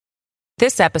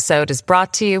This episode is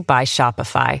brought to you by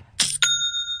Shopify.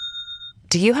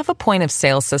 Do you have a point of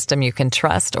sale system you can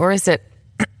trust, or is it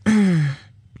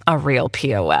a real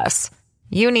POS?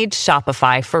 You need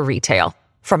Shopify for retail.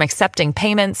 From accepting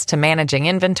payments to managing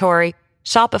inventory,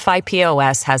 Shopify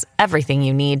POS has everything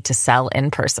you need to sell in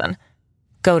person.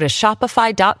 Go to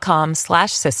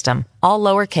shopify.com/system, all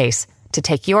lowercase, to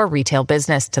take your retail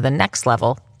business to the next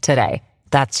level today.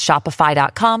 That's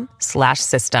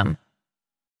shopify.com/system.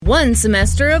 1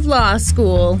 semester of law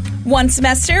school. 1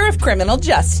 semester of criminal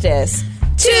justice.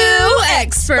 2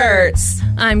 experts.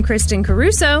 I'm Kristen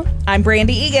Caruso. I'm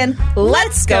Brandy Egan.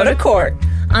 Let's go to court.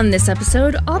 On this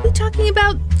episode, I'll be talking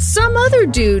about some other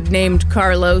dude named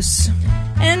Carlos.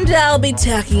 And I'll be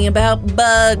talking about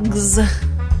bugs.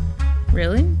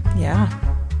 Really? Yeah.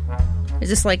 Is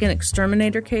this like an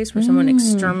exterminator case where someone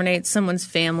exterminates someone's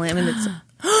family? I mean, it's...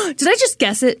 Did I just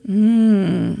guess it?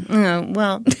 Oh,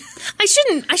 well, I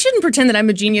shouldn't pretend that I'm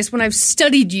a genius when I've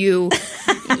studied you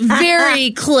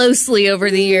very closely over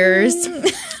the years.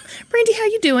 Brandy, how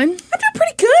you doing? I'm doing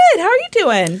pretty good. How are you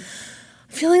doing?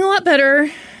 Feeling a lot better.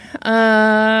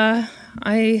 I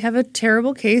have a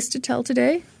terrible case to tell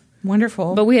today.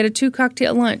 Wonderful. But we had a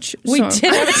 2-cocktail lunch. We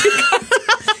did have a 2-cocktail.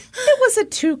 It was a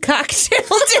 2-cocktail day.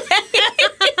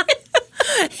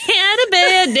 Had a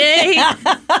bad day.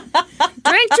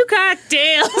 Drank 2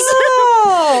 cocktails.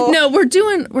 Oh. No, we're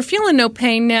feeling no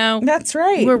pain now. That's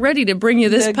right. We're ready to bring you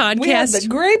this podcast. We had the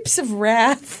grapes of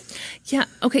wrath. Yeah.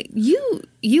 Okay.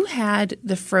 You had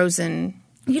the frozen.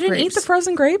 You didn't eat the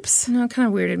frozen grapes? No, it kind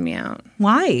of weirded me out.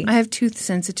 Why? I have tooth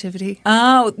sensitivity.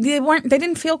 Oh, they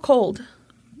didn't feel cold.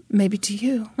 Maybe to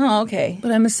you. Oh, okay.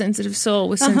 But I'm a sensitive soul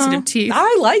with sensitive teeth.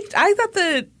 I thought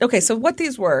so what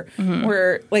these were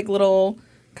like little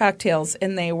cocktails,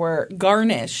 and they were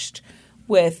garnished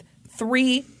with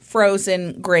 3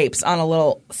 frozen grapes on a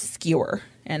little skewer.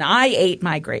 And I ate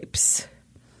my grapes.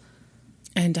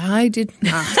 And I did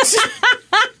not. This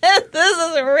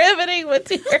is riveting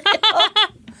material.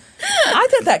 I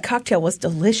thought that cocktail was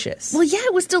delicious. Well, yeah,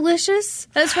 it was delicious.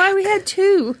 That's why we had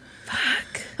 2.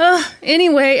 Fuck.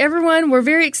 Anyway, everyone, we're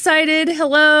very excited.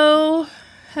 Hello.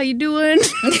 How you doing?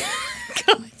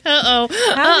 Uh-oh.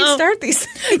 How do we start these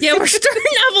things? Yeah, we're starting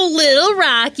off a little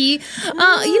rocky.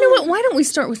 You know what? Why don't we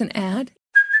start with an ad?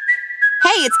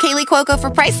 Hey, it's Kaylee Cuoco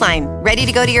for Priceline. Ready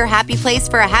to go to your happy place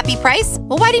for a happy price?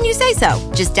 Well, why didn't you say so?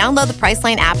 Just download the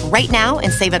Priceline app right now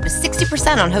and save up to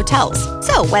 60% on hotels.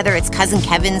 So whether it's Cousin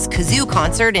Kevin's Kazoo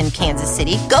Concert in Kansas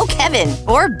City, go Kevin,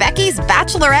 or Becky's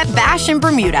Bachelorette Bash in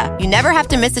Bermuda, you never have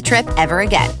to miss a trip ever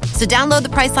again. So download the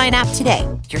Priceline app today.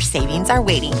 Your savings are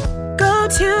waiting. Go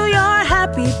to your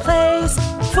happy place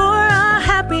for a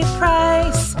happy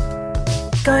price.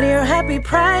 Go to your happy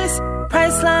price,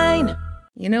 Priceline.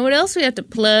 You know what else we have to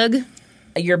plug?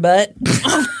 Your butt.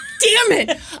 Oh, damn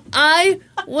it. I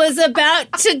was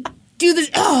about to do this.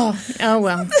 Oh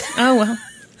well.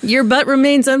 Your butt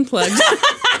remains unplugged.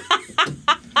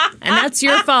 And that's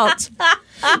your fault.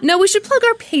 No, we should plug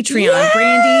our Patreon,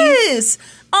 Brandy. Yes.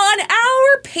 On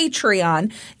our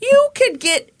Patreon, you could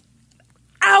get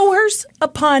hours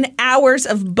upon hours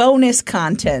of bonus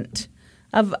content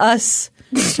of us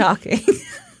talking.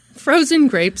 Frozen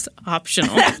grapes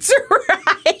optional. That's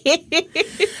right.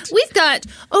 We've got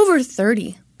over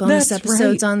 30 bonus That's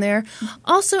episodes right. on there.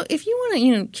 Also, if you want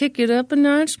to, kick it up a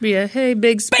notch, be a hey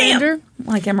big spender, Bam!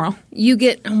 Like Emerald. you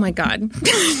get. Oh my God.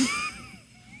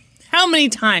 How many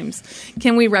times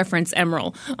can we reference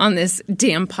Emerald on this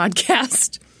damn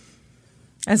podcast?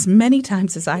 As many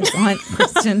times as I want,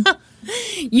 Kristen.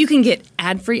 You can get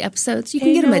ad-free episodes. You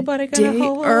can get them a day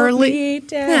early.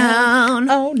 Down.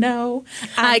 Oh no,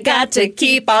 I got to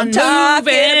keep on talking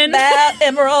moving. about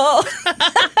Emerald.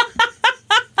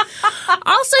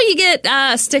 Also, you get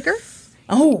a sticker.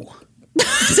 Oh,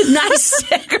 it's a nice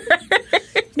sticker.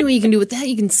 You know what you can do with that?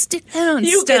 You can stick that on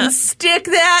You stuff. can stick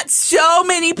that so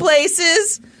many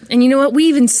places. And you know what? We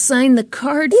even signed the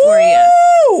card for you.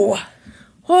 Ooh.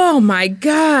 Oh, my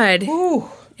God. Ooh.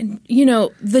 And,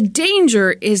 the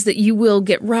danger is that you will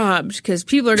get robbed because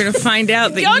people are going to find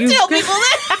out that Don't tell people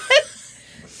that.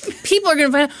 People are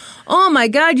going to find out, oh, my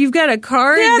God, you've got a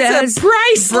card that has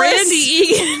priceless. Brandy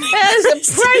Egan. That's a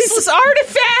priceless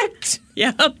artifact.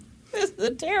 Yep. This is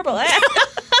a terrible ad.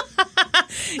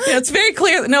 It's very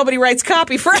clear that nobody writes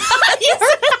copy for us.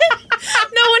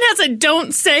 No one has a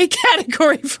don't say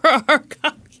category for our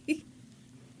copy.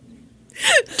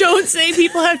 Don't say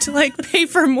people have to pay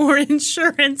for more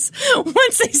insurance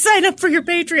once they sign up for your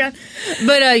Patreon.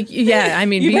 But yeah, I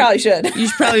mean, you probably should. You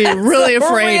should probably be really it's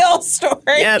afraid. A real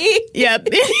story. Yep.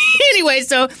 Anyway,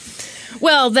 so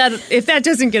Well, if that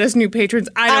doesn't get us new patrons,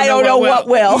 I don't know what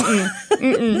will.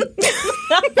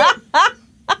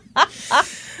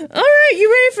 All right,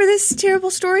 you ready for this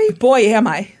terrible story? Boy, am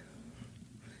I.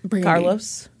 Brandy.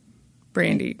 Carlos.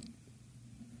 Brandy.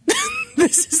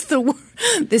 It's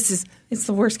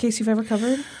the worst case you've ever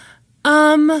covered?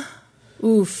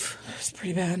 Oof. It's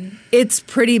pretty bad. It's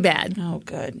pretty bad. Oh,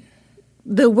 good.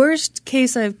 The worst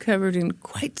case I've covered in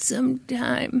quite some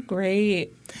time.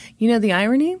 Great. You know the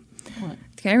irony? What?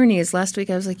 The irony is last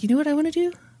week I was like, you know what I want to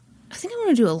do? I think I want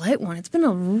to do a light one. It's been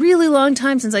a really long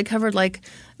time since I covered like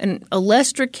an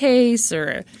Alestra case or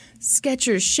a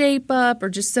Skechers Shape Up or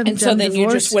just some. And so then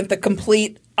you just went the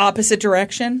complete opposite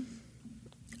direction?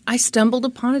 I stumbled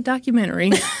upon a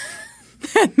documentary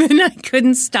and then I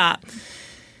couldn't stop.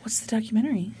 What's the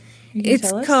documentary?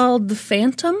 It's called The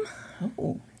Phantom.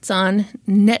 Oh. It's on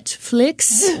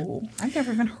Netflix. Oh, I've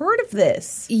never even heard of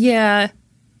this. Yeah.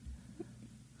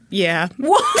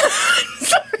 What?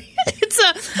 Sorry. It's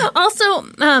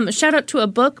also shout out to a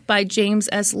book by James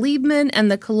S. Liebman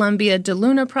and the Columbia de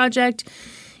Luna Project.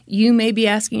 You may be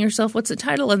asking yourself, what's the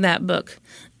title of that book?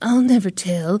 I'll never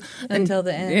tell until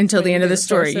the end. Until the end of the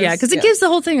story. Yeah, because it gives the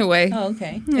whole thing away. Oh,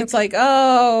 okay. It's like,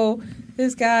 oh,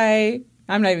 this guy.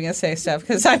 I'm not even going to say stuff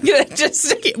because I'm going to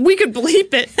just. We could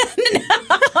bleep it.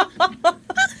 No.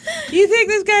 You think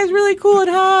this guy's really cool and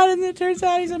hot, and then it turns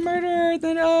out he's a murderer.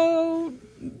 Then, oh,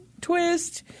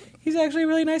 twist. He's actually a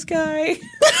really nice guy.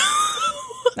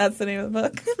 That's the name of the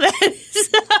book.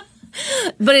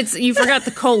 But you forgot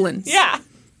the colons. Yeah.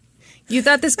 You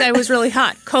thought this guy was really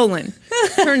hot. Colon.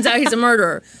 Turns out he's a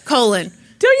murderer. Colon.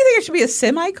 Don't you think it should be a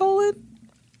semicolon?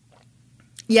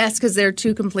 Yes, because there are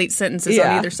two complete sentences on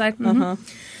either side. Mm-hmm. Uh-huh.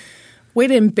 Way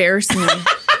to embarrass me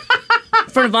in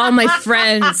front of all my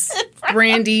friends,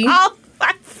 Brandy. All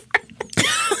my friends.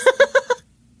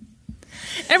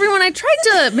 Everyone, I tried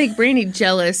to make Brandy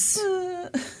jealous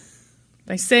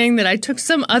by saying that I took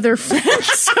some other friend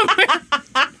somewhere.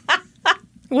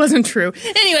 Wasn't true.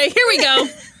 Anyway, here we go.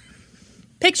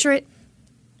 Picture it.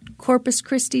 Corpus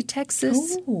Christi,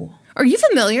 Texas. Ooh. Are you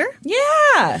familiar?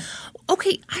 Yeah.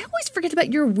 Okay, I always forget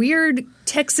about your weird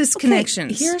Texas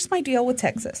connections. Here's my deal with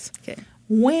Texas. Okay.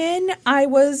 When I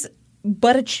was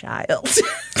but a child,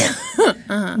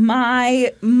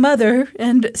 my mother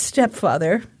and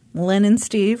stepfather, Len and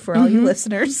Steve, for all you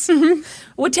listeners,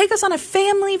 would take us on a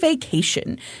family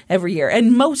vacation every year.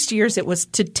 And most years it was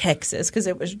to Texas because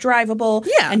it was drivable.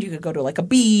 Yeah. And you could go to like a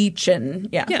beach. And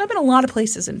yeah. I've been a lot of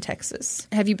places in Texas.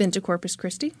 Have you been to Corpus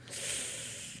Christi?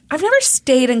 I've never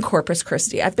stayed in Corpus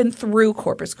Christi. I've been through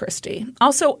Corpus Christi.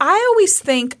 Also, I always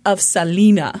think of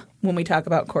Selena when we talk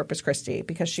about Corpus Christi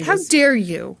because she How was... dare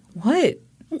you? What?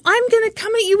 I'm going to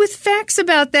come at you with facts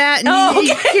about that. And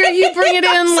okay. Here you bring it in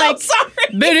I'm like, so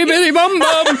sorry. bitty, bitty, bum,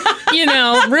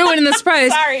 bum, ruining the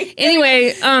surprise. Sorry.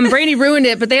 Anyway, Brandy ruined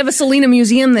it, but they have a Selena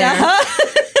museum there.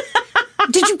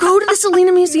 Did you go to the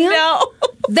Selena museum? No.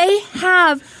 They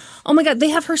have, oh my God, they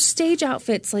have her stage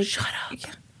outfits. Like, Shut up.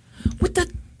 With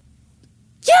the...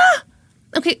 Yeah.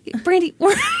 Okay, Brandy,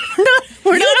 we're not.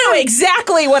 You know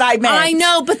exactly what I meant. I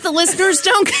know, but the listeners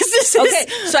don't because this is Okay,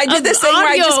 so I did this thing where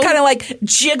I just kind of like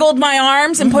jiggled my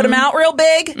arms and put them out real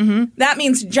big. Mm-hmm. That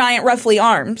means giant, roughly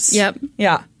arms. Yep.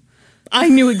 Yeah. I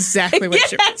knew exactly what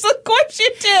you. Yes, of course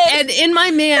you did. And in my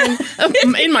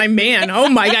oh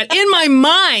my God, in my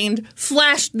mind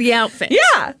flashed the outfit.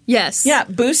 Yeah. Yes. Yeah.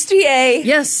 Bustier.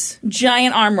 Yes.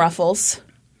 Giant arm ruffles.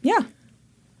 Yeah.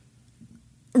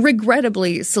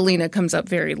 Regrettably, Selena comes up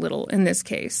very little in this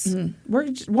case.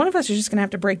 Mm-hmm. One of us is just going to have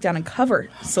to break down and cover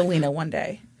Selena one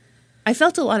day. I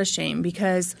felt a lot of shame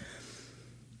because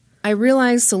I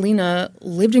realized Selena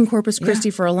lived in Corpus Christi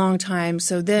for a long time.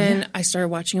 So then I started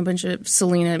watching a bunch of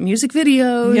Selena music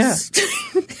videos.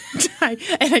 Yeah.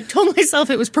 And I told myself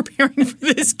it was preparing for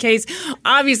this case.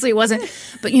 Obviously it wasn't.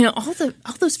 But,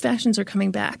 all those fashions are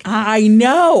coming back. I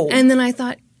know. And then I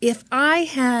thought, if I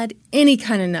had any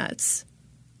kind of nuts,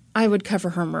 I would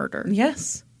cover her murder.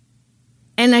 Yes.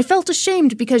 And I felt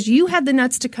ashamed because you had the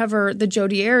nuts to cover the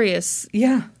Jodi Arias.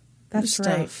 Yeah, that's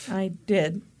stuff. right. I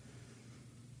did.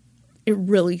 It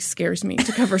really scares me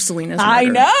to cover Selena's murder. I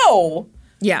know.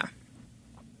 Yeah.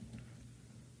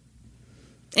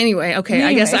 Anyway, okay,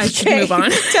 I guess I should move on.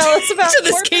 Tell us about to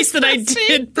this case that I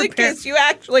did prepare. The case you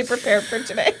actually prepared for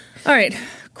today. All right.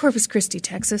 Corpus Christi,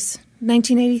 Texas,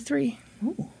 1983.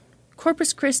 Ooh.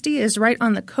 Corpus Christi is right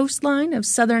on the coastline of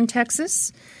southern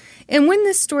Texas. And when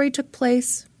this story took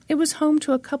place, it was home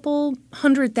to a couple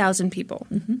 100,000 people.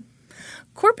 Mm-hmm.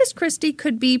 Corpus Christi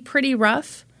could be pretty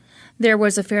rough. There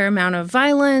was a fair amount of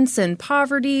violence and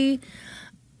poverty.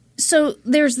 So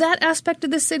there's that aspect of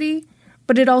the city.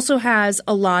 but it also has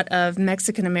a lot of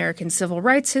Mexican-American civil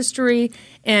rights history,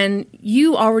 and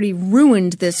you already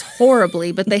ruined this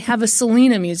horribly, but they have a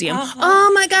Selena museum.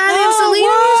 Oh my God, they have Selena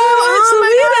museum! Oh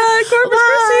my God! Corpus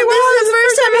Christi, wow, this is the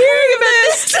first time I'm hearing of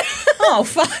this. Oh,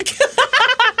 fuck.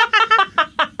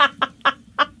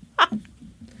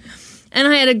 And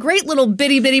I had a great little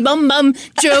bitty bum bum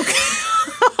joke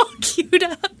queued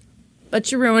up. But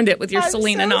you ruined it with your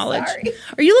Selena knowledge. Sorry.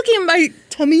 Are you looking at my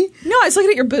tummy? No, I was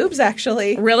looking at your boobs,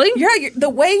 actually. Really? Yeah, the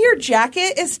way your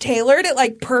jacket is tailored, it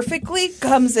like perfectly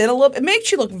comes in a little. It makes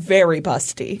you look very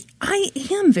busty. I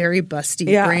am very busty,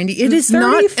 Yeah. Brandy. It is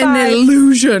 35, not an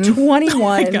illusion. 21, Oh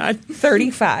my God.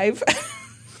 35.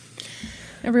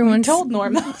 Everyone Told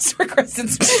Norm those were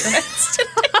Kristen's measurements.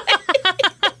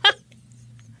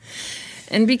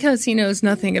 And because he knows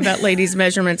nothing about ladies'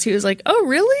 measurements, he was like, oh,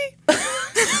 really?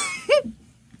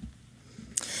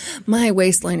 My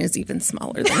waistline is even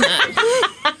smaller than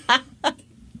that.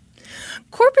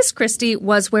 Corpus Christi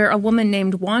was where a woman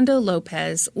named Wanda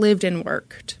Lopez lived and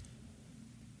worked.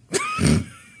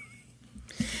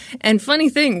 And funny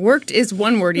thing, worked is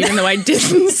one word, even though I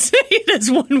didn't say it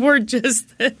as one word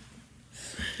just then.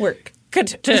 Work.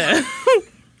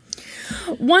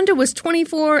 Wanda was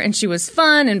 24, and she was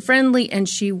fun and friendly, and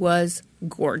she was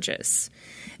gorgeous.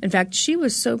 In fact, she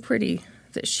was so pretty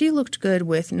that she looked good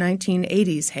with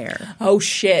 1980s hair. Oh,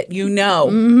 shit. You know.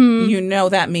 Mm-hmm. You know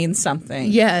that means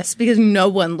something. Yes, because no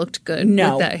one looked good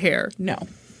with that hair. No.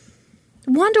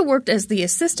 Wanda worked as the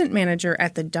assistant manager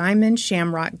at the Diamond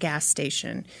Shamrock gas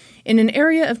station in an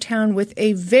area of town with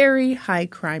a very high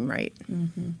crime rate.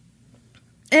 Mm-hmm.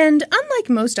 And unlike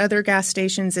most other gas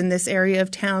stations in this area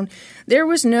of town, there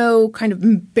was no kind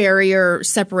of barrier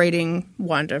separating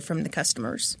Wanda from the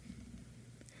customers.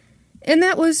 And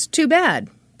that was too bad,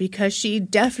 because she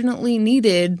definitely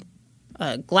needed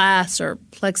a glass or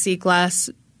plexiglass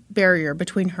barrier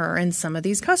between her and some of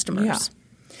these customers.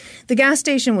 Yeah. The gas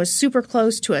station was super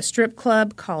close to a strip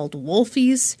club called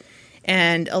Wolfie's.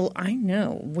 And I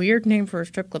know, weird name for a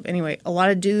strip club. Anyway, a lot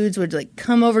of dudes would like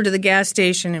come over to the gas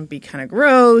station and be kind of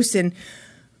gross. And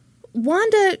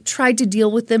Wanda tried to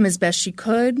deal with them as best she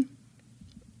could,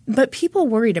 but people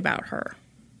worried about her.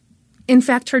 In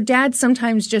fact, her dad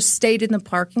sometimes just stayed in the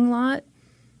parking lot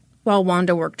while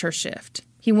Wanda worked her shift.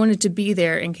 He wanted to be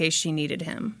there in case she needed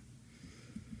him.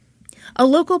 A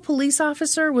local police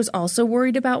officer was also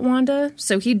worried about Wanda,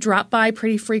 so he dropped by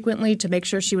pretty frequently to make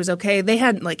sure she was okay. They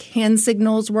had, like, hand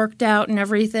signals worked out and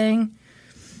everything.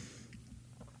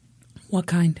 What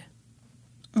kind?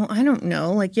 Well, I don't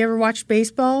know. Like, you ever watched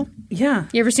baseball? Yeah.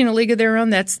 You ever seen A League of Their Own?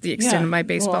 That's the extent of my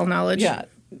baseball knowledge. Yeah.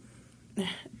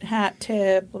 Hat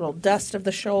tip, little dust of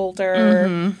the shoulder.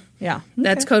 Mm-hmm. Yeah. Okay.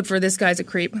 That's code for this guy's a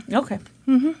creep. Okay.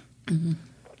 Mm-hmm. Mm-hmm.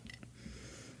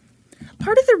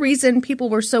 Part of the reason people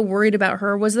were so worried about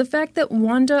her was the fact that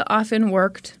Wanda often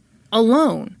worked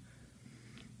alone.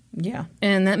 Yeah.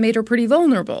 And that made her pretty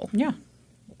vulnerable. Yeah.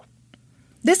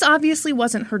 This obviously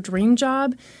wasn't her dream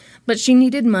job, but she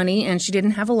needed money and she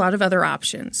didn't have a lot of other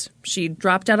options. She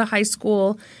dropped out of high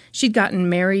school, she'd gotten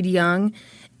married young,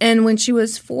 and when she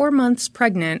was 4 months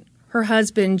pregnant, her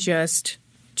husband just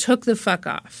took the fuck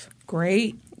off.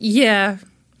 Great. Yeah.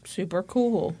 Super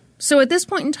cool. So at this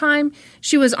point in time,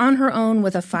 she was on her own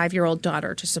with a 5-year-old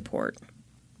daughter to support.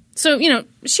 So,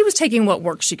 she was taking what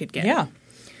work she could get. Yeah.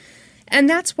 And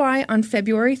that's why on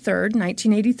February 3rd,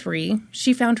 1983,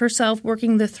 she found herself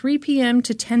working the 3 p.m.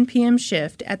 to 10 p.m.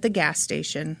 shift at the gas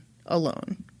station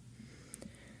alone.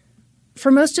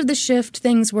 For most of the shift,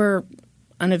 things were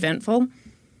uneventful.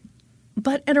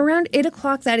 But at around 8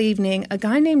 o'clock that evening, a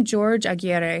guy named George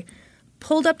Aguirre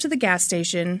pulled up to the gas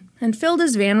station and filled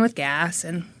his van with gas,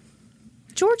 and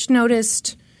George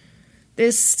noticed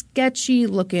this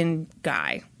sketchy-looking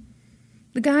guy.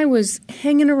 The guy was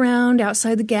hanging around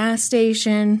outside the gas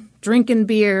station, drinking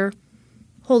beer,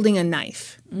 holding a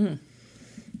knife. Mm.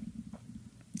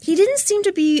 He didn't seem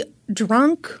to be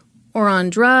drunk or on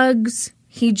drugs.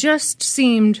 He just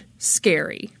seemed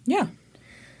scary. Yeah.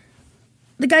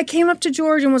 The guy came up to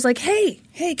George and was like, hey,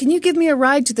 can you give me a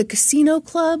ride to the casino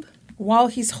club? While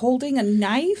he's holding a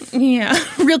knife? Yeah.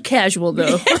 Real casual,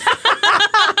 though.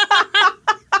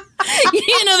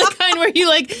 The kind where you,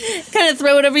 kind of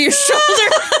throw it over your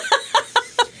shoulder.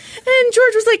 And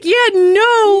George was like, yeah,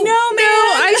 no,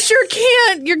 I sure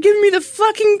can't. You're giving me the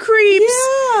fucking creeps.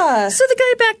 Yeah. So the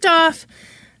guy backed off,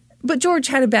 but George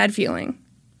had a bad feeling.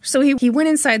 So he went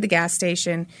inside the gas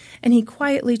station, and he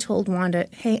quietly told Wanda,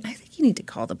 hey, I think you need to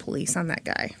call the police on that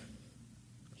guy.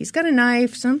 He's got a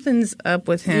knife. Something's up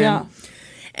with him. Yeah.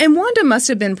 And Wanda must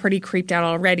have been pretty creeped out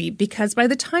already, because by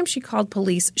the time she called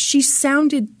police, she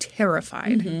sounded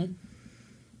terrified. Mm-hmm.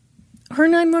 Her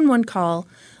 911 call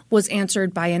was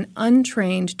answered by an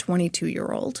untrained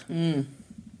 22-year-old. Okay,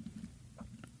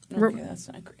 that's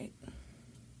not great.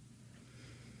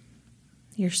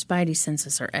 Your spidey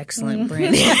senses are excellent,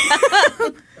 Brandy.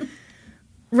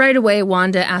 Right away,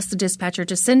 Wanda asked the dispatcher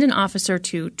to send an officer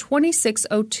to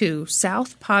 2602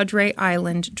 South Padre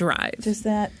Island Drive. Does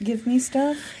that give me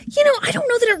stuff? I don't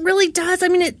know that it really does. I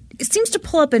mean, it seems to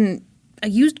pull up in a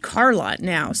used car lot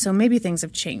now, so maybe things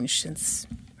have changed since,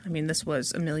 this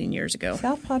was a million years ago.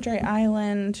 South Padre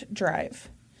Island Drive.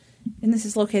 And this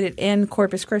is located in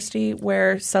Corpus Christi,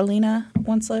 where Selena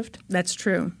once lived. That's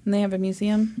true. And they have a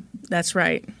museum. That's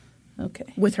right.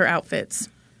 Okay. With her outfits.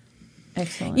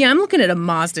 Excellent. Yeah, I'm looking at a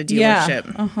Mazda dealership.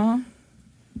 Yeah. Uh-huh.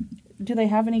 Do they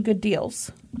have any good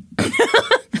deals?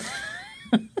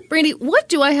 Brandy, what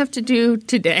do I have to do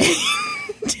today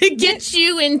to get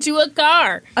you into a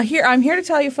car? I'm here to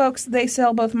tell you, folks, they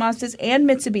sell both Mazdas and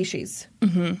Mitsubishis.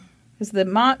 Mm-hmm.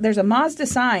 Because there's a Mazda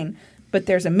sign, but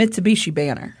there's a Mitsubishi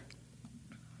banner.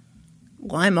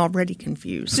 Well, I'm already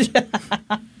confused.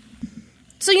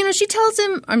 So, she tells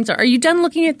him, I'm sorry, are you done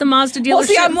looking at the Mazda dealership? Well,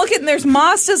 see, I'm looking, there's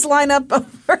Mazdas lined up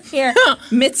over here.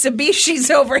 Mitsubishi's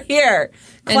over here.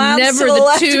 Clowns never to the the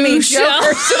left two of me, shall-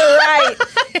 Jokers to the right.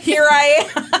 Here I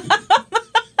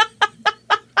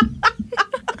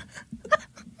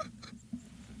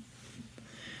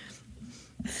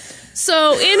am.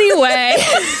 So, anyway,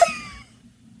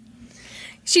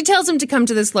 she tells him to come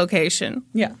to this location.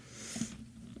 Yeah.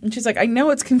 And she's like, I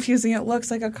know it's confusing. It looks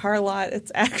like a car lot.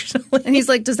 It's actually... And he's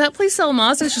like, does that place sell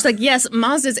Mazdas? She's like, yes,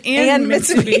 Mazdas and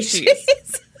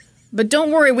Mitsubishis. But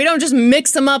don't worry, we don't just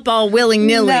mix them up all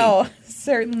willy-nilly. No,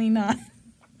 certainly not.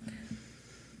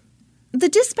 The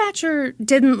dispatcher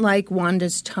didn't like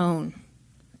Wanda's tone.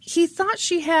 He thought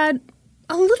she had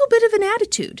a little bit of an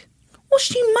attitude. Well,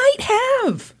 she might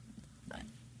have.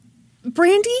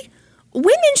 Brandy,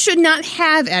 women should not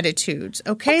have attitudes,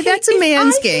 okay? That's a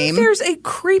man's game. There's a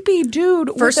creepy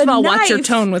dude First with of all, a watch your knife.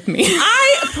 tone with me.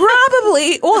 I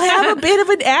probably will have a bit of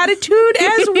an attitude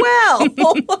as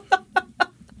well.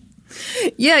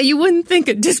 Yeah, you wouldn't think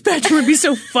a dispatcher would be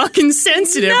so fucking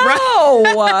sensitive, right?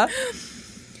 No.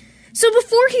 So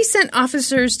before he sent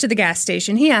officers to the gas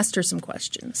station, he asked her some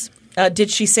questions.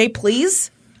 Did she say please?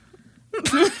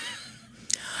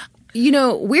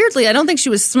 Weirdly, I don't think she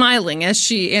was smiling as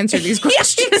she answered these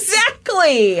questions.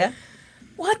 Exactly.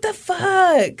 What the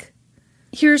fuck?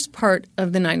 Here's part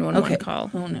of the 911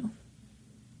 call. Oh, no.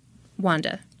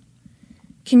 Wanda,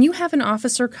 can you have an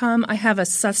officer come? I have a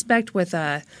suspect with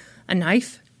a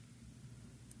knife.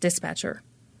 Dispatcher,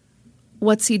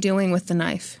 what's he doing with the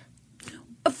knife?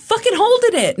 Fucking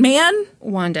holding it, man.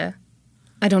 Wanda,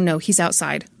 I don't know. He's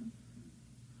outside.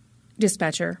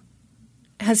 Dispatcher,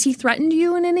 has he threatened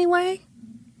you in any way?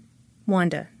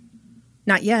 Wanda,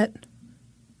 not yet.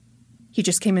 He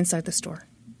just came inside the store.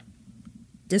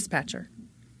 Dispatcher,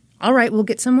 all right, we'll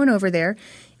get someone over there.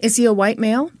 Is he a white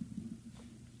male?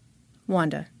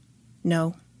 Wanda,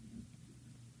 no.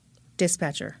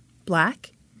 Dispatcher,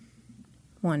 black?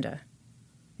 Wanda,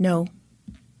 no.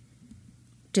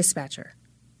 Dispatcher,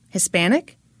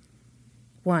 Hispanic?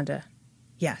 Wanda,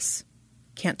 yes.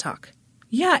 Can't talk.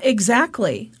 Yeah,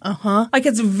 exactly. Uh-huh. Like,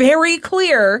 it's very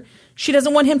clear she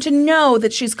doesn't want him to know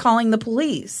that she's calling the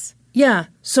police. Yeah,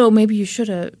 so maybe you should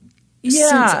have...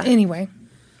 Yeah. Anyway,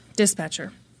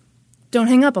 dispatcher, don't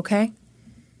hang up, okay?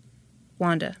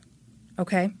 Wanda,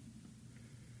 okay?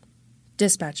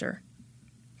 Dispatcher,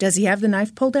 does he have the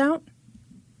knife pulled out?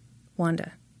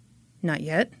 Wanda, not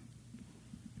yet.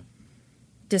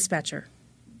 Dispatcher,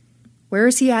 where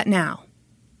is he at now?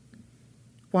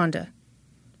 Wanda,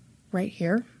 right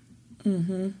here.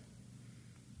 Mm-hmm.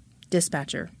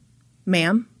 Dispatcher,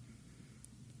 ma'am,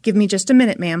 give me just a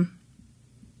minute, ma'am.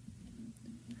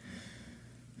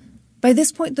 By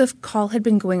this point, the call had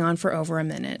been going on for over a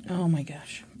minute. Oh, my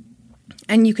gosh.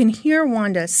 And you can hear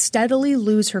Wanda steadily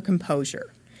lose her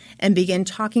composure and begin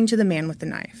talking to the man with the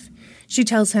knife. She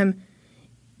tells him,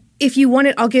 if you want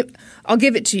it, I'll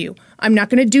give it to you. I'm not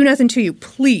going to do nothing to you,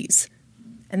 please.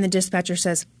 And the dispatcher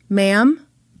says, ma'am.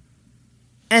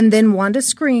 And then Wanda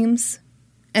screams,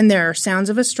 and there are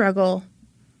sounds of a struggle,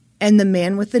 and the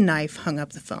man with the knife hung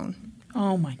up the phone.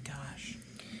 Oh, my gosh.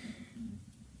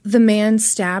 The man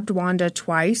stabbed Wanda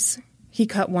twice. He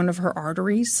cut one of her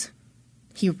arteries.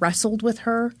 He wrestled with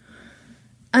her.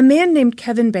 A man named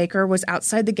Kevin Baker was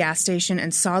outside the gas station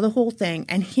and saw the whole thing,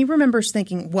 and he remembers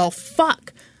thinking, well,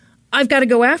 fuck, I've got to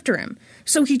go after him.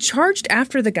 So he charged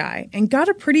after the guy and got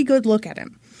a pretty good look at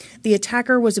him. The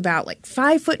attacker was about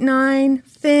 5'9",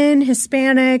 thin,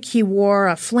 Hispanic. He wore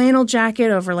a flannel jacket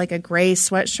over a gray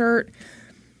sweatshirt.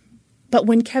 But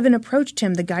when Kevin approached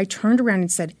him, the guy turned around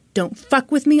and said, "Don't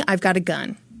fuck with me, I've got a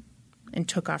gun," and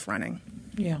took off running.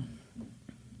 Yeah.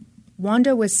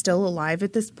 Wanda was still alive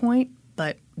at this point,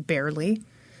 but barely.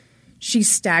 She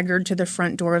staggered to the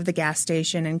front door of the gas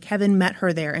station, and Kevin met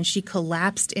her there, and she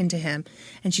collapsed into him,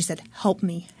 and she said, "Help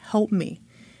me, help me."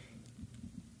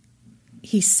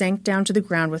 He sank down to the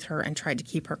ground with her and tried to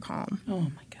keep her calm. Oh,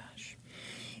 my gosh.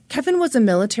 Kevin was a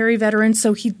military veteran,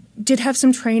 so he did have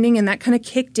some training, and that kind of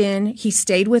kicked in. He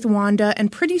stayed with Wanda,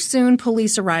 and pretty soon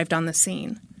police arrived on the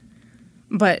scene.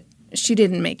 But she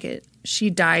didn't make it.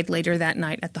 She died later that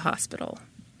night at the hospital.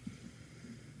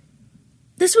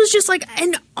 This was just like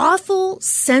an awful,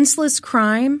 senseless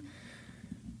crime.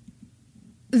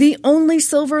 The only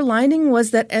silver lining was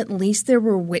that at least there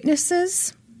were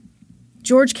witnesses.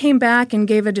 George came back and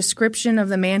gave a description of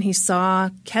the man he saw.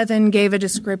 Kevin gave a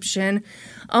description.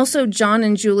 Also, John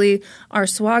and Julie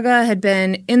Arsuaga had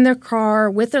been in their car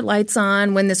with their lights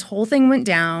on when this whole thing went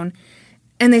down,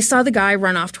 and they saw the guy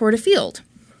run off toward a field.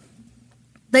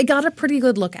 They got a pretty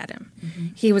good look at him. Mm-hmm.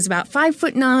 He was about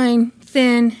 5'9",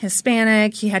 thin,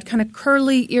 Hispanic. He had kind of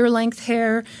curly ear-length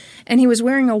hair, and he was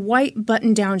wearing a white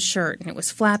button-down shirt, and it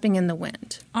was flapping in the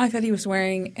wind. I thought he was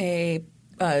wearing a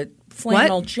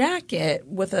flannel jacket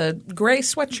with a gray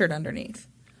sweatshirt underneath.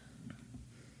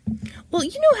 Well,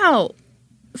 you know how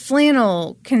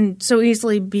flannel can so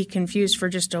easily be confused for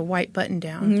just a white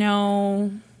button-down?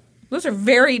 No. Those are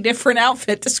very different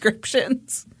outfit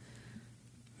descriptions.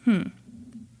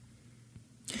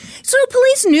 So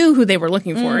police knew who they were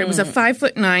looking for. It was a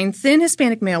 5'9", thin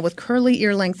Hispanic male with curly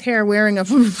ear-length hair wearing a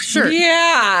shirt.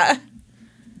 Yeah.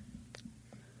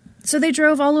 So they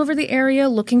drove all over the area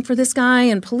looking for this guy,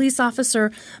 and police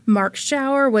officer Mark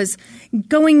Schauer was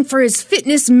going for his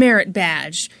fitness merit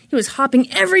badge. He was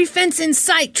hopping every fence in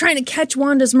sight trying to catch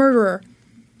Wanda's murderer.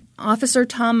 Officer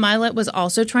Tom Milet was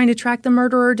also trying to track the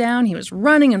murderer down. He was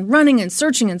running and running and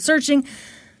searching and searching.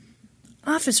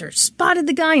 Officer spotted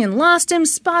the guy and lost him,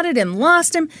 spotted him,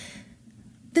 lost him.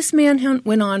 This manhunt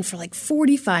went on for like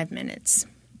 45 minutes.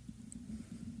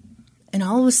 And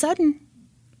all of a sudden,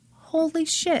 holy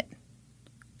shit,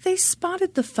 they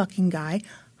spotted the fucking guy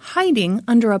hiding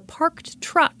under a parked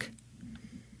truck.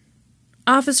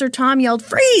 Officer Tom yelled,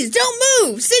 "Freeze! Don't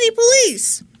move! City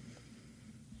police!"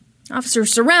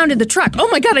 Officers surrounded the truck. Oh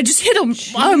my God, I just hit him.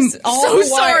 Jeez, I'm so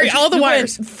sorry. All the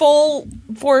wires. Full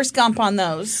Forrest Gump on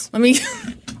those. Let me...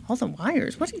 all the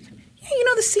wires? What? Yeah, you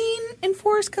know the scene in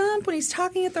Forrest Gump when he's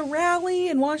talking at the rally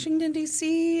in Washington,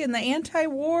 D.C., and the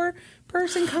anti-war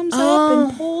person comes up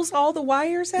and pulls all the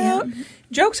wires out? Yeah.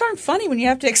 Jokes aren't funny when you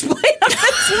have to explain them.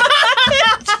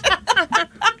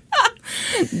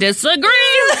 Disagree.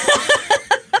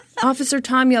 Officer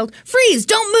Tom yelled, "Freeze!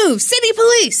 Don't move! City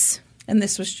police!" And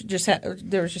this was just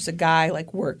there was just a guy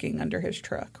like working under his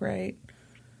truck, right?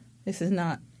 This is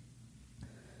not.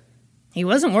 He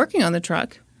wasn't working on the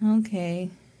truck. Okay.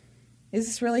 Is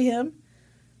this really him?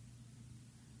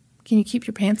 Can you keep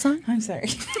your pants on? I'm sorry.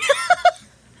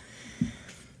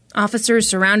 Officers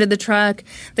surrounded the truck.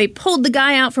 They pulled the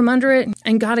guy out from under it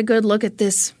and got a good look at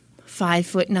this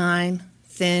 5'9",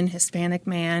 thin Hispanic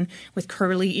man with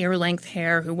curly ear-length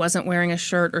hair who wasn't wearing a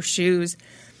shirt or shoes.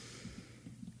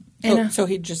 And, so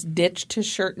he just ditched his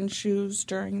shirt and shoes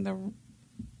during the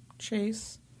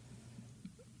chase?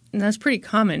 And that's pretty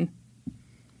common.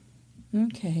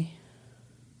 Okay.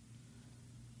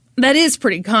 That is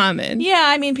pretty common. Yeah,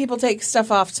 I mean, people take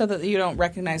stuff off so that you don't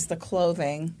recognize the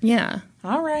clothing. Yeah.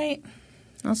 All right.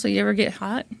 Also, you ever get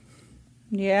hot?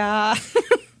 Yeah.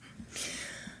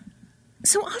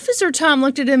 So Officer Tom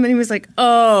looked at him and he was like,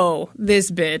 "Oh,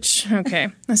 this bitch." Okay.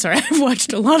 I'm sorry. I've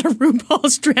watched a lot of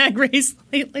RuPaul's Drag Race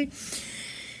lately.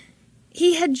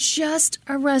 He had just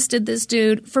arrested this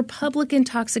dude for public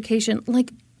intoxication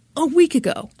like a week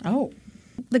ago. Oh.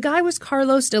 The guy was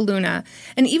Carlos de Luna,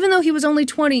 and even though he was only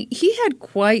 20, he had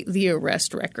quite the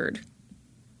arrest record.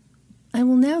 I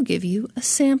will now give you a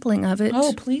sampling of it.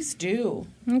 Oh, please do.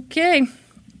 Okay.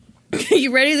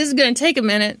 You ready? This is going to take a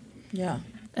minute. Yeah.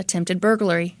 Attempted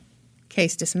burglary.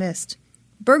 Case dismissed.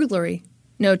 Burglary.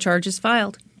 No charges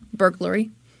filed. Burglary.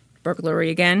 Burglary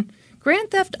again.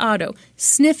 Grand theft auto.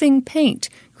 Sniffing paint.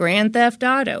 Grand theft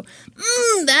auto.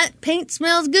 That paint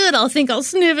smells good. I'll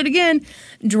sniff it again.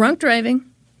 Drunk driving.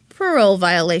 Parole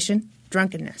violation.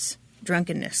 Drunkenness.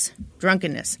 Drunkenness.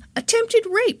 Drunkenness. Attempted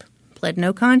rape. Pled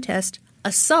no contest.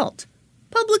 Assault.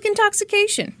 Public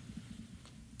intoxication.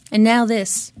 And now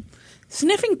this.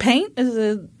 Sniffing paint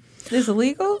is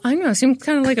illegal? I know. It seems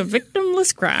kind of like a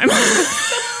victimless crime.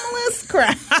 Victimless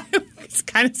crime. I was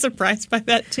kind of surprised by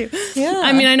that, too. Yeah.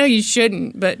 I mean, I know you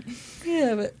shouldn't, but...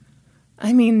 Yeah, but...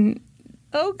 I mean,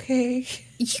 Okay.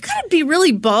 You gotta be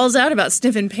really balls out about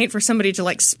sniffing paint for somebody to,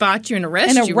 like, spot you and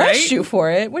arrest you, right? Arrest you for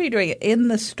it? What are you doing? In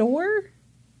the store?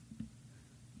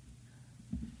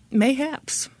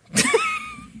 Mayhaps.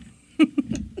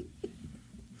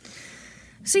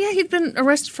 So, yeah, he'd been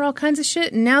arrested for all kinds of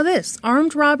shit. And now this,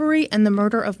 armed robbery and the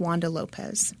murder of Wanda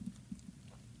Lopez.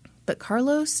 But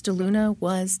Carlos de Luna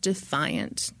was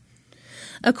defiant.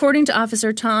 According to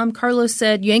Officer Tom, Carlos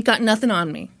said, "You ain't got nothing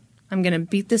on me. I'm going to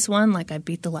beat this one like I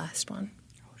beat the last one."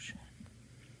 Oh, shit.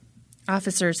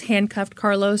 Officers handcuffed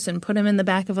Carlos and put him in the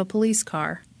back of a police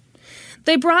car.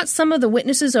 They brought some of the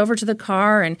witnesses over to the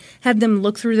car and had them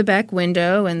look through the back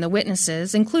window, and the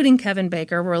witnesses, including Kevin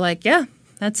Baker, were like, "Yeah,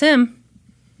 that's him."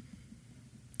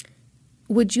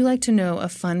 Would you like to know a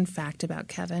fun fact about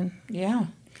Kevin? Yeah.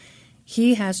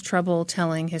 He has trouble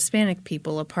telling Hispanic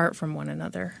people apart from one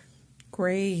another.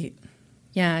 Great.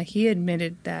 Yeah, he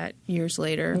admitted that years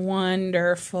later.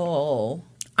 Wonderful.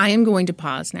 I am going to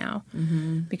pause now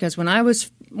because when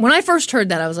I first heard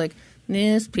that, I was like,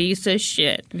 "This piece of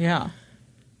shit." Yeah.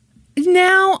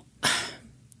 Now,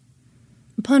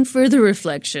 upon further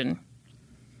reflection,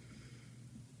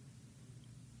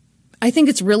 I think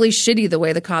it's really shitty the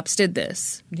way the cops did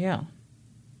this. Yeah.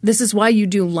 This is why you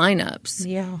do lineups.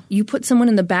 Yeah. You put someone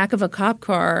in the back of a cop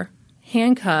car,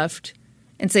 handcuffed,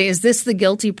 and say, "Is this the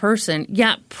guilty person?"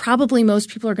 Yeah, probably most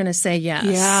people are going to say yes.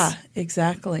 Yeah,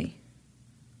 exactly.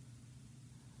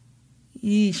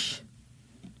 Yeesh.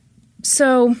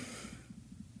 So,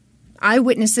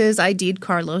 eyewitnesses ID'd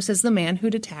Carlos as the man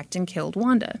who'd attacked and killed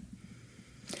Wanda.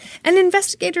 And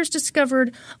investigators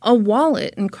discovered a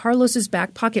wallet in Carlos's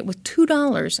back pocket with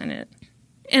 $2 in it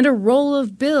and a roll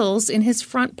of bills in his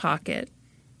front pocket.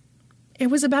 It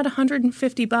was about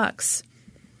 $150,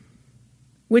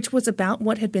 which was about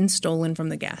what had been stolen from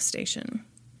the gas station.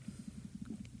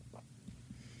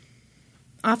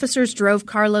 Officers drove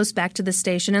Carlos back to the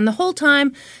station, and the whole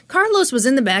time, Carlos was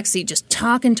in the back seat just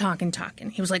talking.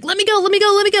 He was like, let me go.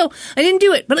 I didn't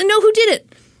do it, but I know who did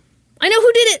it.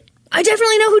 I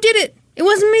definitely know who did it. It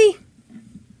wasn't me.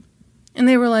 And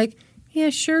they were like, "Yeah,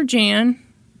 sure, Jan."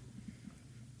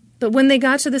 But when they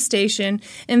got to the station,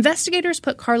 investigators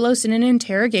put Carlos in an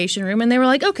interrogation room, and they were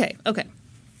like, okay.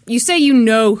 You say you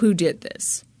know who did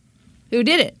this. Who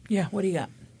did it? Yeah, what do you got?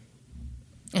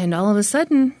 And all of a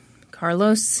sudden,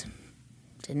 Carlos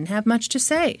didn't have much to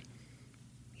say.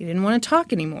 He didn't want to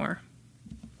talk anymore.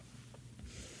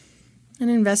 And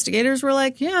investigators were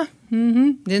like, "Yeah,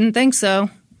 didn't think so.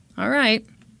 All right."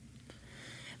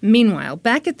 Meanwhile,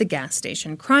 back at the gas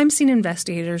station, crime scene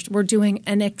investigators were doing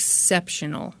an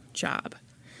exceptional job.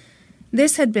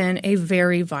 This had been a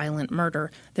very violent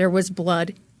murder. There was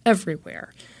blood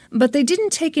everywhere. But they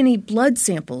didn't take any blood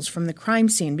samples from the crime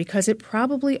scene because it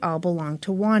probably all belonged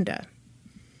to Wanda.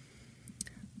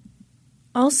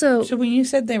 Also, So when you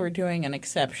said they were doing an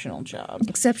exceptional job.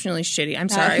 exceptionally shitty. I'm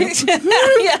sorry.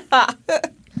 Yeah.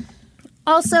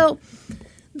 Also,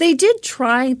 they did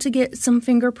try to get some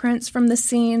fingerprints from the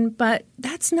scene, but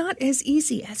that's not as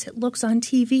easy as it looks on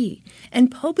TV. And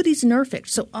Pobody's Nerfed,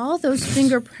 so all those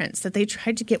fingerprints that they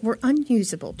tried to get were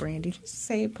unusable, Brandy.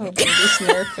 Say Pobody's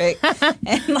Nerfed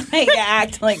and like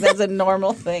act like that's a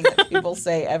normal thing that people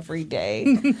say every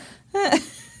day.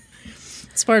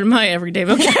 It's part of my everyday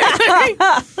vocabulary.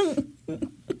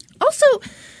 Also,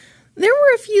 there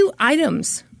were a few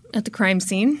items at the crime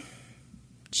scene.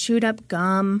 Chewed up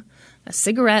gum, a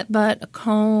cigarette butt, a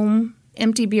comb,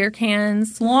 empty beer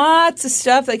cans. Lots of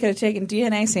stuff they could have taken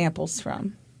DNA samples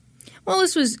from. Well,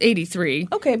 this was 83.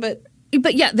 Okay, but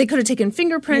yeah, they could have taken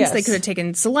fingerprints. Yes. They could have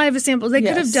taken saliva samples. They could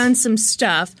have Yes. done some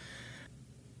stuff.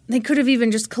 They could have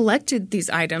even just collected these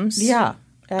items. yeah,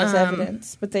 as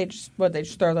evidence. But they just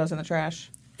throw those in the trash.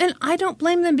 And I don't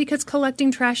blame them because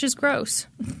collecting trash is gross.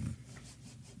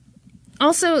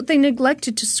 Also, they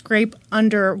neglected to scrape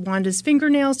under Wanda's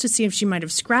fingernails to see if she might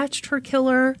have scratched her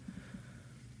killer.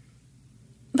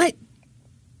 But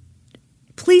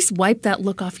please wipe that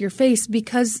look off your face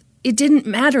because it didn't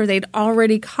matter. They'd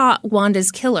already caught Wanda's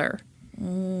killer.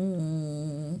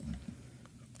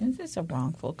 This is a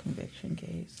wrongful conviction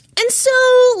case. And so,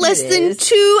 less than is.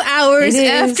 2 hours It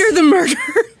is. after the murder,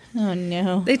 Oh,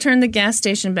 no. they turned the gas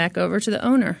station back over to the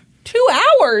owner. 2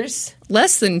 hours?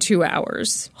 Less than 2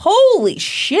 hours. Holy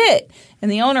shit.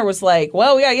 And the owner was like,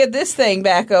 well, we got to get this thing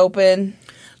back open.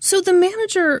 So the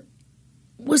manager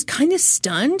was kind of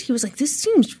stunned. He was like, this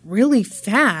seems really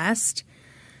fast.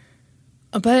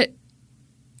 But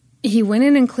he went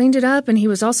in and cleaned it up, and he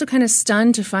was also kind of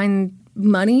stunned to find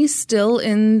money still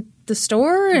in the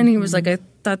store. And he was like, I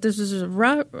thought this was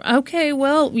okay,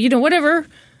 well, whatever.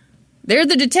 They're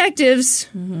the detectives.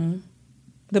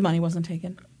 The money wasn't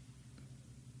taken.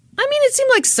 I mean, it seemed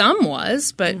like some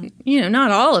was, but,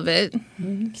 not all of it.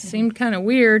 Okay. Seemed kind of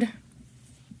weird.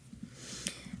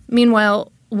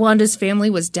 Meanwhile, Wanda's family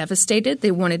was devastated.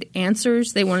 They wanted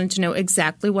answers. They wanted to know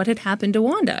exactly what had happened to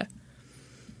Wanda.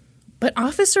 But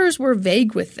officers were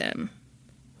vague with them.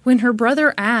 When her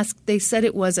brother asked, they said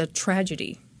it was a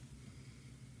tragedy.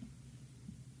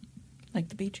 Like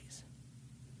the Bee Gees.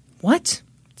 What?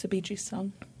 It's a Bee Gees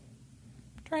song.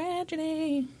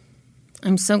 Tragedy.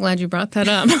 I'm so glad you brought that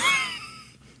up.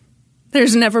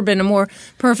 There's never been a more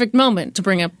perfect moment to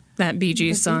bring up that Bee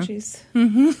Gees song. Bee Gees.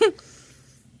 Mm-hmm.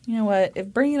 You know what? If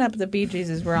bringing up the Bee Gees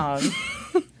is wrong,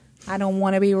 I don't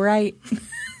want to be right.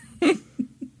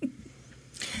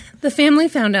 The family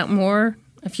found out more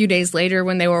a few days later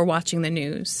when they were watching the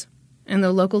news, and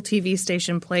the local TV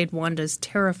station played Wanda's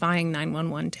terrifying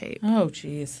 911 tape. Oh,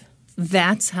 jeez.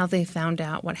 That's how they found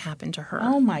out what happened to her.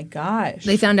 Oh, my gosh.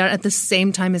 They found out at the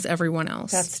same time as everyone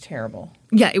else. That's terrible.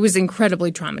 Yeah, it was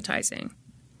incredibly traumatizing.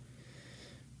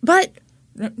 But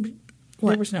there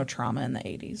was no trauma in the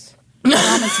 80s.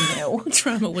 Trauma's new.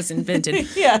 Trauma was invented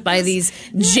Yes. by these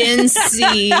Gen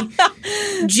Z,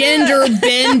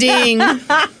 gender-bending,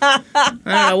 I don't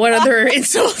know, what other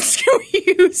insults can we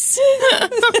use?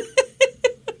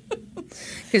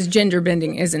 Because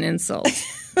gender-bending is an insult.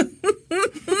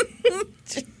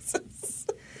 Jesus.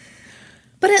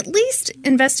 But at least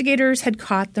investigators had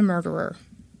caught the murderer.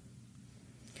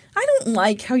 I don't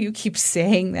like how you keep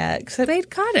saying that. They'd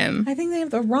caught him. I think they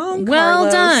have the wrong Well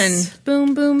Carlos. done.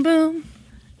 Boom, boom, boom.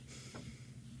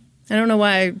 I don't know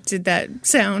why I did that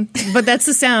sound, but that's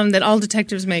the sound that all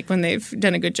detectives make when they've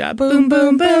done a good job. Boom,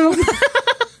 boom, boom.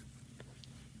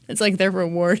 It's like their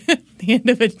reward at the end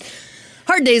of a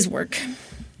hard day's work.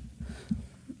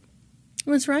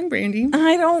 What's wrong, Brandy?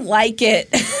 I don't like it.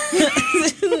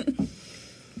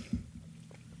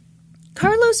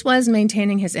 Carlos was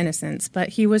maintaining his innocence, but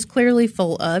he was clearly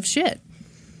full of shit.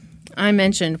 I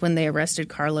mentioned when they arrested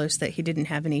Carlos that he didn't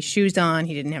have any shoes on,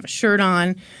 he didn't have a shirt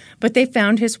on, but they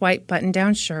found his white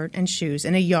button-down shirt and shoes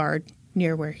in a yard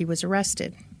near where he was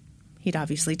arrested. He'd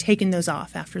obviously taken those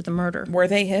off after the murder. Were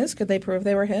they his? Could they prove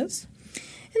they were his?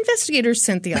 Investigators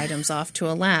sent the items off to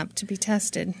a lab to be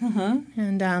tested.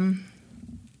 And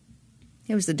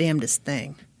it was the damnedest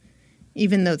thing.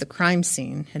 Even though the crime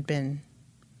scene had been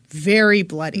very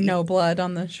bloody. No blood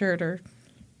on the shirt or...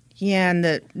 Yeah, and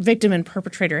the victim and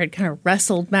perpetrator had kind of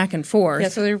wrestled back and forth. Yeah,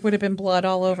 so there would have been blood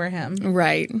all over him.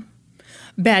 Right.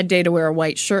 Bad day to wear a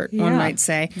white shirt, one Yeah. might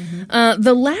say.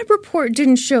 The lab report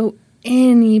didn't show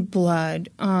any blood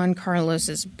on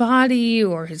Carlos's body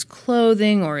or his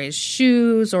clothing or his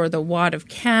shoes or the wad of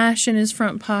cash in his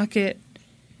front pocket.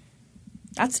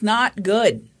 That's not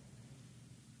good.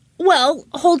 Well,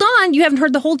 hold on. You haven't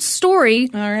heard the whole story.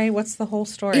 All right, what's the whole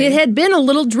story? It had been a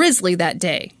little drizzly that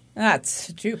day. That's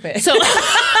stupid. So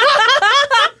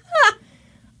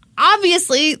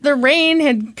obviously the rain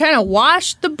had kind of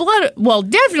washed the blood, well,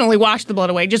 definitely washed the blood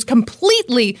away, just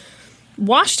completely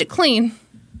washed it clean.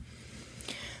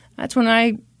 That's when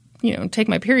I, take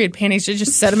my period panties to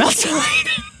just set them outside.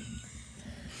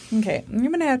 Okay, I'm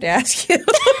going to have to ask you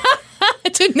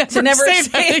to never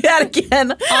say that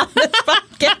again on this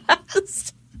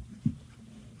podcast.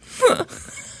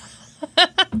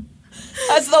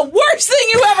 That's the worst thing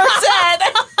you ever said.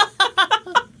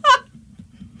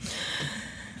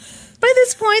 By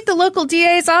this point, the local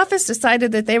DA's office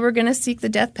decided that they were going to seek the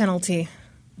death penalty.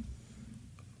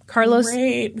 Carlos...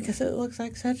 Great, because it looks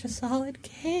like such a solid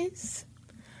case.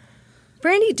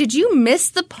 Brandy, did you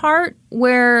miss the part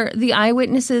where the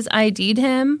eyewitnesses ID'd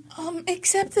him?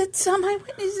 Except that some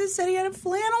eyewitnesses said he had a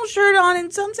flannel shirt on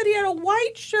and some said he had a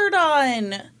white shirt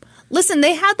on. Listen,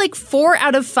 they had like 4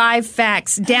 out of 5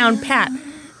 facts down pat.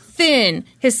 Thin,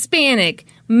 Hispanic,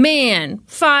 man,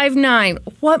 5'9".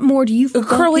 What more do you A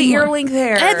curly earring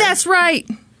there. That's right.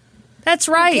 That's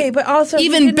right. Okay, but also he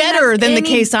even didn't better have than the any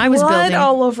case I was blood building.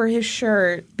 all over his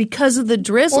shirt. Because of the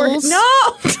drizzles.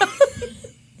 No!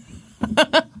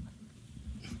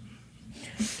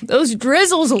 Those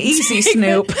drizzles will Easy,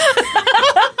 Snoop.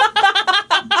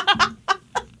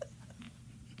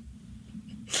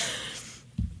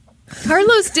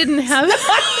 Carlos didn't have...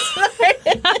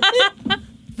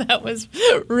 That was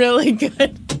really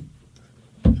good.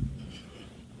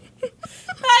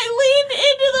 I leaned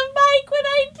into the mic when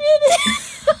I did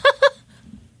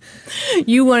it.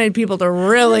 You wanted people to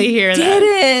really hear that.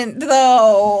 Didn't,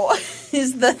 though,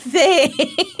 is the thing.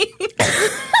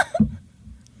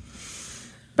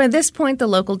 By this point, the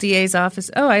local DA's office...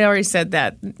 Oh, I already said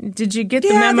that. Did you get the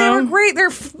memo? Yeah, they were great.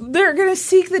 They're going to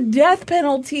seek the death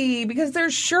penalty because they're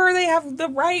sure they have the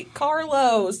right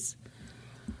Carlos.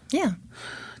 Yeah.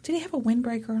 Did he have a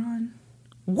windbreaker on?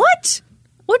 What?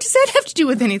 What does that have to do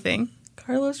with anything?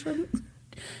 Carlos from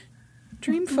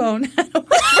Dream Phone.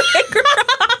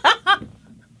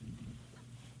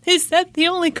 Is that the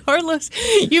only Carlos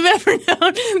you've ever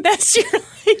known? That's your,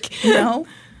 like... No.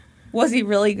 Was he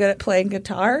really good at playing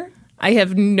guitar? I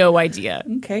have no idea.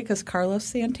 Okay, because Carlos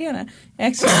Santana,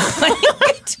 excellent playing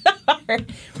guitar.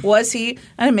 Was he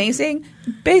an amazing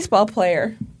baseball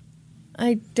player?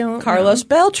 I don't Carlos know.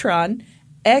 Beltran,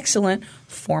 excellent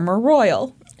former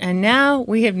Royal. And now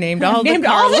we have named all Named the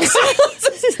all the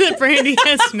Carloses that Brandy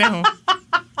has known.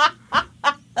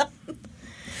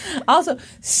 Also,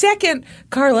 second,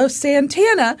 Carlos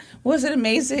Santana was an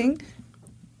amazing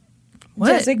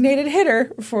designated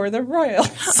hitter for the Royals.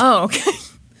 Oh, okay.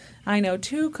 I know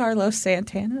 2 Carlos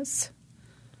Santanas.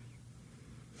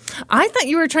 I thought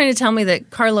you were trying to tell me that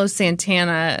Carlos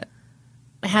Santana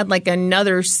had like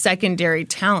another secondary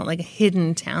talent, like a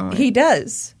hidden talent. He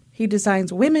does. He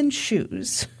designs women's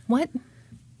shoes. What?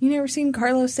 You never seen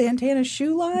Carlos Santana's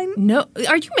shoe line? No.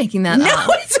 Are you making that up? No,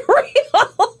 it's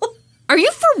real. Are you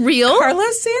for real?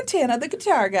 Carlos Santana, the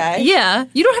guitar guy. Yeah.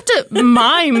 You don't have to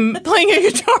mime playing a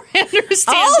guitar. I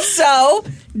understand. Also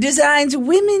designs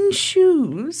women's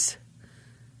shoes.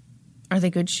 Are they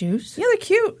good shoes? Yeah, they're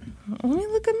cute. Let me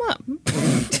look them up.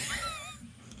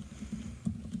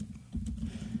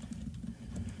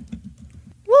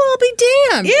 Well, I'll be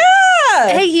damned. Yeah.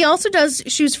 Hey, he also does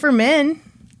shoes for men.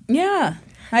 Yeah.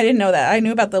 I didn't know that. I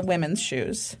knew about the women's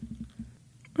shoes.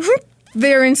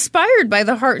 They're inspired by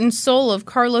the heart and soul of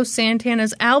Carlos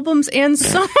Santana's albums and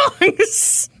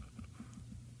songs.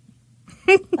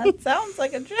 That sounds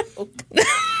like a joke.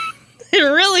 It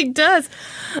really does.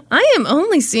 I am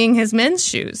only seeing his men's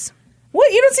shoes.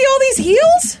 What? You don't see all these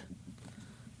heels?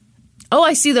 Oh,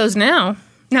 I see those now.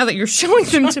 Now that you're showing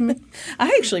them to me.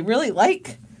 I actually really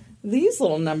like these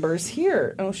little numbers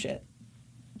here. Oh, shit.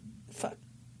 Fuck.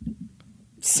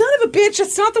 Son of a bitch,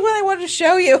 that's not the one I wanted to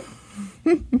show you.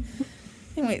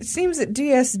 Anyway, it seems that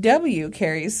DSW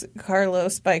carries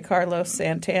Carlos by Carlos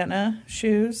Santana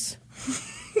shoes.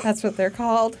 That's what they're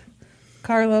called.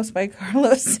 Carlos by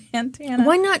Carlos Santana.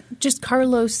 Why not just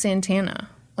Carlos Santana?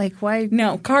 Like, why?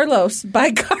 No, Carlos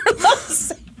by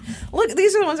Carlos. Look,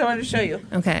 these are the ones I wanted to show you.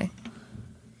 Okay.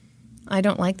 I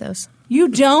don't like those. You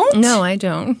don't? No, I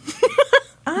don't.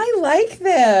 I like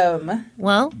them.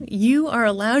 Well, you are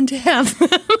allowed to have them.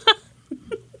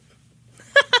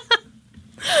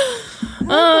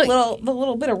 The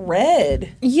little bit of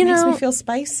red. You Makes know- me feel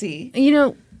spicy. You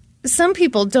know, some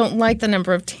people don't like the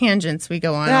number of tangents we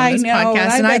go on this know,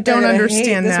 podcast, and I bet they're don't gonna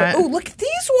understand hate this that. one. Oh, look at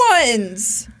these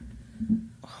ones.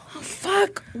 Oh,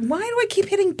 fuck. Why do I keep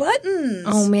hitting buttons?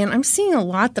 Oh, man, I'm seeing a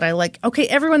lot that I like. Okay,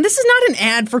 everyone, this is not an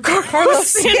ad for Carlos Carlos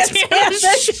Santana's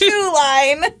Santana's shoes. shoe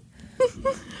line.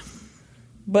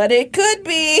 But it could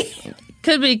be.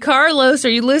 Could be Carlos. Are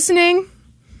you listening?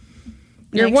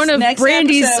 You're Next- one of next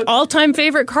Brandy's episode. all-time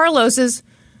favorite Carloses.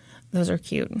 Those are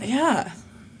cute. Yeah.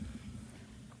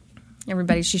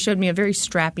 Everybody, she showed me a very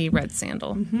strappy red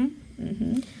sandal.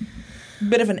 Bit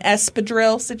of an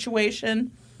espadrille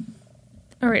situation.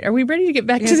 All right, are we ready to get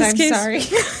back to Yes, this I'm case?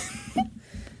 sorry.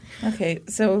 Okay,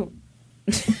 so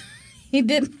he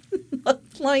did. Let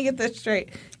me get this straight.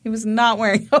 He was not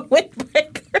wearing a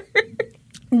windbreaker.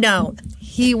 No,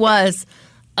 he was,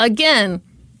 again,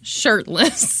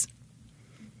 shirtless.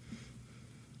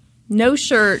 No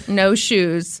shirt, no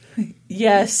shoes,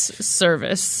 Yes,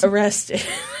 service. arrested.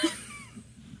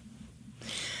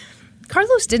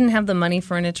 Carlos didn't have the money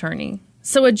for an attorney,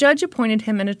 so a judge appointed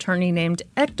him an attorney named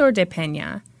Hector de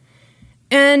Peña.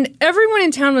 And everyone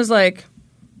in town was like,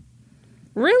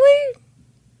 really?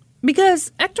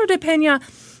 Because Hector de Peña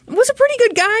was a pretty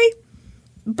good guy,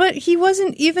 but he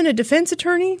wasn't even a defense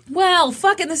attorney. Well,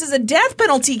 fucking, this is a death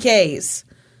penalty case.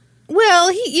 Well,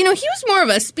 he was more of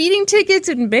a speeding tickets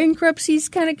and bankruptcies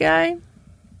kind of guy.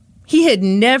 He had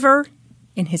never,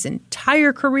 in his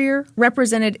entire career,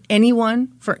 represented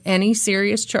anyone for any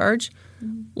serious charge,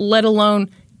 let alone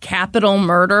capital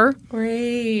murder.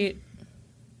 Great.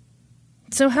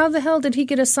 So how the hell did he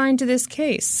get assigned to this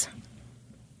case?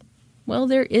 Well,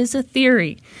 there is a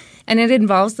theory, and it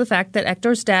involves the fact that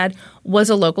Hector's dad was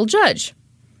a local judge.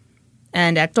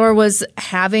 And Hector was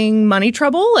having money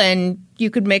trouble, and you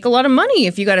could make a lot of money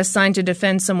if you got assigned to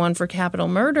defend someone for capital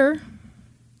murder.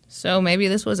 So maybe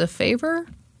this was a favor?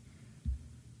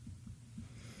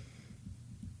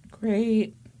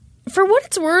 Great. For what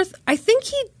it's worth, I think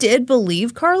he did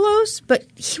believe Carlos, but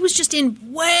he was just in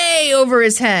way over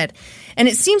his head. And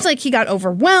it seems like he got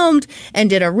overwhelmed and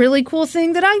did a really cool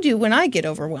thing that I do when I get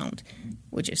overwhelmed,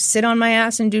 which is sit on my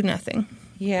ass and do nothing.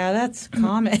 Yeah, that's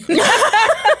common.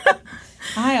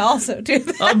 I also do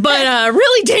that. But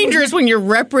really dangerous when you're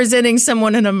representing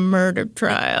someone in a murder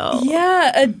trial.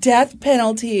 Yeah, a death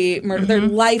penalty. Their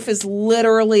life is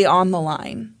literally on the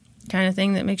line. Kind of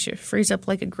thing that makes you freeze up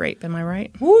like a grape, am I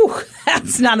right? Woo,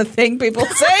 that's not a thing people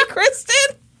say,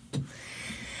 Kristen.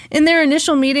 In their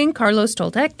initial meeting, Carlos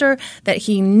told Hector that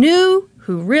he knew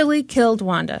who really killed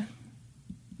Wanda.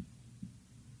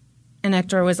 And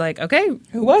Hector was like, okay,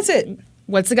 Who was it?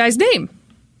 what's the guy's name?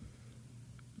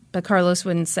 But Carlos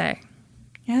wouldn't say.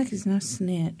 Yeah, he's no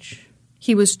snitch.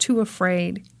 He was too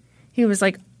afraid. He was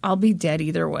like, I'll be dead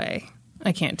either way.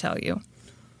 I can't tell you.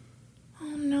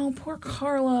 Oh, no, poor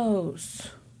Carlos.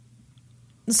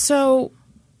 So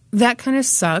that kind of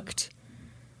sucked.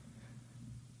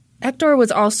 Hector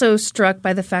was also struck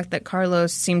by the fact that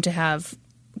Carlos seemed to have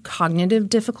cognitive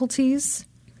difficulties,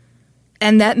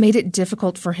 and that made it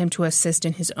difficult for him to assist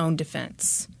in his own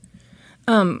defense.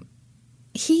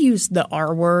 He used the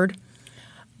R word,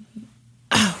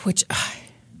 which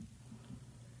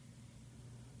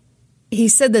he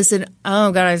said this in,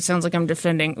 oh God, it sounds like I'm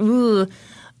defending. Ooh.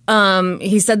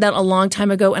 He said that a long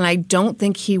time ago, and I don't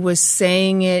think he was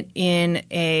saying it in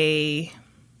a...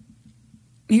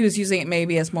 He was using it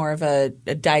maybe as more of a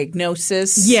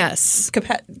diagnosis. Yes.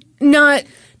 Not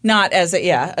as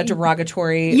a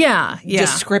derogatory Yeah.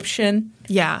 description.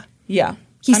 Yeah. Yeah.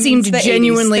 He seemed it's the 80s.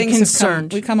 genuinely Things have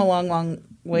concerned. We've come a long, long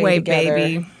way together.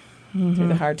 Baby. Through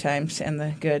the hard times and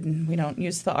the good. And we don't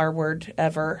use the R word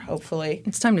ever, hopefully.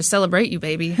 It's time to celebrate you,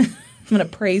 baby. I'm going to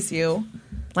praise you.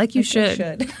 Like you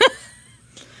should.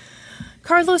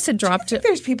 Carlos had dropped it.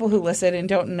 There's people who listen and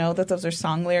don't know that those are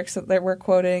song lyrics that we're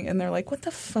quoting, and they're like, what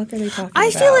the fuck are they talking about? I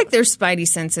feel like their spidey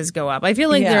senses go up. I feel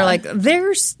like they're like,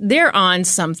 they're on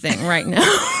something right now.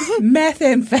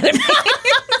 Methamphetamine.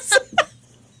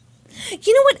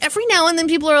 You know what? Every now and then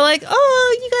people are like,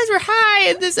 "Oh, you guys were high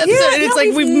in this episode," and it's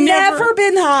like we've never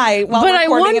been high. While but I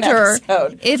recording wonder an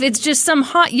episode. if it's just some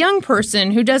hot young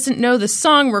person who doesn't know the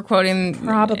song we're quoting,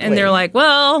 Probably. and they're like,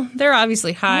 "Well, they're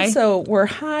obviously high." So we're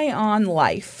high on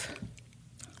life.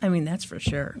 I mean, that's for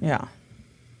sure. Yeah,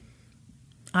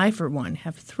 I, for one,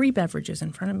 have 3 beverages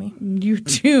in front of me. you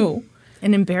do.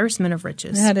 An embarrassment of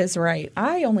riches. That is right.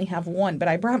 I only have 1, but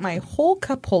I brought my whole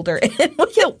cup holder in.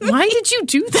 Why did you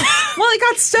do that? Well, it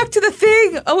got stuck to the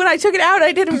thing. Oh, when I took it out,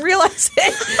 I didn't realize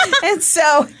it. And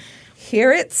so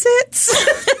here it sits.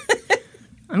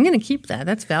 I'm going to keep that.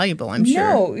 That's valuable, I'm sure.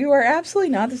 No, you are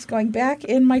absolutely not. This is going back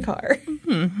in my car.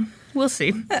 We'll see.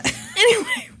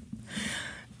 Anyway,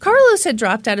 Carlos had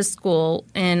dropped out of school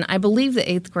in, I believe, the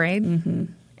 8th grade. Mm-hmm.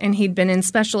 And he'd been in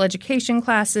special education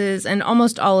classes, and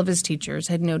almost all of his teachers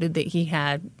had noted that he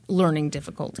had learning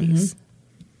difficulties. Mm-hmm.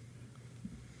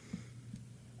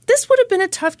 This would have been a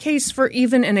tough case for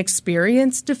even an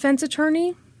experienced defense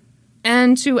attorney.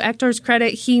 And to Hector's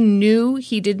credit, he knew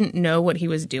he didn't know what he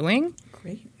was doing.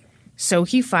 Great. So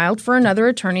he filed for another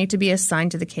attorney to be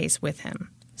assigned to the case with him,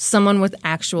 someone with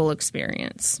actual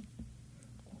experience.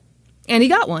 And he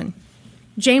got one.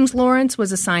 James Lawrence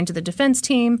was assigned to the defense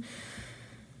team.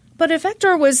 But if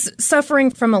Hector was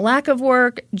suffering from a lack of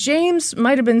work, James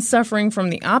might have been suffering from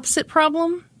the opposite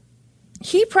problem.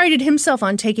 He prided himself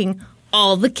on taking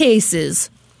all the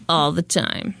cases all the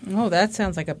time. Oh, that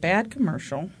sounds like a bad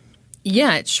commercial.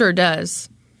 Yeah, it sure does.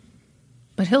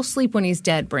 But he'll sleep when he's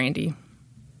dead, Brandy.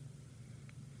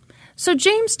 So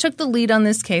James took the lead on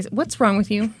this case. What's wrong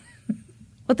with you?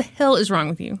 What the hell is wrong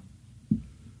with you?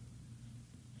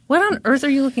 What on earth are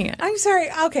you looking at? I'm sorry.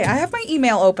 Okay, I have my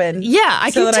email open. Yeah,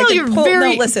 I can tell you're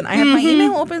very... No, listen, I have my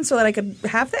email open so that I could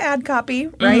have the ad copy,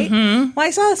 right? Well,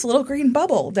 I saw this little green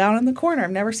bubble down in the corner.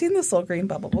 I've never seen this little green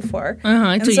bubble before. So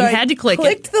you had to click it. I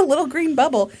clicked the little green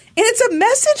bubble, and it's a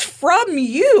message from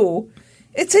you.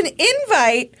 It's an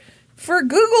invite for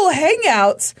Google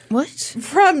Hangouts. What?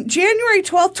 From January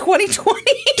 12th, 2020.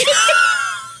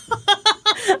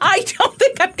 I don't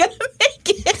think I'm going to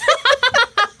make it.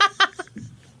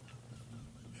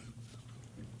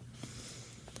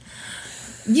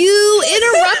 You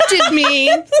interrupted me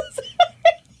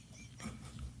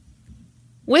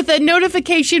with a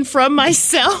notification from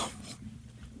myself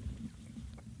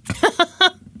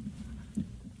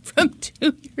from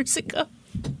 2 years ago.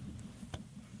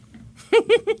 Here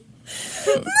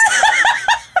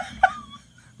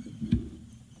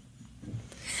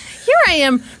I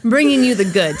am bringing you the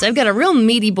goods. I've got a real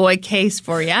meaty boy case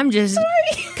for you. I'm just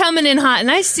coming in hot,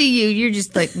 and I see you. You're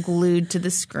just like glued to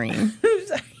the screen.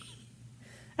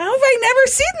 How have I never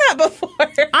seen that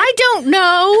before? I don't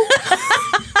know.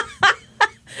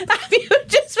 Have you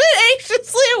just been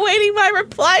anxiously awaiting my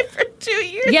reply for 2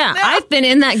 years Yeah, now? I've been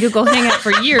in that Google Hangout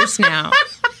for years now.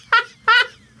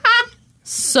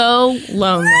 So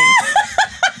lonely.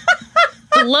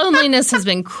 Loneliness has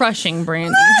been crushing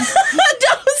Brandy.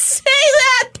 Don't say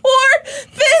that, poor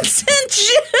Vincent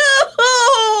Jew.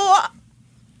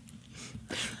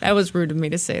 That was rude of me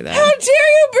to say that. How dare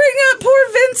you bring up poor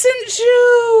Vincent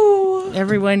Jew?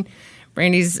 Everyone,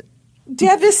 Brandy's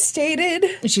Devastated.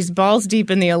 she's balls deep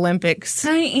in the Olympics.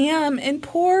 I am. And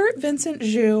poor Vincent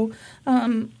Jew,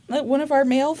 one of our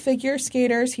male figure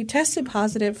skaters, he tested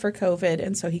positive for COVID,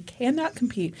 and so he cannot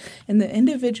compete in the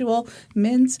individual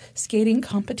men's skating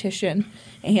competition.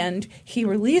 And he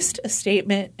released a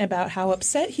statement about how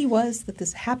upset he was that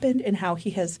this happened and how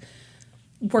he has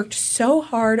worked so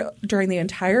hard during the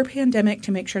entire pandemic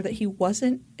to make sure that he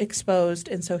wasn't exposed.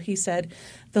 And so he said,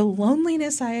 the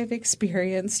loneliness I have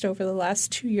experienced over the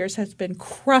last 2 years has been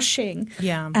crushing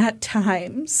at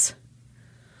times.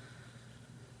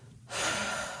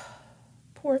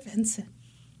 Poor Vincent.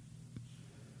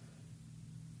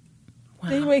 Wow.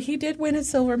 Anyway, he did win a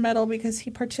silver medal because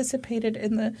he participated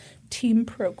in the team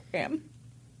program.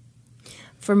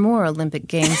 For more Olympic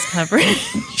Games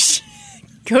coverage,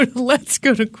 go to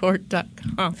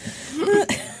letsgotocourt.com.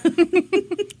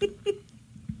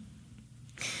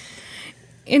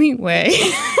 Anyway,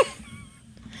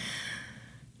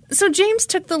 so James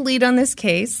took the lead on this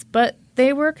case, but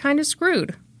they were kind of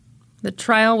screwed. The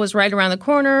trial was right around the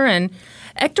corner, and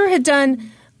Hector had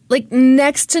done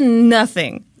next to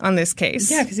nothing on this case.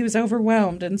 Yeah, because he was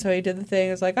overwhelmed, and so he did the thing.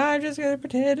 It was like, I'm just going to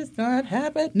pretend it's not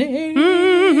happening.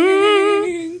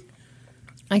 Mm-hmm.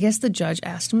 I guess the judge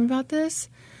asked him about this,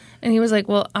 and he was like,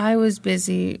 well, I was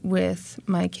busy with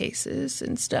my cases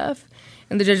and stuff.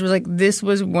 And the judge was like, this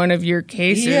was one of your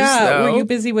cases, though. Were you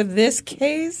busy with this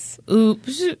case?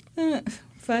 Oops.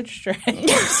 Fudge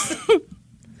stripes.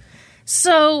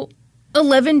 So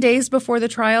 11 days before the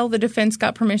trial, the defense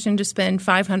got permission to spend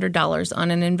 $500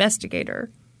 on an investigator.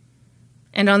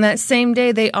 And on that same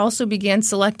day, they also began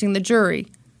selecting the jury.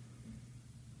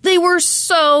 They were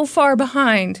so far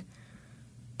behind.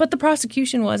 But the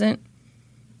prosecution wasn't.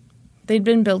 They'd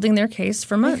been building their case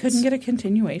for months. They couldn't get a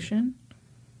continuation?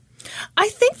 I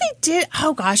think they did.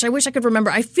 Oh, gosh, I wish I could remember.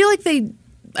 I feel like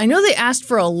I know they asked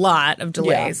for a lot of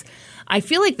delays. Yeah. I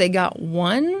feel like they got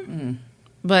one,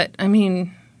 but, I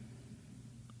mean,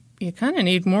 you kind of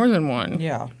need more than one.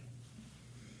 Yeah.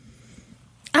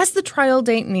 As the trial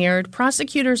date neared,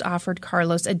 prosecutors offered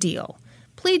Carlos a deal.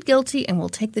 Plead guilty and we'll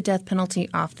take the death penalty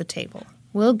off the table.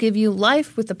 We'll give you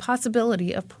life with the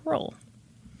possibility of parole.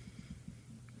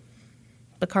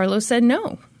 But Carlos said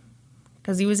no,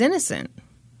 because he was innocent.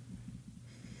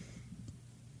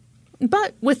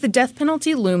 But with the death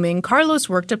penalty looming, Carlos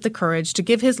worked up the courage to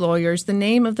give his lawyers the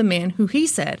name of the man who he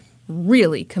said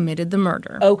really committed the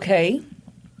murder. Okay.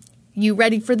 You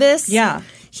ready for this? Yeah.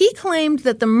 He claimed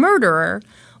that the murderer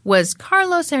was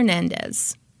Carlos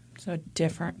Hernandez. So a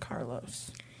different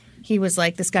Carlos. He was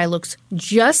like, this guy looks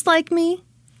just like me,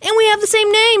 and we have the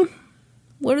same name.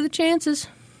 What are the chances?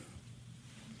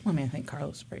 Well, I mean, I think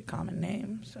Carlos is a pretty common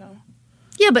name, so.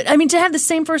 Yeah, but I mean, to have the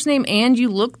same first name and you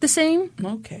look the same?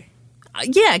 Okay.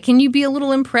 Yeah, can you be a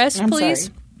little impressed, please?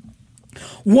 Sorry.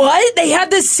 What? They had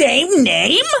the same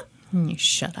name? You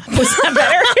shut up. Was that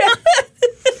better?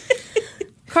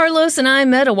 Carlos and I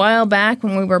met a while back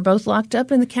when we were both locked up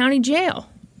in the county jail.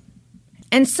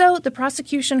 And so the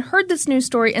prosecution heard this news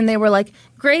story and they were like,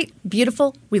 great,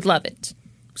 beautiful, we love it.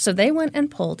 So they went and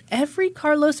pulled every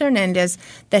Carlos Hernandez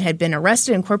that had been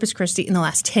arrested in Corpus Christi in the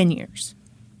last 10 years.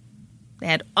 They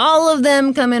had all of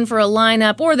them come in for a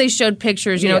lineup, or they showed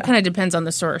pictures. It kind of depends on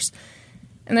the source.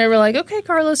 And they were like, okay,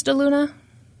 Carlos de Luna,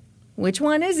 which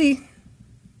one is he?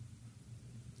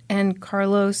 And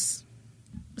Carlos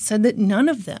said that none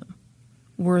of them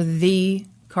were the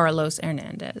Carlos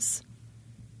Hernandez.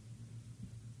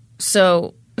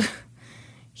 So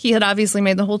he had obviously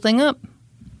made the whole thing up.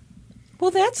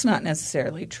 Well, that's not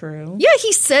necessarily true. Yeah,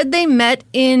 he said they met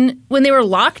when they were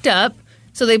locked up.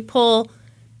 So they pull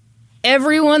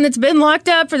everyone that's been locked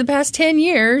up for the past 10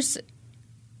 years.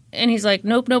 And he's like,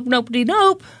 nope, nope, nope.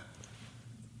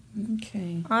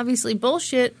 Okay. Obviously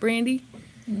bullshit, Brandy.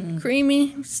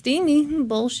 Creamy, steamy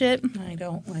bullshit. I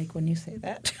don't like when you say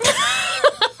that.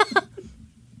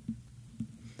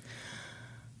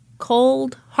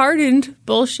 Cold, hardened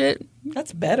bullshit.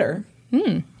 That's better.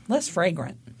 Less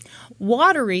fragrant.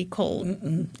 Watery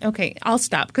cold. Okay, I'll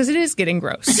stop because it is getting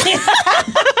gross.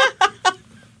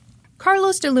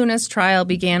 Carlos de Luna's trial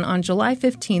began on July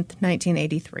 15th,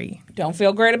 1983. Don't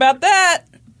feel great about that.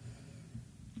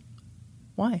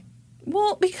 Why?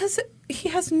 Well, because he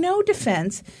has no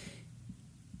defense.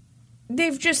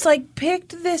 They've just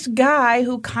picked this guy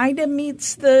who kind of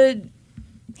meets the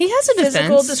He has a physical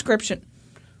defense. description.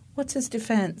 What's his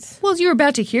defense? Well, you're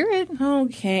about to hear it.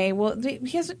 Okay, well,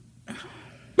 he has...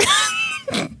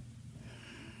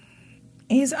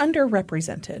 He's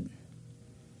underrepresented.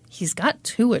 He's got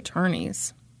 2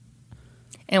 attorneys.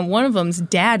 And one of them's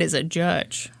dad is a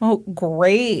judge. Oh,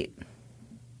 great.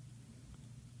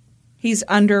 He's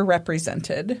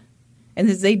underrepresented. And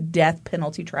this is a death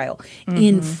penalty trial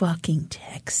in fucking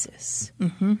Texas.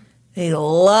 Mm-hmm. They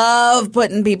love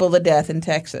putting people to death in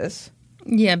Texas.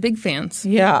 Yeah, big fans.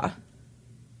 Yeah.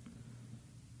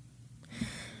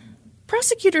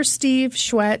 Prosecutor Steve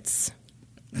Schwetz.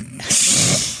 Schwetz.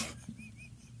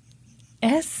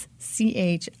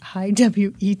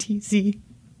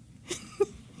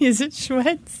 Is it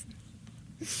Schwetz?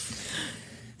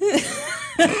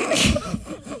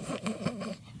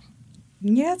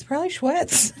 Yeah, it's probably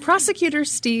Schwetz. Prosecutor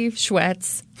Steve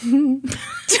Schwetz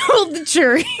told the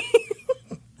jury.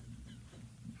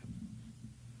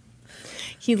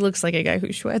 He looks like a guy who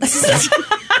Schwetz.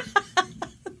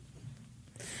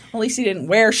 At least he didn't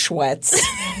wear Schwetz.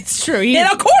 It's true. In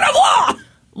a court of law!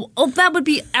 Oh, that would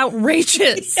be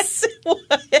outrageous. Yes, it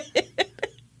would.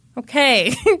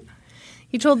 Okay.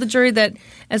 He told the jury that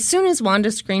as soon as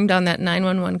Wanda screamed on that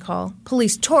 911 call,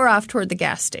 police tore off toward the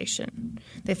gas station.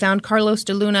 They found Carlos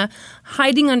de Luna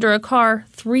hiding under a car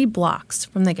 3 blocks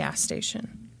from the gas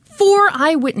station. 4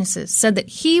 eyewitnesses said that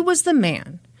he was the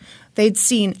man they'd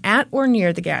seen at or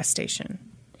near the gas station.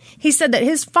 He said that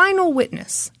his final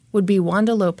witness would be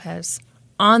Wanda Lopez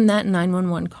on that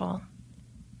 911 call.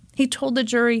 He told the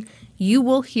jury, "You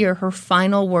will hear her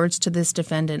final words to this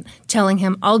defendant, telling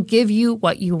him, 'I'll give you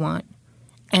what you want.'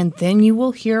 And then you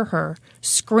will hear her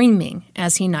screaming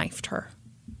as he knifed her."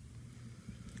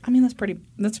 I mean, that's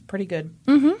pretty good.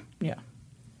 Mm-hmm. Yeah.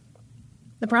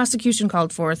 The prosecution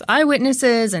called forth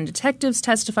eyewitnesses, and detectives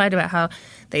testified about how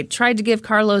they tried to give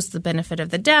Carlos the benefit of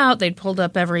the doubt. They'd pulled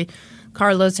up every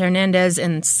Carlos Hernandez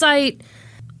in sight.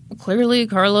 Clearly,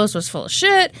 Carlos was full of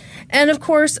shit. And, of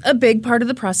course, a big part of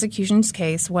the prosecution's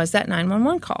case was that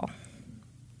 911 call.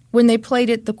 When they played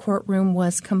it, the courtroom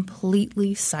was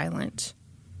completely silent.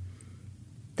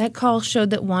 That call showed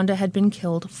that Wanda had been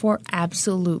killed for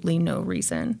absolutely no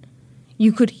reason.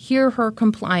 You could hear her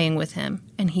complying with him,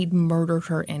 and he'd murdered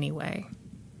her anyway.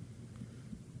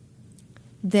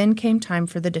 Then came time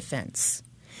for the defense.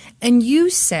 And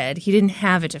you said he didn't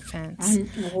have a defense.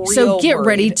 So get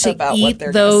ready to eat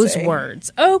those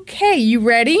words. Okay, you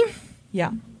ready?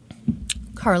 Yeah.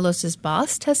 Carlos's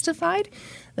boss testified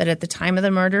that at the time of the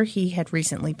murder, he had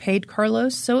recently paid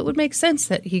Carlos, so it would make sense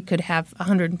that he could have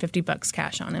 $150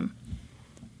 cash on him.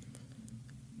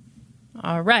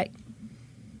 All right.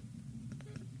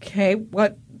 Okay,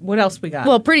 what else we got?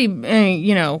 Well, pretty,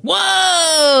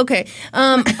 whoa, okay.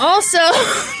 Also...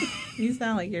 You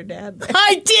sound like your dad there.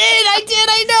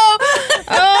 I know.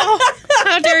 Oh,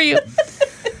 how dare you.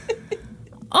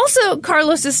 Also,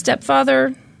 Carlos's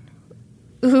stepfather,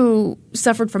 who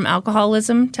suffered from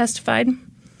alcoholism, testified.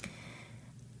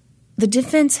 The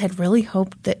defense had really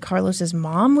hoped that Carlos's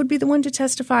mom would be the one to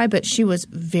testify, but she was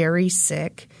very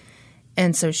sick,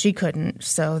 and so she couldn't.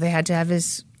 So they had to have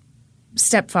his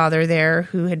stepfather there,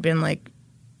 who had been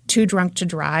too drunk to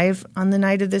drive on the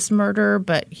night of this murder,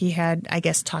 but he had, I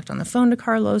guess, talked on the phone to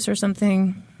Carlos or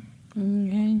something.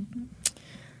 Okay. And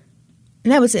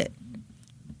that was it.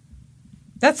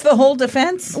 That's the whole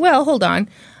defense? Well, hold on.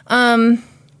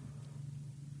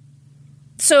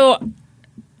 So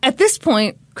at this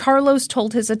point, Carlos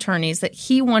told his attorneys that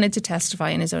he wanted to testify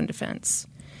in his own defense.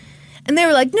 And they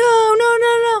were like,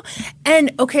 no.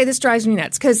 And, okay, this drives me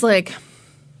nuts because,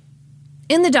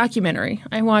 in the documentary,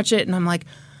 I watch it and I'm like,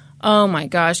 oh my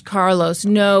gosh, Carlos,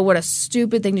 no, what a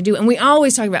stupid thing to do. And we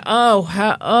always talk about,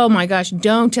 oh my gosh,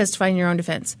 don't testify in your own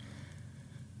defense.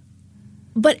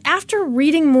 But after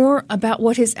reading more about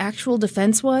what his actual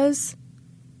defense was,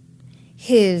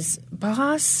 his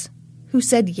boss, who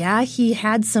said, yeah, he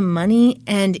had some money,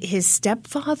 and his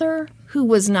stepfather, who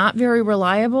was not very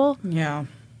reliable. Yeah.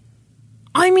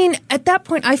 I mean, at that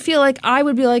point, I feel like I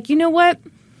would be like, you know what?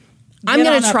 I'm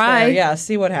going to try. Yeah,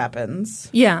 see what happens.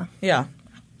 Yeah. Yeah.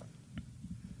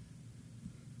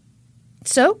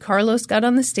 So Carlos got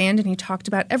on the stand and he talked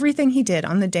about everything he did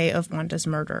on the day of Wanda's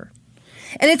murder.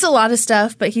 And it's a lot of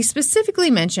stuff, but he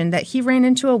specifically mentioned that he ran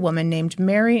into a woman named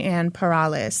Mary Ann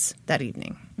Perales that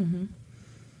evening. Mm-hmm.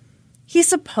 He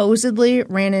supposedly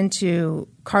ran into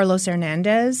Carlos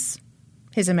Hernandez,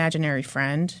 his imaginary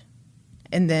friend,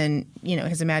 and then,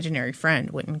 his imaginary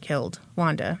friend went and killed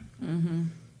Wanda. Mm-hmm.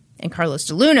 And Carlos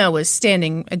de Luna was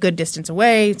standing a good distance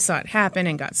away, saw it happen,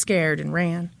 and got scared and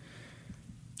ran.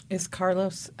 Is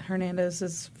Carlos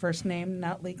Hernandez's first name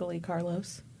not legally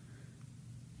Carlos?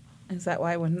 Is that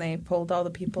why when they pulled all the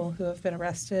people who have been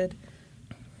arrested,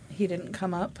 he didn't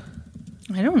come up?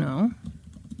 I don't know.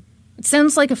 It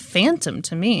sounds like a phantom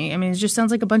to me. I mean, it just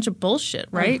sounds like a bunch of bullshit,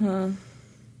 right?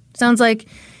 Sounds like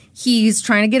he's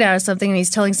trying to get out of something and he's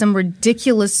telling some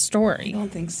ridiculous story. I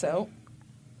don't think so.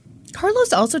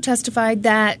 Carlos also testified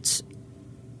that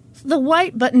the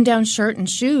white button-down shirt and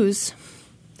shoes,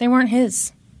 they weren't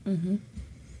his. Mm-hmm.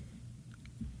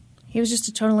 He was just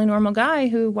a totally normal guy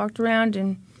who walked around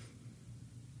on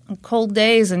cold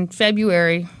days in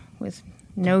February with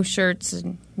no shirts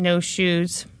and no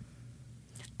shoes.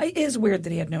 It is weird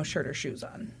that he had no shirt or shoes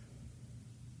on.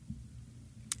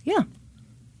 Yeah.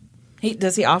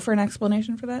 Does he offer an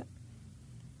explanation for that?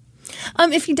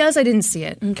 If he does, I didn't see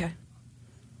it. Okay.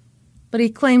 But he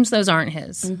claims those aren't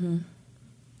his. Mm-hmm.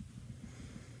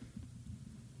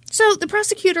 So the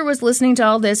prosecutor was listening to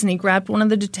all this, and he grabbed one of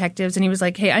the detectives, and he was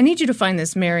like, hey, I need you to find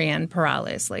this Marianne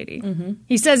Perales lady. Mm-hmm.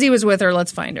 He says he was with her.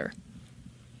 Let's find her.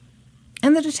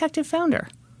 And the detective found her.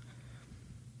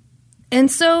 And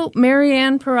so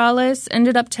Marianne Perales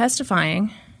ended up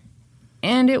testifying,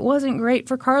 and it wasn't great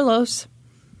for Carlos.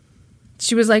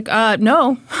 She was like,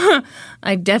 no,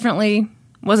 I definitely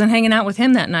wasn't hanging out with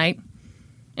him that night.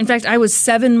 In fact, I was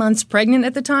 7 months pregnant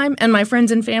at the time, and my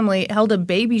friends and family held a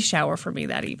baby shower for me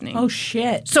that evening. Oh,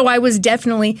 shit. So I was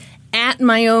definitely at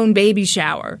my own baby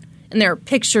shower, and there are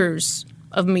pictures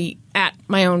of me at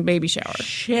my own baby shower.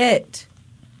 Shit.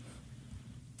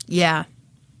 Yeah.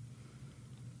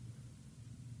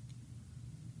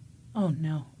 Oh,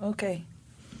 no. Okay.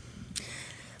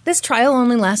 This trial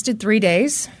only lasted 3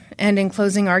 days, and in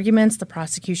closing arguments, the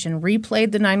prosecution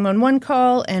replayed the 911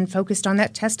 call and focused on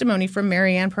that testimony from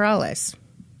Marianne Perales.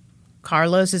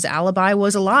 Carlos's alibi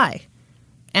was a lie,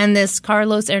 and this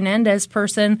Carlos Hernandez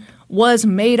person was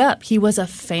made up. He was a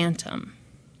phantom.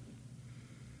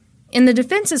 In the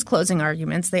defense's closing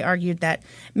arguments, they argued that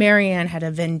Marianne had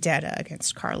a vendetta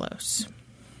against Carlos.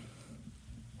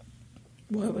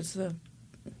 What was the...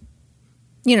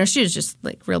 You know, she was just,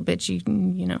 like, real bitchy,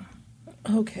 you know.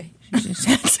 Okay. She just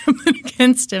had something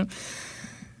against him.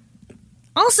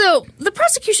 Also, the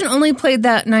prosecution only played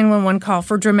that 911 call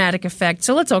for dramatic effect,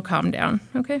 so let's all calm down,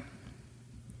 okay?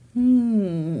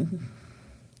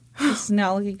 It's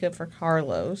not looking good for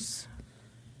Carlos.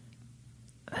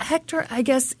 Hector, I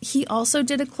guess he also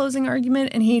did a closing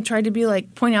argument, and he tried to be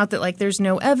like, point out that, like, there's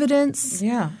no evidence.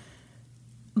 Yeah.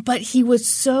 But he was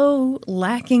so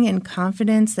lacking in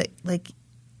confidence that, like,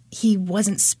 he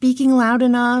wasn't speaking loud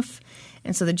enough.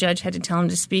 And so the judge had to tell him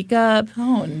to speak up.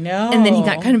 Oh, no. And then he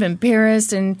got kind of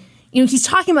embarrassed. And, you know, he's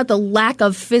talking about the lack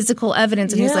of physical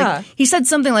evidence. And he's like, he said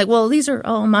something like, well, these are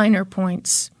all minor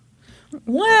points.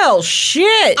 Well,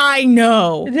 shit. I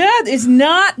know. That is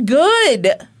not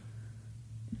good.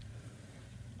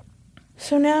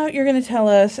 So now you're going to tell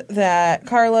us that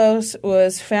Carlos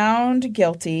was found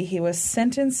guilty. He was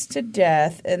sentenced to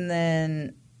death. And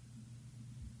then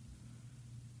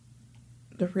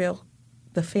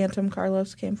the phantom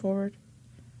Carlos came forward?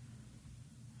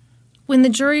 When the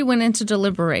jury went into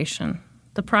deliberation,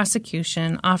 the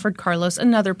prosecution offered Carlos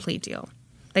another plea deal.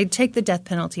 They'd take the death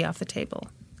penalty off the table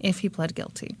if he pled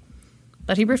guilty.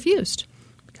 But he refused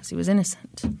because he was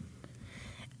innocent.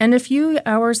 And a few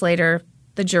hours later,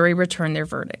 the jury returned their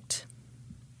verdict.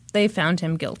 They found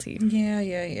him guilty.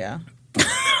 Yeah.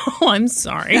 Oh, I'm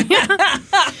sorry.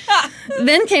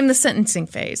 Then came the sentencing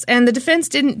phase, and the defense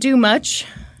didn't do much,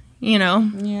 you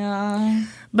know. Yeah.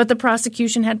 But the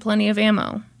prosecution had plenty of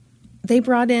ammo. They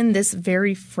brought in this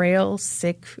very frail,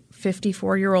 sick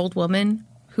 54-year-old woman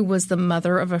who was the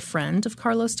mother of a friend of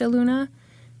Carlos de Luna,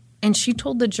 and she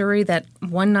told the jury that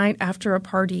one night after a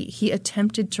party, he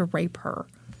attempted to rape her.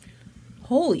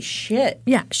 Holy shit.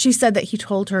 Yeah, she said that he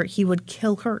told her he would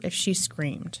kill her if she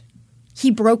screamed. He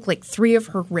broke like 3 of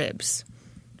her ribs.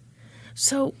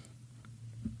 So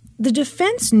the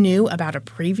defense knew about a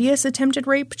previous attempted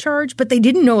rape charge, but they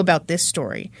didn't know about this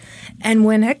story. And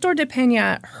when Hector de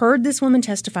Pena heard this woman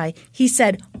testify, he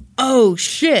said, "Oh,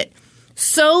 shit,"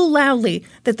 so loudly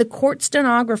that the court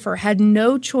stenographer had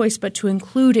no choice but to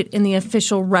include it in the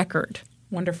official record.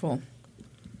 Wonderful.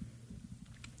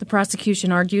 The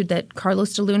prosecution argued that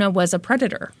Carlos de Luna was a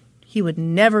predator. He would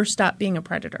never stop being a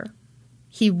predator.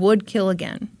 He would kill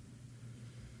again.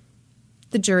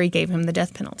 The jury gave him the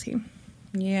death penalty.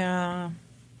 Yeah.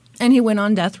 And he went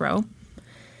on death row.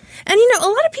 And, you know,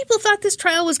 a lot of people thought this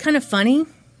trial was kind of funny.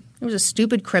 It was a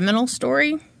stupid criminal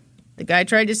story. The guy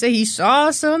tried to say he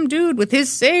saw some dude with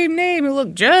his same name who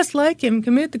looked just like him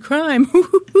commit the crime.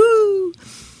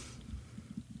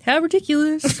 How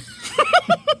ridiculous.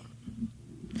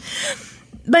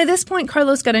 By this point,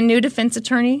 Carlos got a new defense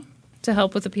attorney to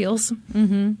help with appeals.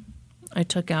 Mm-hmm. I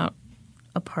took out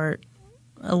apart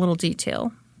a little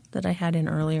detail that I had in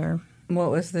earlier.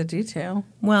 What was the detail?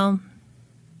 Well,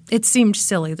 it seemed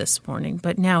silly this morning,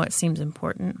 but now it seems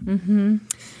important. Mm-hmm.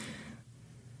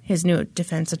 His new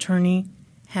defense attorney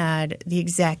had the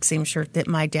exact same shirt that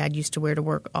my dad used to wear to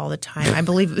work all the time. I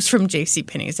believe it was from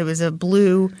JCPenney's. It was a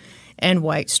blue and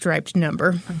white striped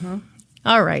number.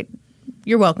 All right.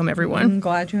 You're welcome, everyone. I'm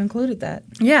glad you included that.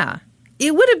 Yeah.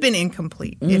 It would have been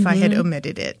incomplete if I had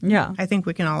omitted it. Yeah. I think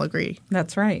we can all agree.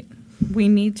 That's right. We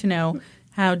need to know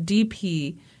how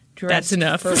DP dressed That's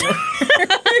enough. for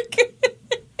work.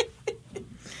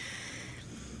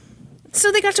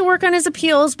 So they got to work on his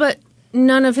appeals, but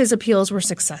none of his appeals were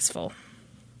successful.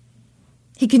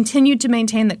 He continued to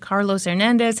maintain that Carlos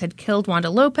Hernandez had killed Wanda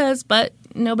Lopez, but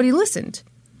nobody listened.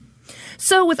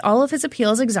 So with all of his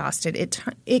appeals exhausted,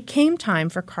 it came time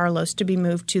for Carlos to be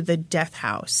moved to the death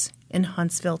house in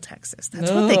Huntsville, Texas. That's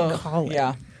what they call it.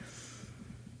 Yeah.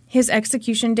 His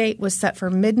execution date was set for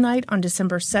midnight on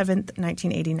December 7th,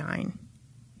 1989.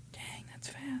 Dang, that's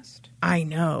fast. I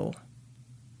know.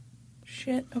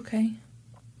 Shit, okay.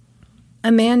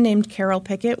 A man named Carroll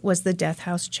Pickett was the death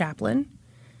house chaplain,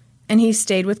 and he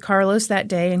stayed with Carlos that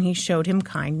day and he showed him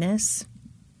kindness.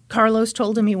 Carlos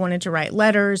told him he wanted to write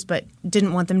letters but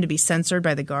didn't want them to be censored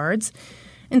by the guards.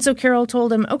 And so Carroll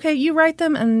told him, okay, you write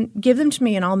them and give them to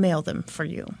me and I'll mail them for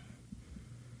you.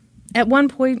 At one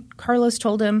point, Carlos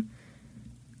told him,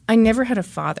 I never had a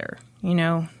father. You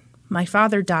know, my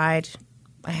father died.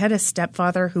 I had a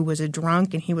stepfather who was a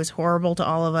drunk and he was horrible to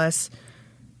all of us.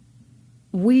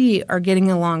 We are getting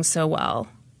along so well.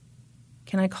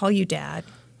 Can I call you Dad?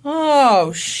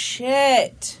 Oh,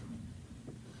 shit.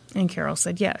 And Carroll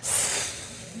said yes.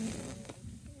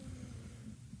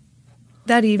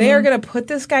 That evening, They are going to put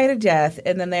this guy to death,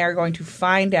 and then they are going to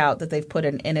find out that they've put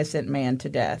an innocent man to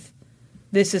death.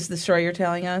 This is the story you're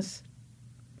telling us?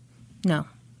 No.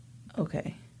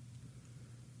 Okay.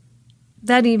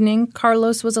 That evening,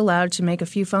 Carlos was allowed to make a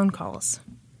few phone calls.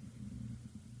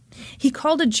 He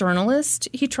called a journalist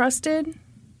he trusted.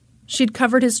 She'd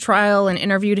covered his trial and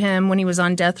interviewed him when he was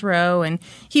on death row, and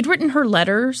he'd written her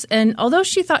letters. And although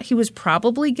she thought he was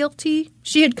probably guilty,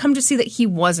 she had come to see that he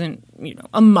wasn't,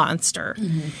 a monster.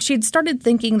 She'd started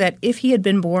thinking that if he had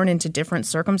been born into different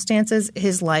circumstances,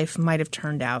 his life might have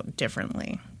turned out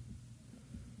differently.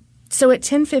 So at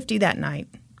 10:50 that night,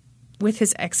 with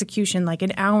his execution like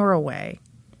an hour away,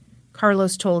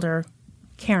 Carlos told her,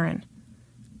 Karen,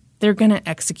 they're going to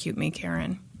execute me,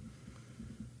 Karen.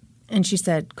 And she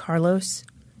said, Carlos,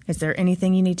 is there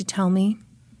anything you need to tell me?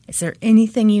 Is there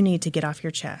anything you need to get off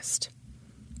your chest?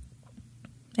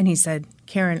 And he said,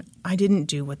 Karen, I didn't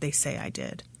do what they say I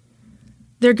did.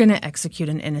 They're going to execute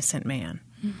an innocent man.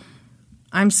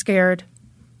 I'm scared,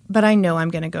 but I know I'm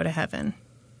going to go to heaven.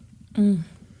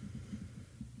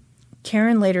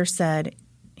 Karen later said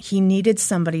he needed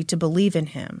somebody to believe in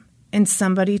him and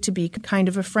somebody to be kind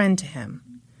of a friend to him.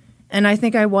 And I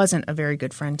think I wasn't a very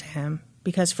good friend to him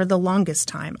because for the longest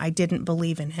time, I didn't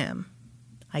believe in him.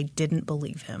 I didn't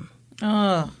believe him.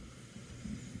 Oh.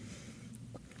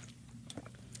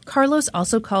 Carlos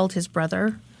also called his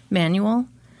brother Manuel.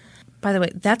 By the way,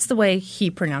 that's the way he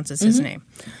pronounces his name.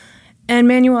 And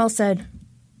Manuel said,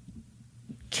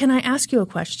 can I ask you a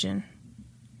question?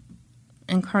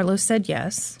 And Carlos said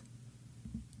yes.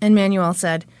 And Manuel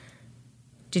said,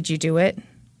 did you do it?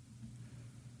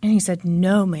 And he said,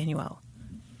 no, Manuel.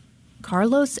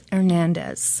 Carlos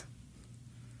Hernandez.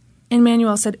 And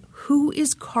Manuel said, who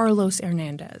is Carlos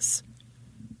Hernandez?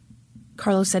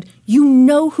 Carlos said, you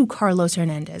know who Carlos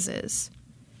Hernandez is.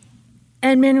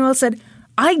 And Manuel said,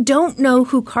 I don't know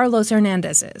who Carlos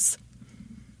Hernandez is.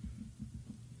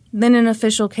 Then an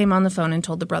official came on the phone and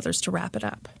told the brothers to wrap it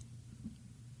up.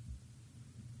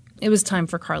 It was time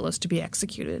for Carlos to be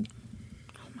executed.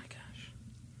 Oh, my gosh.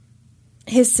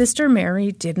 His sister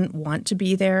Mary didn't want to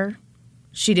be there.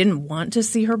 She didn't want to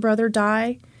see her brother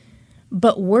die.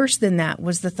 But worse than that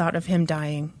was the thought of him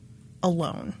dying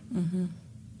alone. Mm-hmm.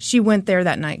 She went there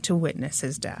that night to witness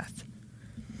his death.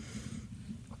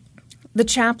 The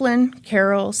chaplain,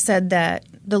 Carroll, said that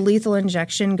the lethal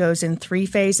injection goes in 3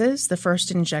 phases. The first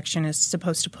injection is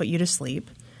supposed to put you to sleep.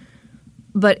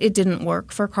 But it didn't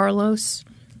work for Carlos.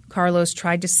 Carlos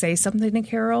tried to say something to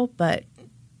Carroll, but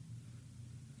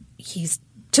he's,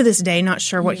 to this day, not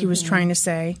sure what he was trying to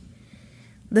say.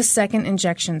 The second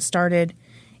injection started.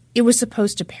 It was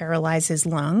supposed to paralyze his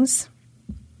lungs,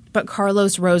 but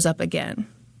Carlos rose up again.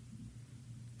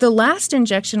 The last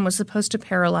injection was supposed to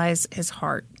paralyze his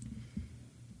heart,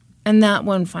 and that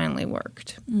one finally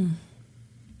worked.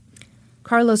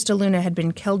 Carlos de Luna had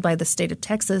been killed by the state of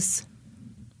Texas.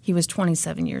 He was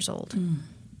 27 years old.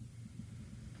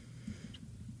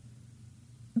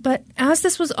 But as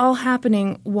this was all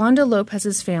happening, Wanda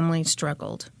Lopez's family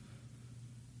struggled.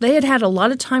 They had had a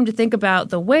lot of time to think about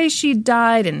the way she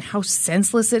died and how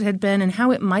senseless it had been and how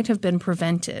it might have been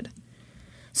prevented.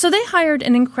 So they hired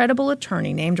an incredible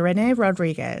attorney named Rene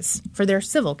Rodriguez for their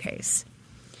civil case.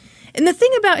 And the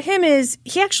thing about him is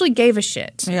he actually gave a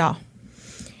shit. Yeah.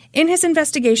 In his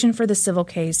investigation for the civil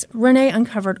case, Rene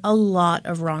uncovered a lot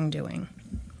of wrongdoing.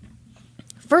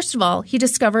 First of all, he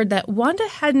discovered that Wanda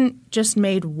hadn't just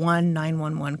made one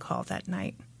 911 call that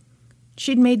night.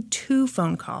 She'd made 2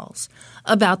 phone calls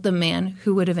about the man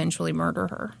who would eventually murder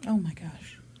her. Oh, my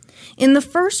gosh. In the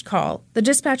first call, the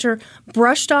dispatcher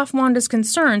brushed off Wanda's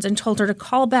concerns and told her to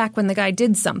call back when the guy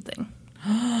did something.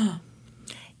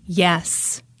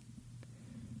 Yes.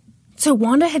 So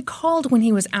Wanda had called when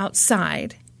he was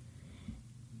outside.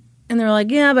 And they're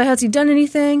like, yeah, but has he done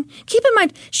anything? Keep in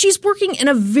mind, she's working in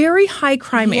a very high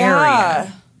crime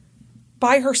area.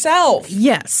 By herself.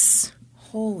 Yes.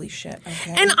 Holy shit.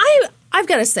 Okay. And I've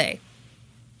got to say,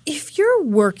 if you're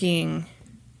working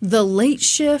the late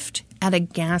shift at a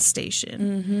gas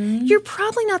station, you're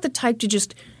probably not the type to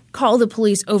just call the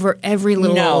police over every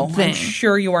little old thing. I'm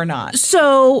sure you are not.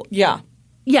 So, Yeah,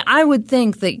 I would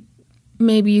think that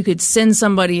maybe you could send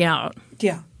somebody out.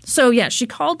 Yeah. So, yeah, she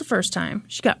called the first time.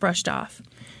 She got brushed off.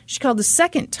 She called the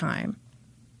second time.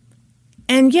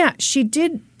 And, yeah, she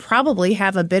did probably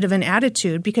have a bit of an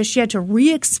attitude because she had to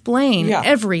re-explain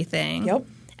everything. Yep.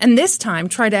 And this time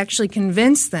try to actually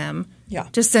convince them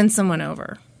to send someone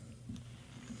over.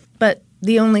 But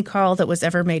the only call that was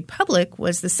ever made public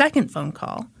was the second phone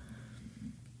call.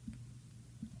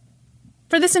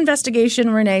 For this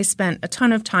investigation, Rene spent a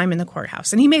ton of time in the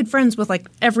courthouse, and he made friends with, like,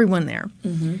 everyone there.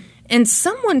 Mm-hmm. And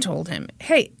someone told him,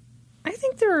 hey, I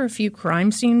think there are a few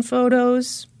crime scene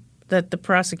photos that the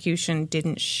prosecution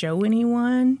didn't show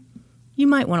anyone. You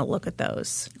might want to look at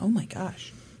those. Oh, my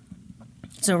gosh.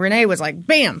 So Rene was like,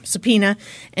 bam, subpoena.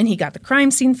 And he got the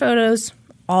crime scene photos,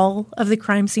 all of the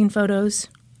crime scene photos,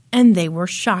 and they were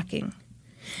shocking.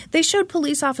 They showed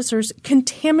police officers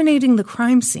contaminating the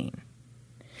crime scene.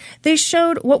 They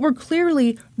showed what were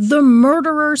clearly the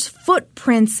murderer's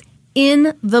footprints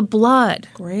in the blood.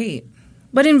 Great.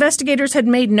 But investigators had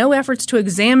made no efforts to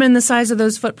examine the size of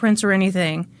those footprints or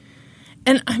anything.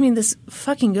 And, I mean, this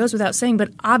fucking goes without saying,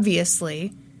 but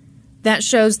obviously that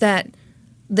shows that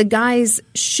the guy's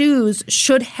shoes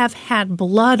should have had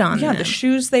blood on them. Yeah, the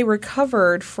shoes they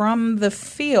recovered from the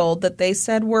field that they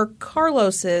said were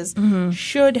Carlos's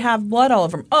should have blood all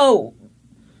over them. Oh,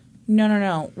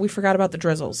 no. We forgot about the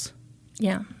drizzles.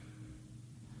 Yeah.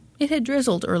 It had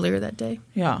drizzled earlier that day.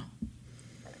 Yeah.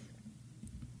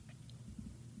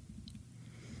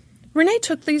 Rene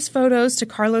took these photos to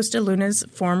Carlos de Luna's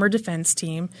former defense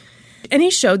team, and he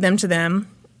showed them to them,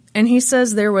 and he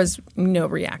says there was no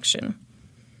reaction.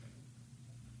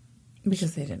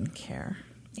 Because they didn't care.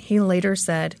 He later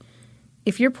said,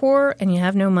 if you're poor and you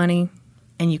have no money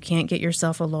and you can't get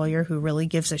yourself a lawyer who really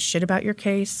gives a shit about your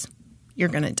case, you're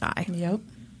going to die. Yep.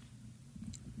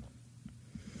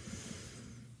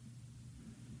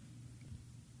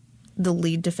 The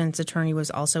lead defense attorney was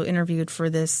also interviewed for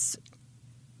this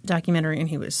documentary, and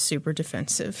he was super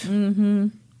defensive. Mm-hmm.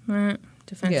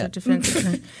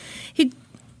 Defensive. He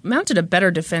mounted a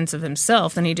better defense of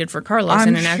himself than he did for Carlos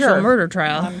in an actual murder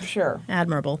trial. I'm sure.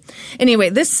 Admirable. Anyway,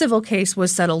 this civil case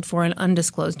was settled for an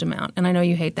undisclosed amount, and I know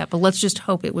you hate that, but let's just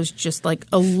hope it was just like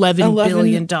 $11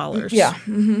 billion. Yeah.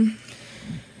 Mm-hmm.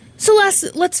 So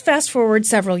let's fast forward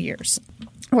several years.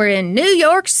 We're in New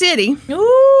York City.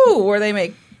 Ooh, where they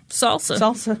make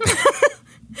salsa.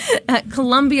 At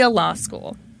Columbia Law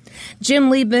School.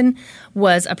 Jim Liebman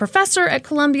was a professor at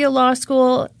Columbia Law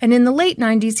School, and in the late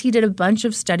 90s, he did a bunch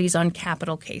of studies on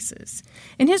capital cases.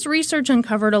 And his research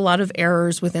uncovered a lot of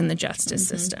errors within the justice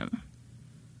system.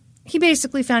 He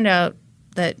basically found out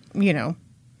that,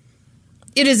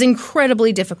 it is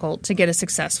incredibly difficult to get a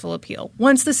successful appeal.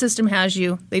 Once the system has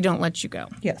you, they don't let you go.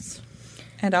 Yes.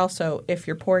 And also, if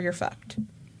you're poor, you're fucked.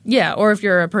 Yeah, or if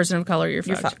you're a person of color, you're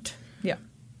fucked. Yeah.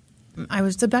 I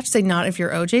was about to say not if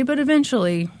you're OJ, but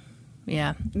eventually,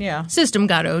 yeah. Yeah. System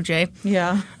got OJ.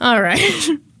 Yeah. All right.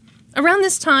 Around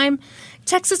this time,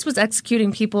 Texas was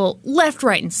executing people left,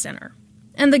 right, and center.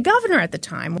 And the governor at the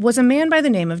time was a man by the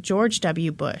name of George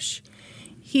W. Bush.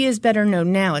 He is better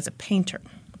known now as a painter.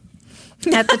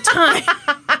 At the time,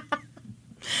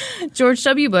 George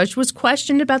W. Bush was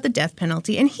questioned about the death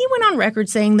penalty, and he went on record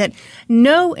saying that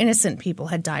no innocent people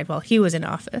had died while he was in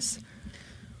office.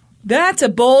 That's a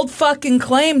bold fucking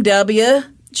claim, W.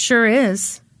 Sure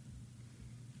is.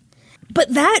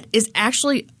 But that is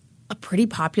actually a pretty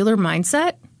popular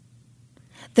mindset,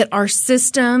 that our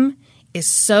system is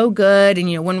so good.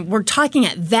 And, when we're talking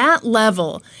at that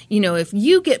level, if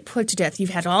you get put to death, you've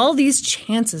had all these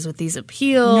chances with these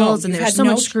appeals and there's so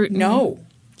much scrutiny. No.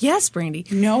 Yes, Brandy.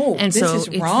 No, and this so is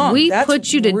if wrong. we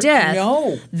put you to death,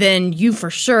 no. then you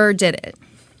for sure did it.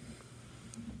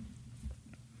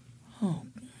 Oh,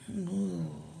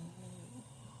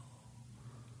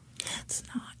 that's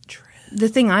not true. The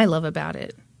thing I love about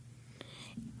it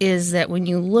is that when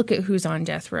you look at who's on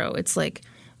death row, it's like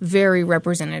very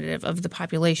representative of the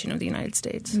population of the United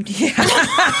States. Yeah,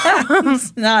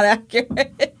 it's not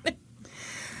accurate.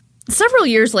 Several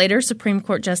years later, Supreme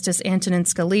Court Justice Antonin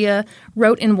Scalia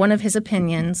wrote in one of his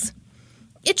opinions,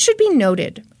 "It should be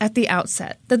noted at the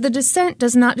outset that the dissent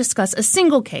does not discuss a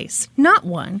single case, not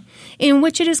one, in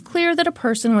which it is clear that a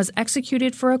person was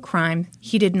executed for a crime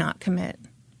he did not commit.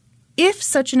 If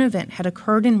such an event had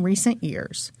occurred in recent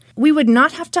years, we would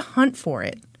not have to hunt for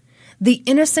it. The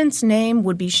innocent's name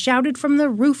would be shouted from the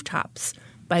rooftops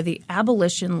by the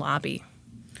abolition lobby."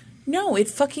 No, it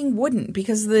fucking wouldn't,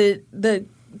 because the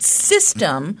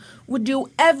system would do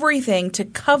everything to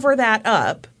cover that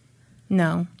up.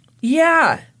 No.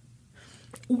 Yeah.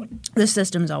 The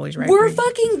system's always right. We're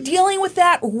fucking dealing with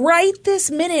that right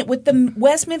this minute with the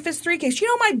West Memphis 3 case. You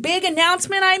know my big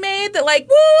announcement I made that they're going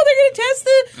to test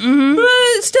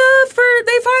the stuff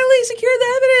they finally secured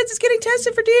the evidence. It's getting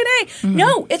tested for DNA. Mm-hmm.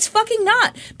 No, it's fucking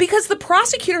not, because the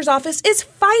prosecutor's office is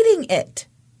fighting it.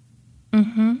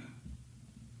 Mm-hmm.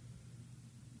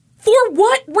 For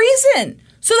what reason?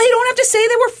 So they don't have to say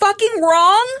they were fucking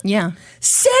wrong? Yeah.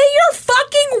 Say you're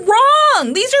fucking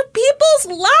wrong. These are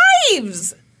people's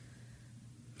lives.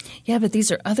 Yeah, but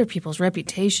these are other people's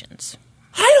reputations.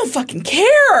 I don't fucking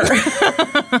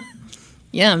care.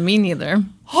 Yeah, me neither.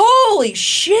 Holy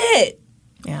shit.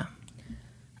 Yeah.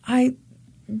 I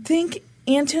think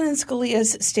Antonin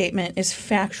Scalia's statement is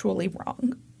factually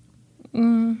wrong.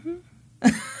 Mm-hmm.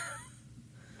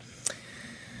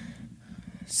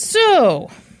 So,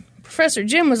 Professor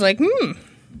Jim was like,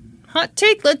 hot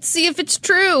take, let's see if it's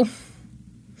true.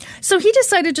 So he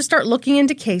decided to start looking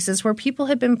into cases where people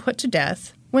had been put to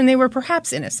death when they were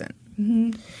perhaps innocent.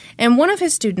 Mm-hmm. And one of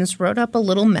his students wrote up a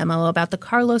little memo about the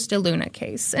Carlos de Luna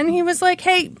case. And he was like,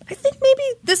 hey, I think maybe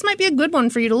this might be a good one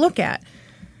for you to look at.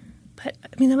 But,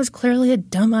 that was clearly a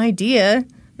dumb idea.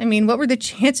 What were the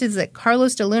chances that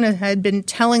Carlos de Luna had been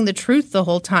telling the truth the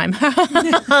whole time?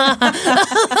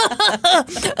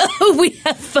 We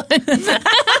have fun.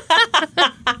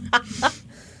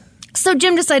 So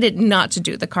Jim decided not to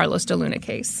do the Carlos de Luna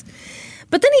case.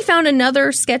 But then he found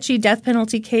another sketchy death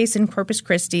penalty case in Corpus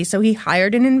Christi, so he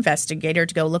hired an investigator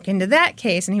to go look into that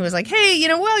case. And he was like, hey,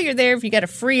 while you're there, if you got a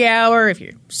free hour, if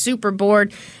you're super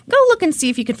bored, go look and see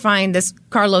if you can find this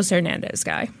Carlos Hernandez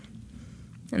guy.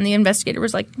 And the investigator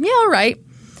was like, yeah, all right.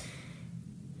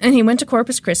 And he went to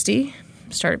Corpus Christi,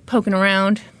 started poking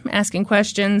around, asking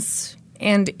questions.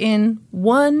 And in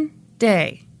one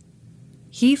day,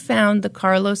 he found the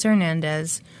Carlos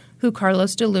Hernandez who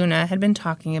Carlos de Luna had been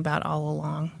talking about all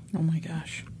along. Oh, my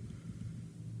gosh.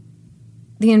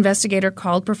 The investigator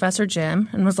called Professor Jim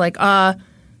and was like,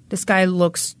 this guy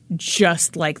looks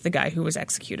just like the guy who was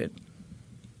executed.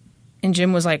 And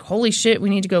Jim was like, holy shit, we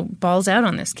need to go balls out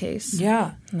on this case.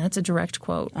 Yeah. And that's a direct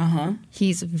quote. Uh-huh.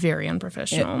 He's very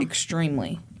unprofessional. Yeah,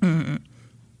 extremely. Mm-hmm.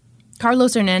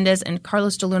 Carlos Hernandez and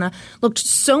Carlos de Luna looked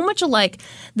so much alike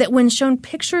that when shown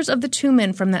pictures of the two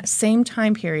men from that same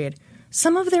time period,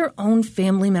 some of their own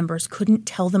family members couldn't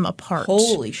tell them apart.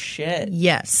 Holy shit.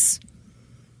 Yes.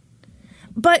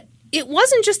 But it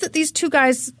wasn't just that these two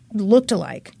guys looked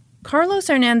alike. Carlos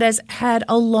Hernandez had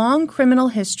a long criminal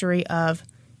history of,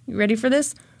 you ready for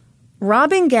this?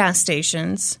 Robbing gas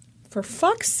stations. For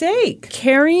fuck's sake.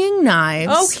 Carrying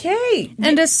knives. Okay.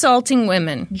 And assaulting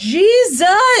women.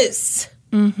 Jesus.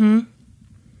 Mm-hmm.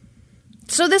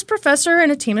 So this professor and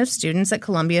a team of students at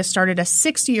Columbia started a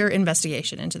 6-year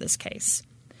investigation into this case.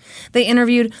 They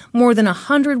interviewed more than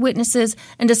 100 witnesses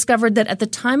and discovered that at the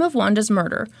time of Wanda's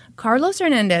murder, Carlos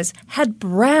Hernandez had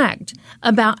bragged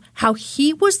about how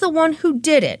he was the one who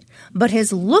did it, but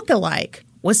his look-alike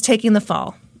was taking the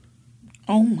fall.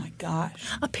 Oh, my gosh.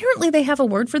 Apparently they have a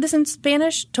word for this in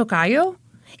Spanish, tocayo.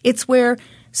 It's where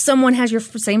someone has your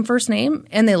same first name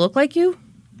and they look like you.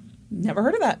 Never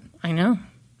heard of that. I know.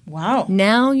 Wow.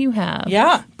 Now you have.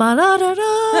 Yeah.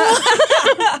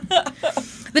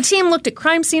 The team looked at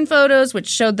crime scene photos, which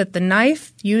showed that the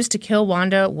knife used to kill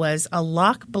Wanda was a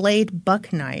lock blade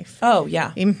buck knife. Oh,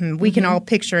 yeah. Mm-hmm. We can all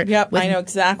picture it. Yep, I know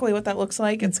exactly what that looks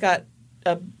like. It's got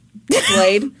a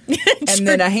blade and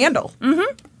then a handle.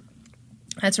 Mm-hmm.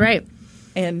 That's right.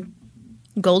 And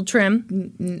gold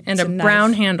trim and a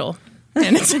brown handle.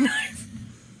 And it's a knife.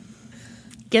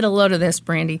 get a load of this,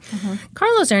 Brandy.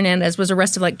 Carlos Hernandez was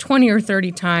arrested like 20 or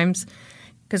 30 times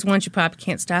because once you pop, you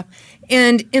can't stop.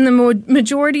 And in the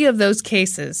majority of those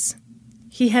cases,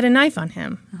 he had a knife on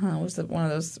him. Was it one of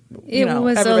those, It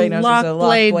was everybody a knows lock it's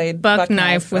a blade buck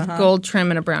knife with gold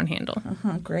trim and a brown handle.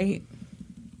 Great.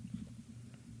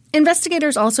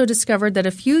 Investigators also discovered that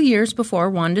a few years before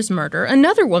Wanda's murder,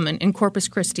 another woman in Corpus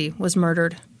Christi was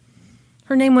murdered.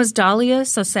 Her name was Dalia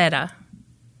Sauceda.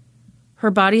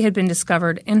 Her body had been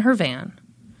discovered in her van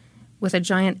with a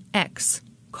giant X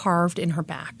carved in her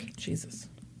back. Jesus.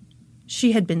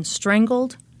 She had been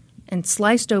strangled and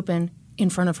sliced open in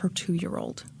front of her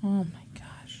 2-year-old. Oh, my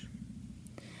gosh.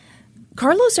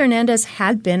 Carlos Hernandez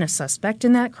had been a suspect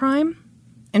in that crime.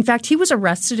 In fact, he was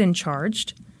arrested and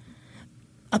charged.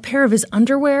 A pair of his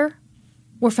underwear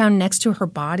were found next to her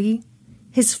body.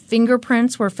 His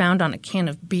fingerprints were found on a can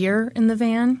of beer in the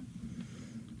van.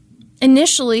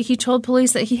 Initially, he told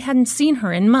police that he hadn't seen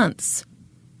her in months.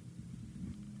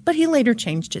 But he later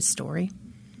changed his story.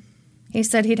 He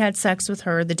said he'd had sex with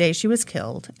her the day she was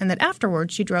killed and that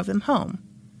afterwards she drove him home.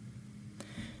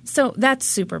 So that's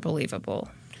super believable.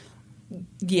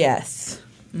 Yes.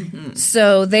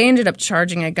 So they ended up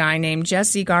charging a guy named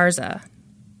Jesse Garza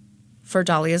for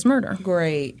Dalia's murder.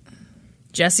 Great.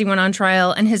 Jesse went on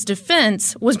trial, and his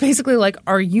defense was basically like,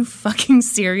 are you fucking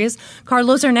serious?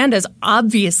 Carlos Hernandez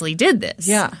obviously did this.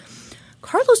 Yeah.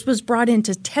 Carlos was brought in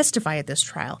to testify at this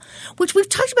trial, which we've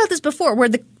talked about this before, where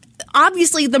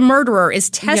obviously the murderer is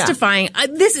testifying. Yeah.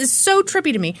 This is so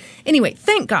trippy to me. Anyway,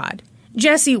 thank God,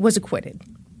 Jesse was acquitted.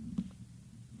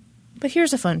 But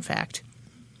here's a fun fact.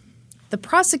 The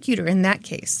prosecutor in that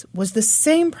case was the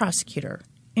same prosecutor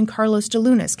in Carlos de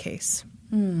Luna's case.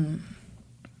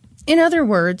 In other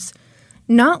words,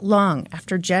 not long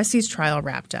after Jesse's trial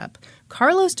wrapped up,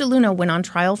 Carlos de Luna went on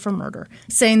trial for murder,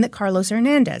 saying that Carlos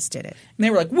Hernandez did it. And they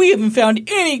were like, we haven't found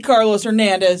any Carlos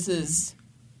Hernandez's.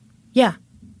 Yeah.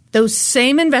 Those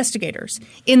same investigators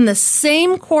in the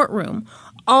same courtroom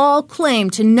all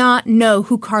claimed to not know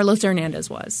who Carlos Hernandez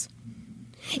was.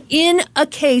 In a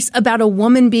case about a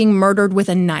woman being murdered with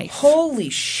a knife. Holy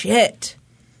shit.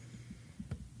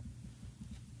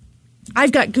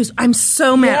 I've got goose. I'm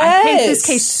so mad. I hate this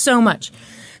case so much.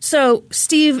 So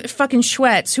Steve fucking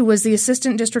Schwetz, who was the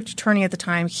assistant district attorney at the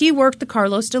time, he worked the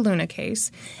Carlos de Luna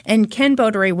case, and Ken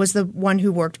Bodery was the one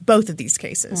who worked both of these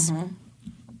cases.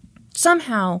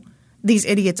 Somehow, these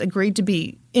idiots agreed to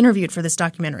be interviewed for this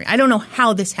documentary. I don't know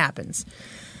how this happens.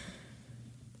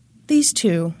 These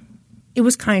two,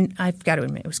 I've got to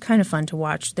admit, it was kind of fun to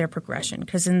watch their progression,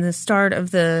 because in the start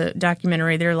of the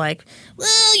documentary, they're like,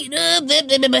 well, you know, blah,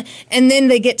 blah, blah, blah. And then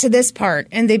they get to this part,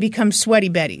 and they become sweaty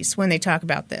betties when they talk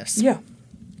about this. Yeah.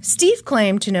 Steve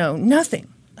claimed to know nothing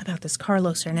about this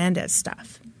Carlos Hernandez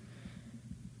stuff.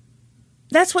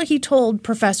 That's what he told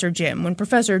Professor Jim when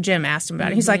Professor Jim asked him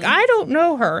about it. He's like, I don't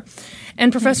know her.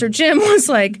 And Professor Jim was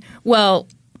like, well,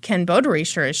 Ken Bodery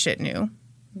sure as shit knew.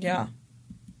 Yeah.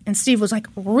 And Steve was like,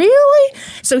 really?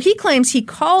 So he claims he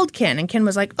called Ken, and Ken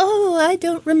was like, oh, I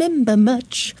don't remember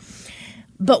much.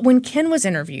 But when Ken was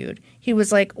interviewed, he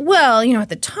was like, well, you know, at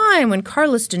the time when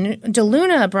Carlos de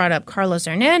Luna brought up Carlos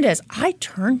Hernandez, I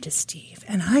turned to Steve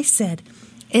and I said,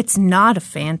 it's not a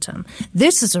phantom.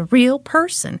 This is a real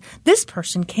person. This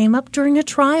person came up during a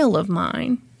trial of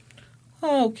mine.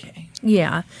 Okay.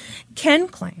 Yeah. Ken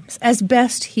claims, as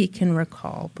best he can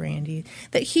recall, Brandy,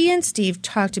 that he and Steve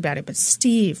talked about it, but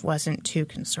Steve wasn't too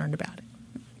concerned about it.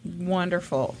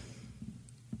 Wonderful.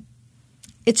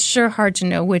 It's sure hard to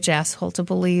know which asshole to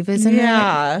believe, isn't it?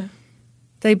 Yeah.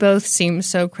 They both seem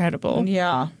so credible.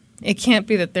 Yeah. It can't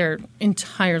be that they're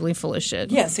entirely full of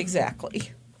shit. Yes,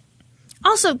 exactly.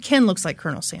 Also, Ken looks like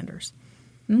Colonel Sanders.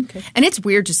 Okay. And it's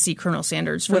weird to see Colonel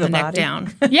Sanders from With the a neck body.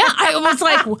 down. Yeah, I was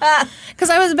like,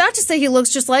 because I was about to say he looks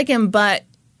just like him, but,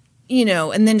 you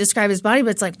know, and then describe his body, but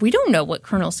it's like, we don't know what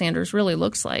Colonel Sanders really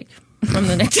looks like from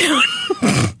the neck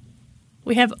down.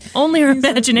 We have only our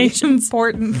imaginations.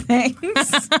 Important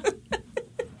things.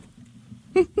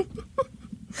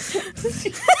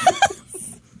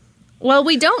 Well,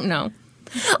 we don't know.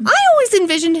 I always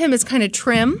envisioned him as kind of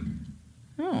trim.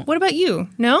 Oh. What about you?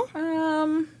 No?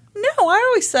 No, I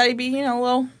always thought he'd be, you know, a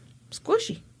little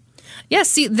squishy. Yeah,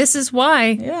 see, this is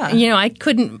why, Yeah. you know, I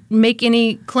couldn't make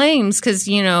any claims because,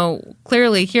 you know,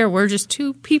 clearly here we're just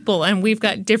two people and we've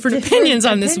got different opinions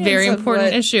on this very opinions of important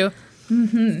what- issue.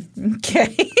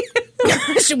 Okay.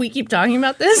 Should we keep talking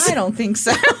about this? I don't think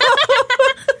so.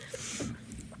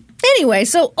 Anyway,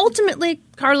 so ultimately,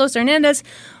 Carlos Hernandez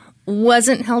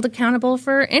wasn't held accountable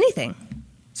for anything.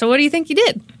 So what do you think he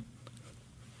did?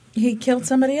 He killed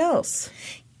somebody else.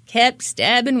 Kept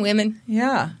stabbing women.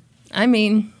 Yeah. I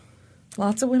mean,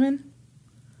 Lots of women?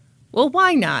 Well,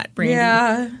 why not, Brandy?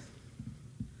 Yeah.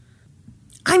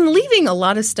 I'm leaving a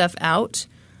lot of stuff out.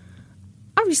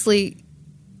 Obviously,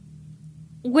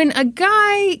 when a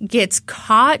guy gets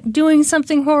caught doing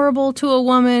something horrible to a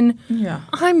woman,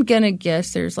 I'm going to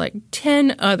guess there's like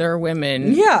 10 other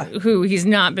women who he's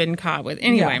not been caught with.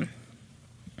 Anyway.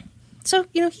 Yeah. So,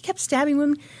 he kept stabbing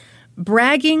women,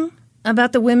 bragging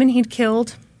about the women he'd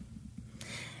killed.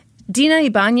 Dina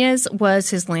Ibanez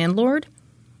was his landlord,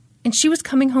 and she was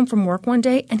coming home from work one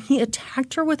day, and he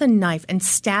attacked her with a knife and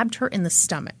stabbed her in the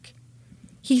stomach.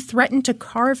 He threatened to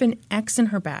carve an X in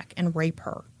her back and rape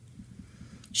her.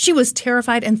 She was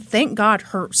terrified, and thank God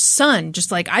her son, just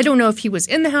like, I don't know if he was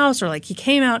in the house or like he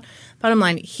came out. Bottom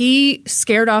line, he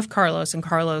scared off Carlos, and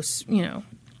Carlos,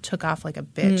 took off like a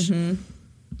bitch.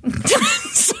 Mm-hmm.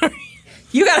 Sorry.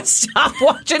 You gotta stop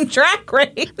watching Drag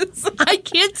Race. I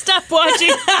can't stop watching.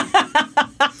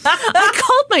 I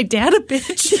called my dad a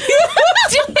bitch. You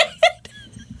did.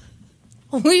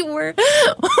 We were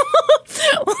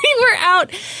out,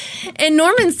 and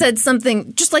Norman said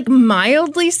something just like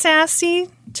mildly sassy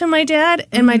to my dad,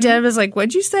 and my dad was like,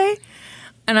 "What'd you say?"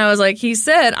 And I was like, "He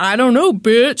said, I don't know,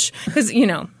 bitch," because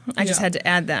I just had to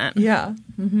add that. Yeah.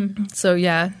 Mm-hmm. So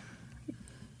yeah.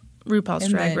 RuPaul's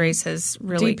Drag Race has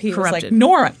really DP corrupted. Was like,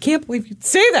 Nora, I can't believe you'd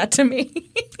say that to me.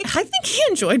 I think he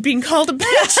enjoyed being called a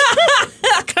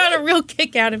bitch. Got a real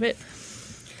kick out of it.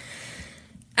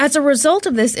 As a result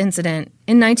of this incident,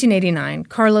 in 1989,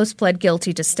 Carlos pled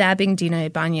guilty to stabbing Dina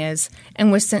Ibanez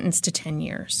and was sentenced to 10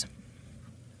 years.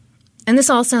 And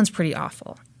this all sounds pretty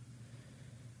awful.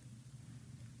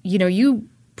 You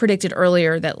predicted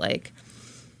earlier that,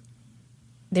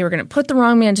 they were going to put the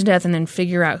wrong man to death and then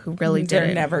figure out who really did it.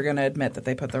 They're never going to admit that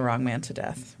they put the wrong man to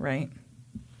death, right?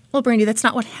 Well, Brandy, that's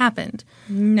not what happened.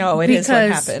 No, it is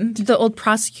what happened. The old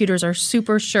prosecutors are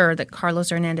super sure that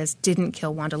Carlos Hernandez didn't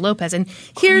kill Wanda Lopez. And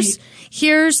here's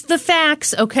the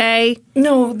facts, okay?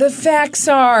 No, the facts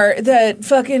are that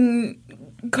fucking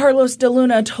Carlos de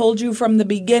Luna told you from the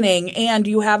beginning, and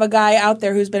you have a guy out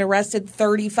there who's been arrested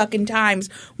 30 fucking times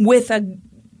with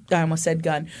I almost said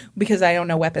gun because I don't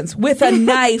know weapons. With a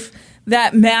knife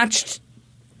that matched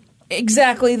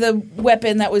exactly the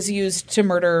weapon that was used to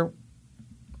murder.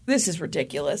 This is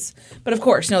ridiculous. But of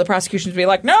course, the prosecution's be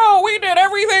like, no, we did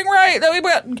everything right.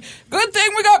 Good thing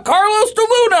we got Carlos de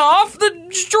Luna off the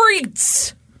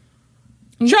streets.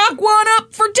 Chalk one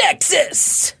up for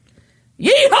Texas.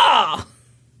 Yeehaw!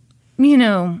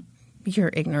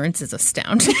 Your ignorance is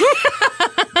astounding.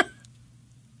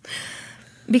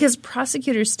 Because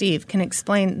Prosecutor Steve can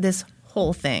explain this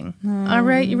whole thing. All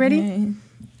right, you ready?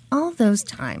 All those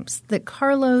times that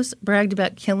Carlos bragged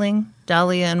about killing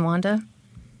Dahlia and Wanda,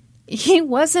 he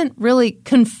wasn't really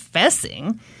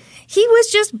confessing. He was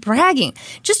just bragging,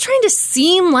 just trying to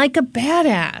seem like a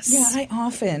badass. Yeah, I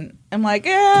often am like,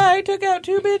 I took out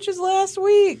 2 bitches last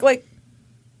week. Like,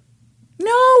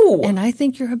 no. And I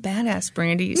think you're a badass,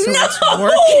 Brandy, so no! it's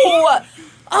working.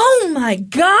 Oh, my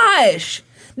gosh.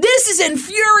 This is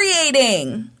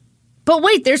infuriating. But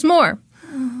wait, there's more.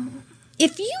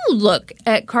 If you look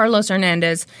at Carlos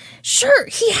Hernandez, sure,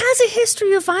 he has a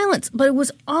history of violence, but it was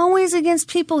always against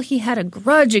people he had a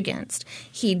grudge against.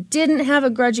 He didn't have a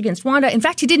grudge against Wanda. In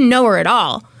fact, he didn't know her at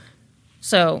all.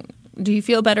 So, do you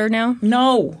feel better now?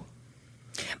 No.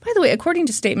 By the way, according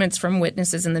to statements from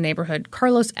witnesses in the neighborhood,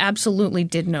 Carlos absolutely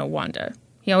did know Wanda.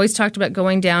 He always talked about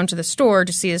going down to the store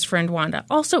to see his friend Wanda.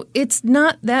 Also, it's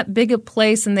not that big a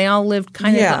place, and they all lived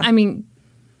kind of... I mean,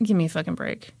 give me a fucking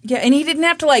break. Yeah, and he didn't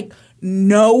have to,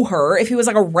 know her. If he was,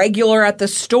 a regular at the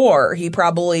store, he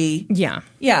probably... Yeah.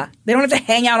 Yeah. They don't have to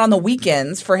hang out on the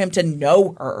weekends for him to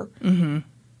know her. Mm-hmm.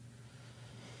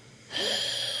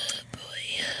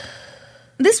 Boy.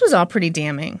 This was all pretty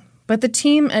damning. But the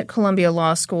team at Columbia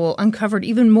Law School uncovered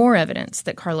even more evidence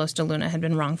that Carlos de Luna had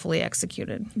been wrongfully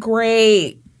executed.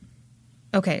 Great.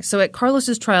 Okay, so at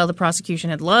Carlos's trial, the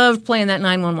prosecution had loved playing that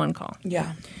 911 call.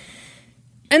 Yeah.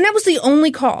 And that was the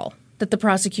only call that the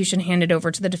prosecution handed over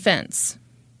to the defense.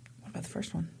 What about the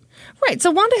first one? Right,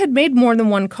 so Wanda had made more than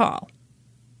one call.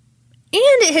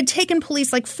 And it had taken police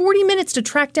 40 minutes to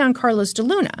track down Carlos de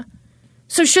Luna.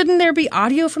 So shouldn't there be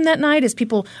audio from that night as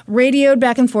people radioed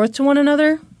back and forth to one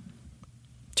another?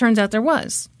 Turns out there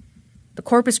was. The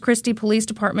Corpus Christi Police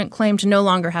Department claimed to no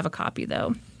longer have a copy,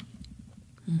 though.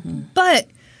 Mm-hmm. But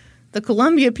the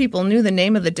Columbia people knew the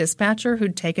name of the dispatcher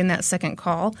who'd taken that second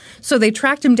call, so they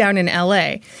tracked him down in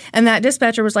L.A. And that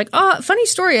dispatcher was like, funny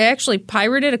story, I actually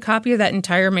pirated a copy of that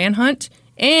entire manhunt,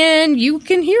 and you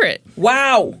can hear it.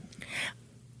 Wow.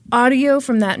 Audio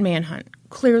from that manhunt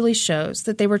clearly shows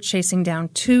that they were chasing down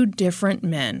 2 different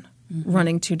men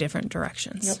running 2 different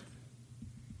directions. Yep.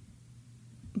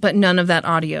 But none of that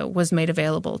audio was made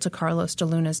available to Carlos de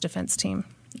Luna's defense team.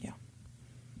 Yeah.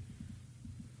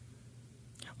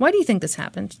 Why do you think this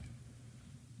happened?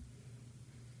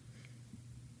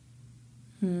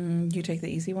 You take the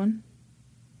easy one.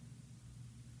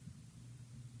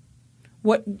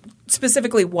 What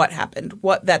specifically? What happened?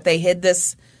 What that they hid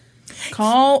this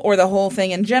call, or the whole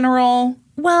thing in general?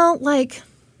 Well, like,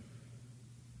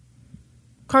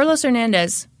 Carlos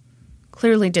Hernandez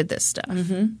clearly did this stuff.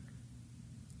 Mm-hmm.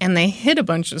 And they hid a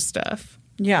bunch of stuff.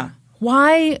 Yeah.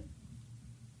 Why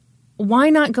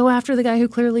not go after the guy who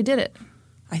clearly did it?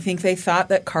 I think they thought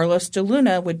that Carlos de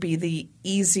Luna would be the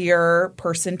easier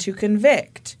person to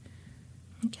convict.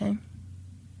 Okay.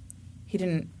 He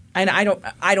didn't, and I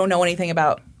don't know anything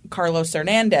about Carlos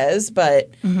Hernandez,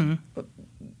 but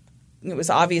it was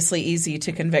obviously easy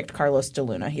to convict Carlos de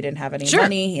Luna. He didn't have any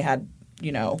money. He had,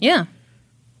 Yeah.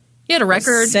 He had a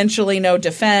record. Essentially no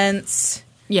defense.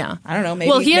 Yeah. I don't know.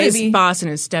 Maybe. Well, he had his boss and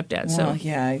his stepdad, so. Well,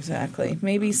 yeah, exactly.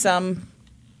 Maybe some,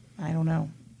 I don't know.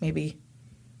 Maybe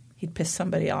he'd piss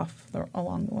somebody off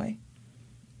along the way.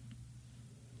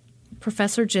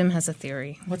 Professor Jim has a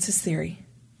theory. What's his theory?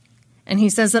 And he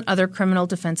says that other criminal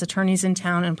defense attorneys in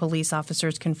town and police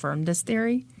officers confirmed this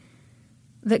theory,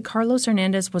 that Carlos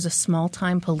Hernandez was a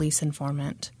small-time police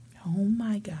informant. Oh,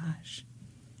 my gosh.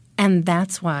 And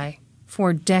that's why,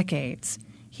 for decades,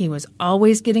 he was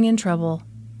always getting in trouble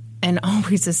and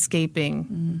always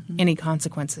escaping any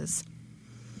consequences.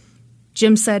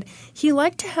 Jim said he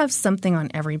liked to have something on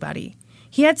everybody.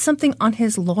 He had something on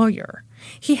his lawyer.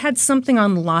 He had something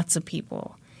on lots of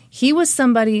people. He was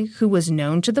somebody who was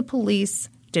known to the police,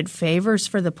 did favors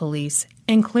for the police,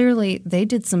 and clearly they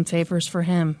did some favors for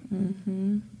him.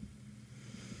 Mm-hmm.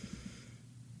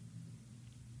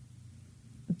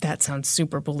 That sounds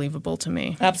super believable to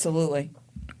me. Absolutely.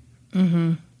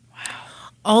 Mm-hmm. Wow.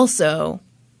 Also,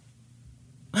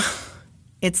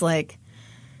 it's like,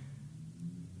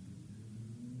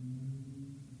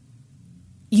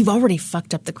 you've already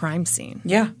fucked up the crime scene.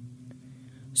 Yeah.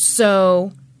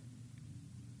 So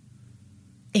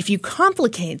if you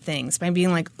complicate things by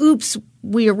being like, oops,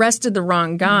 we arrested the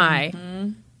wrong guy. Mm-hmm.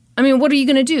 I mean, what are you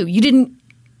going to do? You didn't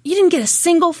get a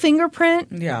single fingerprint?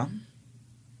 Yeah.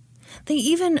 They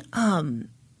even,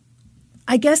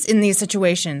 I guess in these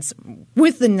situations,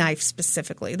 with the knife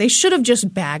specifically, they should have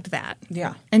just bagged that.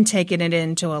 Yeah. And taken it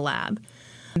into a lab.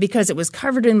 Because it was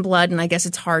covered in blood, and I guess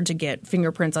it's hard to get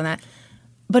fingerprints on that.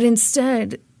 But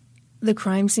instead, the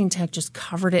crime scene tech just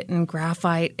covered it in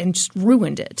graphite and just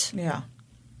ruined it. Yeah.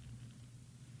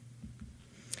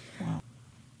 Wow.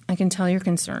 I can tell you're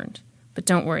concerned. But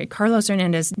don't worry, Carlos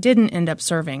Hernandez didn't end up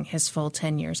serving his full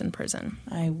 10 years in prison.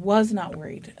 I was not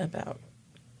worried about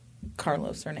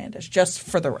Carlos Hernandez, just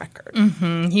for the record.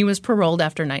 Mm-hmm. He was paroled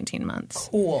after 19 months.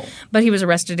 Cool. But he was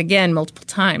arrested again multiple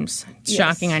times. It's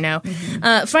shocking, I know.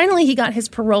 Mm-hmm. Finally, he got his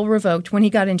parole revoked when he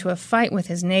got into a fight with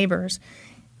his neighbors.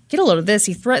 Get a load of this.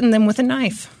 He threatened them with a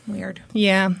knife. Weird.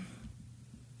 Yeah.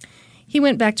 He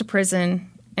went back to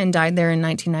prison and died there in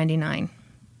 1999.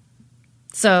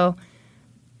 So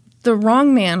the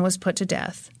wrong man was put to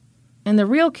death, and the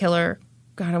real killer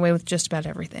got away with just about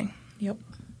everything. Yep.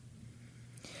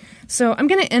 So I'm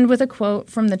going to end with a quote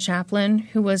from the chaplain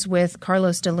who was with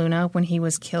Carlos de Luna when he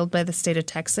was killed by the state of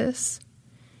Texas.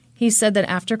 He said that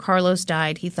after Carlos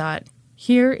died, he thought,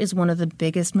 here is one of the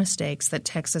biggest mistakes that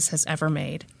Texas has ever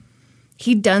made.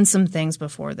 He'd done some things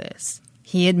before this.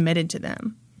 He admitted to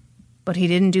them. But he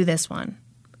didn't do this one,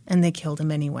 and they killed him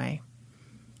anyway.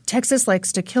 Texas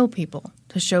likes to kill people,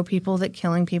 to show people that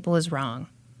killing people is wrong.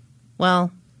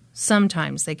 Well,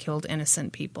 sometimes they killed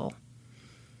innocent people.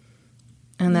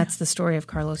 And that's the story of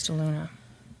Carlos de Luna.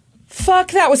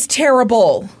 Fuck, that was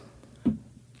terrible.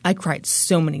 I cried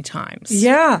so many times.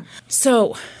 Yeah.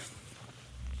 So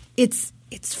it's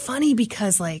funny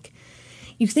because, like,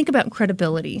 you think about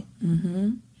credibility.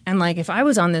 Mm-hmm. And, like, if I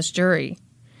was on this jury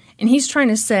and he's trying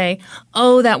to say,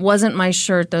 oh, that wasn't my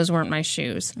shirt, those weren't my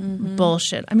shoes. Mm-hmm.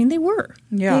 Bullshit. I mean, they were.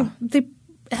 Yeah. They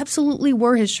absolutely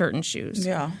were his shirt and shoes.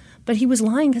 Yeah. But he was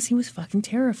lying because he was fucking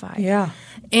terrified. Yeah.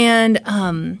 And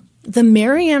the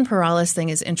Marianne Perales thing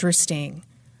is interesting.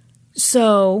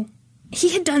 So he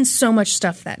had done so much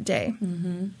stuff that day.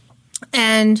 Mm-hmm.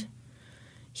 And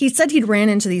he said he'd ran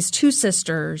into these two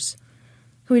sisters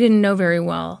who he didn't know very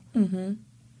well. Mm-hmm.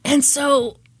 And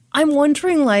so I'm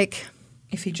wondering, like,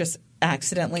 if he just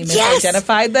accidentally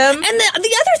misidentified them. And the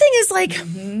other thing is, like,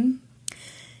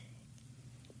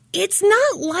 it's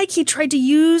not like he tried to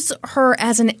use her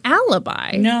as an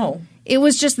alibi. No. It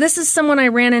was just, this is someone I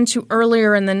ran into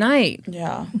earlier in the night.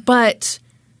 Yeah. But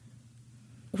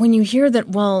when you hear that,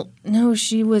 well, no,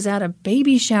 she was at a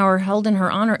baby shower held in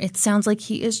her honor, it sounds like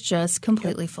he is just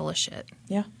completely full of shit.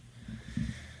 Yeah.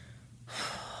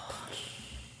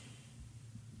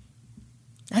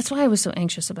 That's why I was so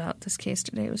anxious about this case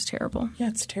today. It was terrible. Yeah,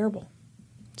 it's terrible.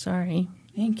 Sorry.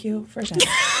 Thank you for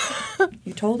that.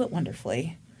 You told it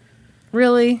wonderfully.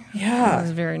 Really? Yeah. I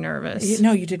was very nervous.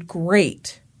 No, you did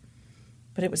great.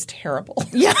 But it was terrible.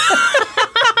 Yeah.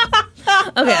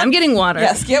 Okay, I'm getting water.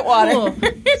 Yes, get water.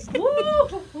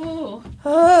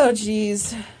 Oh,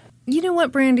 jeez. You know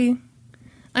what, Brandy?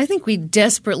 I think we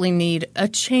desperately need a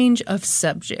change of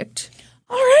subject.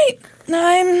 All right.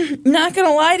 I'm not going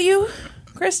to lie to you,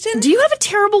 Kristen. Do you have a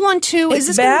terrible one, too?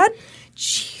 It's bad.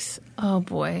 Jeez. Oh,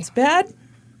 boy. It's bad.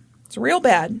 It's real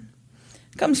bad.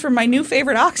 Comes from my new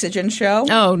favorite Oxygen show.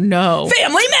 Oh, no.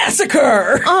 Family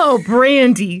Massacre. Oh,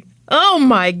 Brandy. Oh,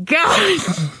 my God.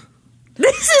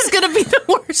 This is going to be the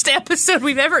worst episode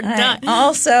we've ever done. I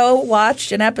also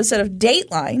watched an episode of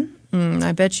Dateline.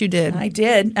 I bet you did. I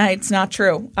did. It's not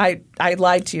true. I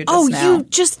lied to you just now. You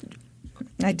just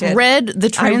I did. read the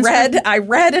transcript? I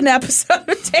read an episode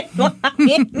of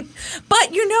Dateline.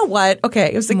 But you know what?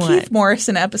 Okay, it was a Keith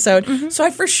Morrison episode, so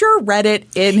I for sure read it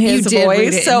in his did voice.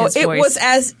 read it in his voice. Was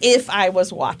as if I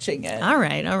was watching it. All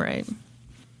right.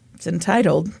 It's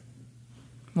entitled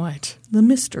What? The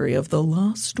Mystery of the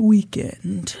Lost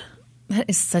Weekend. That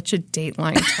is such a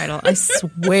Dateline title. I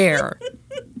swear.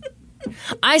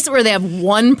 I swear they have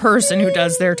one person who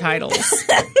does their titles.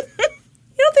 You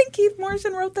don't think Keith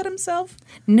Morrison wrote that himself?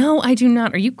 No, I do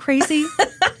not. Are you crazy?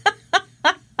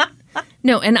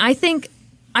 No, and I think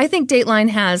Dateline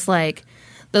has like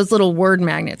those little word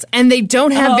magnets, and they don't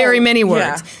have very many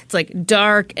words. Yeah. It's like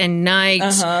dark and night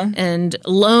and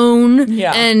lone,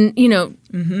 and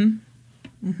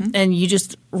and you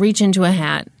just reach into a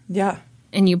hat,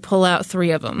 and you pull out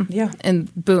 3 of them,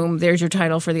 and boom, there's your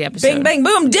title for the episode. Bing, bang,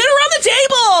 boom, dinner on the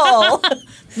table.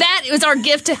 That was our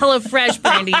gift to HelloFresh,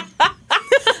 Brandy.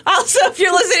 Also, if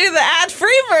you're listening to the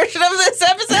ad-free version of this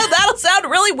episode, that'll sound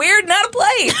really weird and out of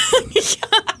place.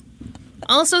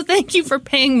 Also, thank you for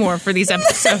paying more for these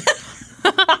episodes.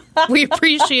 We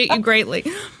appreciate you greatly.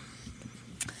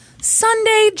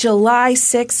 Sunday, July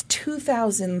 6,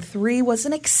 2003 was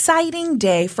an exciting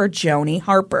day for Joni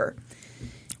Harper.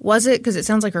 Was it? Because it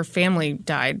sounds like her family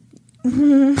died.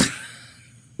 Well,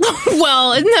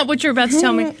 isn't that what you're about to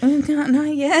tell me?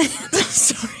 Not yet.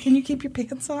 Sorry. Can you keep your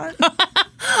pants on?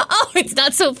 Oh, it's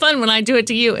not so fun when I do it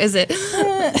to you, is it?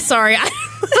 Sorry.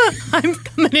 I'm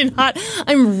coming in hot.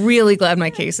 I'm really glad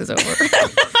my case is over.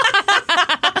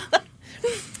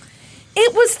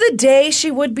 It was the day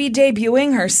she would be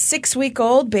debuting her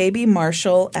 6-week-old baby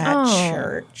Marshall at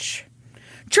church.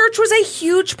 Church was a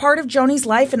huge part of Joni's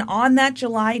life, and on that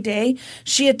July day,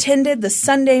 she attended the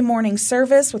Sunday morning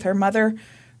service with her mother,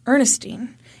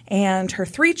 Ernestine, and her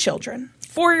 3 children.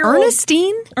 4-year-old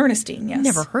Ernestine? Ernestine, yes.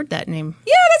 Never heard that name.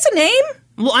 Yeah, that's a name.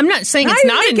 Well, I'm not saying it's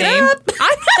not a name.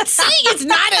 I'm not saying it's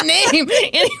not a name.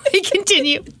 Anyway,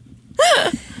 continue.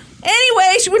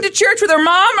 Anyway, she went to church with her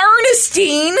mom,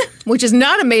 Ernestine. Which is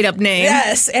not a made-up name.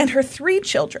 Yes, and her 3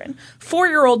 children,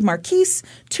 4-year-old Marquise,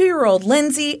 2-year-old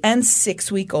Lindsay, and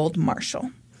 6-week-old Marshall.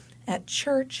 At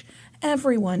church,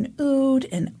 everyone oohed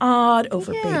and awed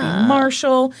over baby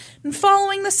Marshall. And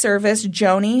following the service,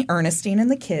 Joni, Ernestine, and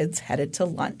the kids headed to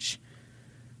lunch.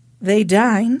 They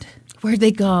dined. Where'd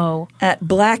they go? At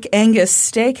Black Angus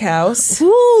Steakhouse.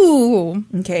 Ooh.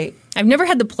 Okay. I've never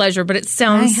had the pleasure, but it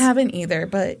sounds... I haven't either,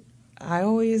 but I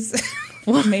always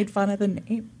made fun of the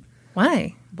name.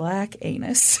 Why? Black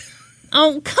Anus.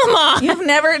 Oh, come on. You've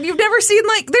never seen,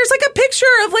 like, there's like a picture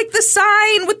of like the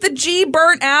sign with the G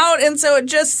burnt out, and so it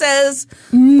just says,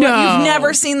 no. You've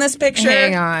never seen this picture?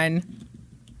 Hang on.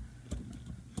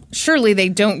 Surely they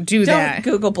don't do that.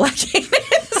 Don't Google Black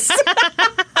Anus.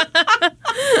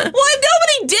 Well,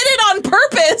 nobody did it on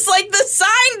purpose. Like, the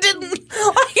sign didn't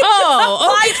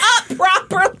line up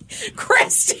properly.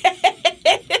 Kristen.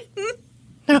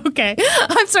 Okay.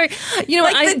 I'm sorry. You know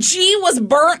what? The G was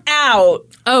burnt out.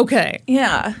 Okay.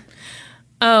 Yeah.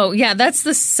 Oh, yeah. That's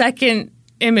the second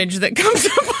image that comes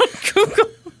up on Google.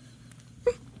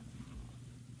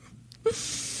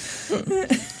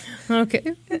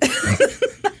 Okay.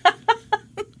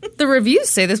 The reviews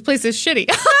say this place is shitty.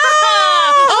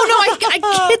 Oh, no,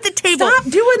 I hit the table. Stop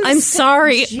doing this. I'm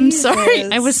sorry. Jesus. I'm sorry.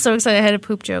 I was so excited. I had a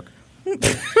poop joke.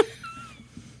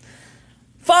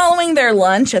 Following their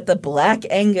lunch at the Black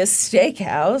Angus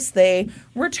Steakhouse, they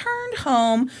returned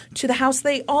home to the house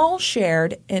they all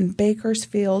shared in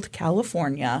Bakersfield,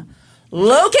 California,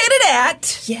 located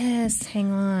at... Yes,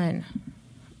 hang on.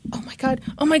 Oh, my God.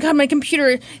 My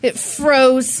computer, it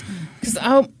froze. Because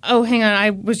hang on, I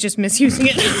was just misusing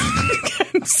it.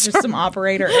 Just some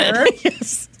operator error.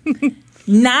 Yes.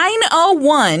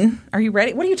 901. Are you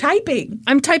ready? What are you typing?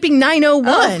 I'm typing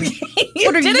 901.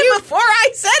 You did it before I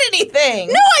said anything.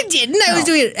 No, I didn't. I was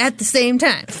doing it at the same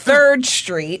time. 3rd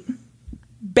Street,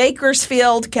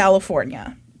 Bakersfield,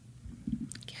 California.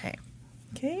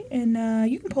 Okay, and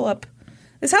you can pull up.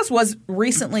 This house was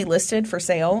recently listed for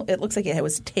sale. It looks like it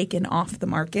was taken off the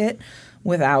market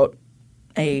without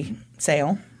a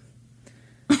sale.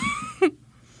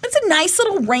 It's a nice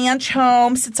little ranch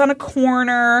home. Sits on a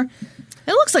corner.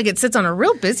 It looks like it sits on a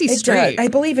real busy street. I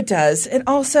believe it does. And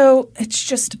also, it's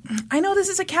just, I know this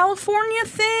is a California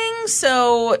thing,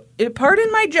 so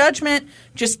pardon my judgment,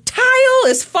 just tile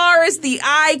as far as the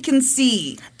eye can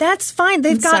see. That's fine.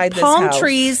 They've Inside got this palm house.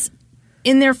 trees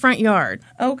in their front yard.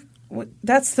 Oh,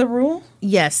 that's the rule?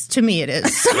 Yes, to me it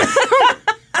is.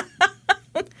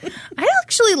 I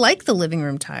actually like the living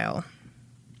room tile.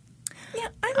 Yeah,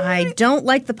 I don't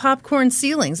like the popcorn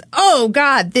ceilings. Oh,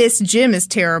 God, this gym is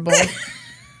terrible.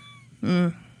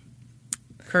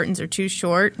 Curtains are too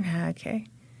short. Okay.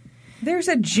 There's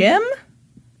a gym?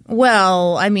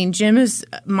 Well, I mean, gym is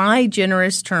my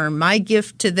generous term, my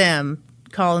gift to them,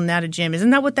 calling that a gym. Isn't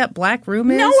that what that black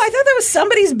room is? No, I thought that was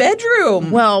somebody's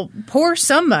bedroom. Well, poor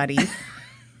somebody.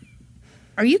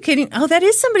 Are you kidding? Oh, that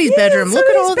is somebody's bedroom. Look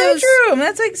at all those. bedroom.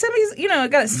 That's like somebody's,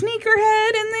 got a sneaker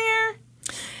head in there.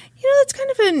 That's kind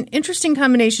of an interesting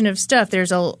combination of stuff.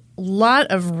 There's a lot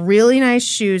of really nice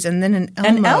shoes and then an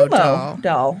Elmo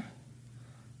doll.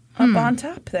 Up on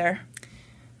top there.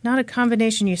 Not a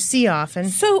combination you see often.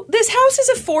 So this house is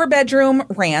a 4-bedroom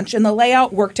ranch, and the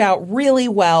layout worked out really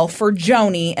well for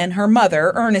Joni and her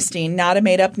mother, Ernestine, not a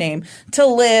made-up name, to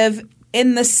live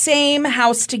in the same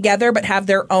house together but have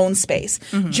their own space.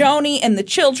 Joni and the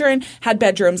children had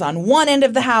bedrooms on one end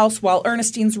of the house while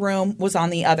Ernestine's room was on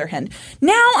the other end.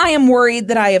 Now I am worried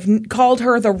that I have called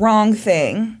her the wrong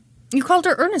thing. You called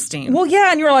her Ernestine. Well,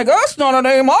 yeah, and you're like, that's not a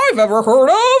name I've ever heard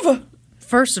of.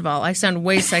 First of all, I sound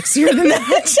way sexier than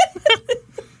that.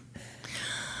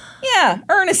 Yeah,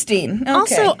 Ernestine. Okay.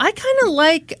 Also, I kind of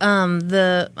like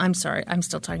I'm sorry, I'm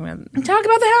still talking about. Talk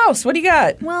about the house. What do you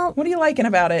got? Well, what are you liking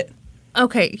about it?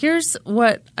 Okay, here's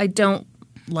what I don't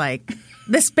like.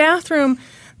 This bathroom,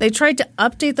 they tried to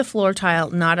update the floor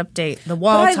tile, not update the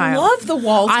wall tile. I love the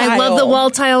wall tile. I love the wall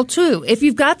tile, too. If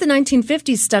you've got the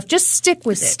 1950s stuff, just stick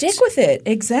with it. Stick with it.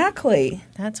 Exactly.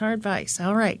 That's our advice.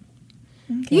 All right.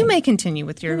 Okay. You may continue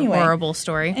with your horrible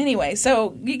story. Anyway,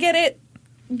 so you get it.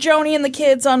 Joni and the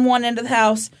kids on one end of the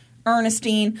house,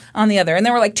 Ernestine on the other. And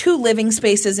there were like 2 living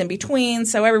spaces in between,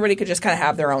 so everybody could just kind of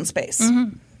have their own space.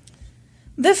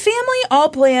 The family all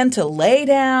planned to lay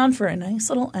down for a nice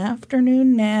little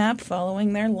afternoon nap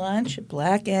following their lunch at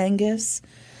Black Angus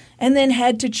and then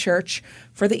head to church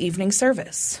for the evening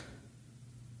service.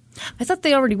 I thought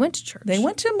they already went to church. They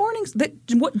went to mornings.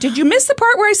 Did you miss the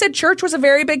part where I said church was a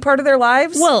very big part of their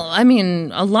lives? Well, I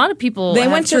mean, a lot of people. They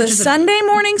went to the Sunday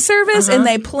morning service and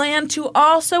they planned to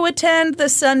also attend the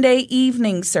Sunday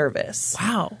evening service.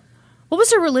 Wow. What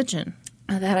was their religion?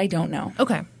 That I don't know.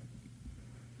 Okay.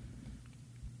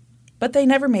 But they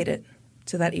never made it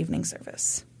to that evening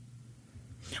service.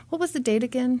 What was the date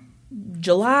again?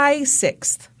 July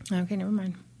 6th. Okay, never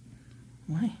mind.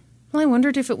 Why? Well, I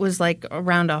wondered if it was like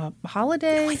around a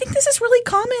holiday. No, I think this is really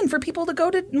common for people to go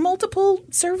to multiple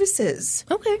services.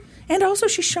 Okay. And also,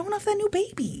 she's showing off that new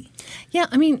baby. Yeah,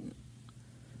 I mean,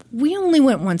 we only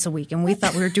went once a week and we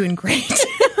thought we were doing great.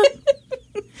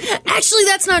 Actually,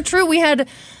 that's not true. We had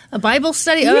a Bible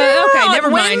study. Yeah, okay, never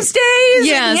mind. Wednesdays.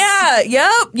 Yes. Yeah.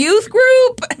 Yep. Youth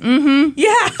group. Mm-hmm.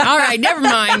 Yeah. All right. Never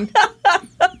mind.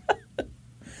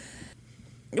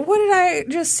 What did I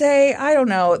just say? I don't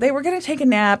know. They were going to take a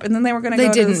nap, and then they were going to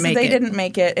go. They didn't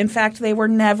make it. In fact, they were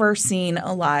never seen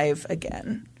alive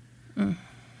again.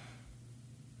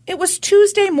 It was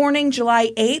Tuesday morning,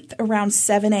 July 8th, around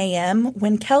 7 a.m.,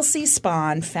 when Kelsey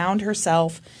Spahn found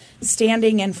herself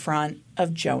standing in front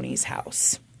of Joni's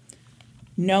house.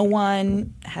 No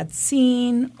one had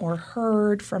seen or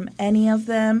heard from any of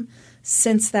them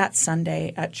since that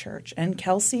Sunday at church, and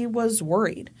Kelsey was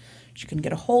worried. She couldn't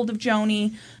get a hold of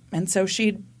Joni, and so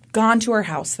she'd gone to her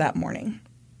house that morning.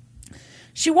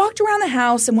 She walked around the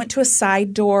house and went to a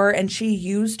side door, and she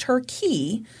used her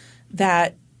key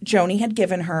that Joni had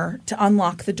given her to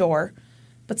unlock the door,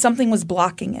 but something was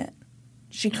blocking it.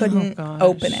 She couldn't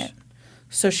open it.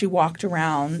 So she walked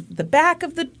around the back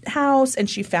of the house and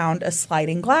she found a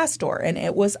sliding glass door, and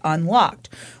it was unlocked,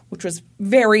 which was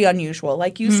very unusual.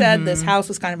 Like you said, this house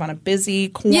was kind of on a busy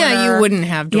corner. Yeah, you wouldn't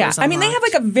have doors unlocked. I mean, they have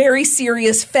like a very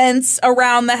serious fence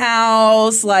around the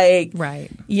house. Like,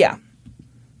 right. Yeah.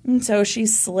 And so she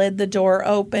slid the door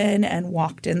open and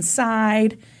walked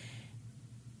inside.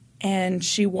 And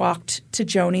she walked to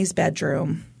Joni's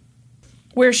bedroom,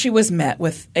 where she was met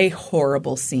with a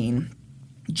horrible scene.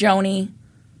 Joni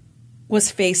was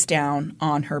face down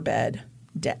on her bed,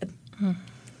 dead.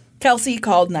 Kelsey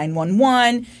called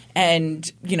 911,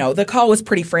 and, the call was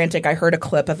pretty frantic. I heard a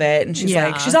clip of it, and she's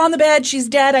like, she's on the bed, she's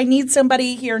dead, I need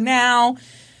somebody here now.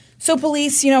 So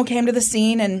police, came to the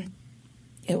scene, and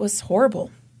it was horrible.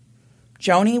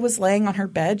 Joni was laying on her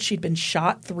bed. She'd been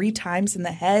shot 3 times in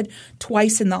the head,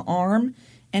 twice in the arm,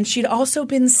 and she'd also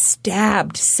been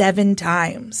stabbed 7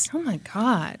 times. Oh, my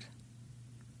God.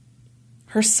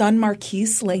 Her son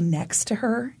Marquise lay next to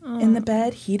her in the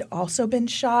bed. He'd also been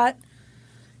shot.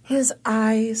 His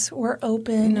eyes were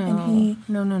open,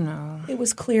 No. It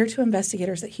was clear to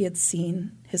investigators that he had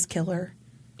seen his killer.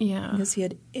 Yeah. Because he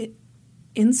had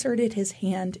inserted his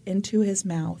hand into his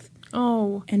mouth.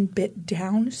 Oh. And bit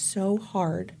down so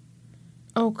hard.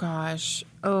 Oh, gosh.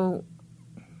 Oh.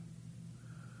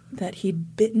 That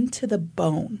he'd bitten to the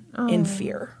bone in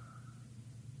fear.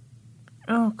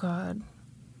 Oh, God.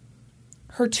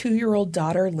 Her 2-year-old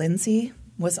daughter, Lindsay,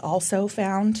 was also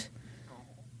found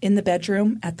in the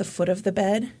bedroom at the foot of the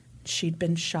bed. She'd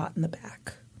been shot in the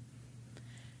back.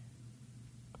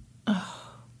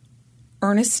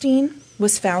 Ernestine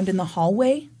was found in the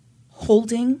hallway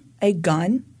holding a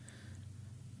gun.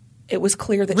 It was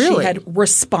clear that she had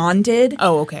responded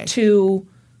to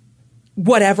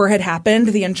whatever had happened,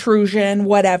 the intrusion,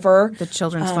 whatever. The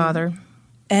children's father.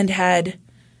 And had...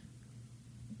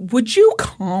 Would you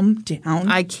calm down?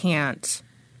 I can't.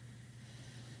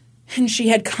 And she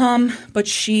had come, but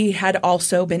she had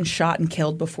also been shot and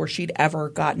killed before she'd ever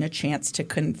gotten a chance to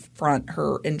confront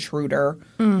her intruder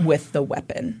with the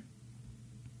weapon.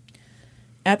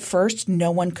 At first, no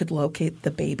one could locate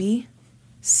the baby,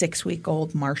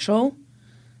 6-week-old Marshall.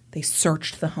 They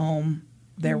searched the home.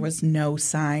 There was no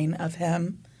sign of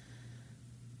him.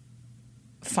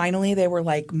 Finally, they were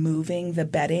moving the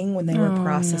bedding when they were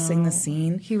processing the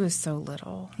scene. He was so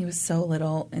little. He was so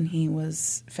little, and he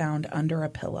was found under a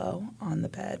pillow on the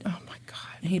bed. Oh, my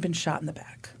God. And he'd been shot in the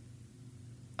back.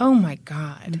 Oh, my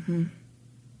God. Mm-hmm.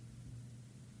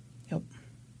 Yep.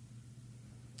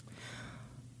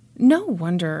 No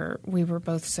wonder we were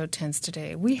both so tense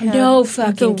today. We had no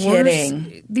fucking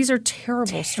kidding. These are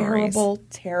terrible stories.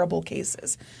 Terrible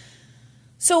cases.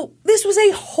 So this was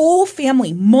a whole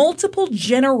family, multiple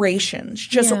generations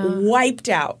just wiped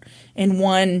out in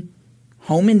one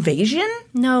home invasion?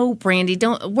 No, Brandy,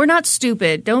 don't. We're not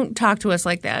stupid. Don't talk to us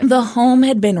like that. The home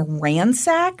had been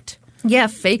ransacked. Yeah,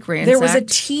 fake ransacked. There was a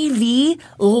TV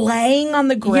laying on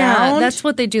the ground. Yeah, that's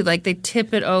what they do. They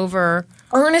tip it over.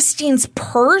 Ernestine's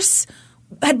purse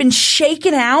had been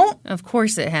shaken out. Of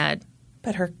course it had.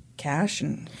 But her cash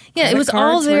and it was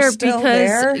all there because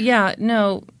there.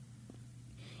 No.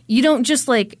 You don't just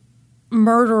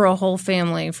murder a whole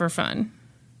family for fun.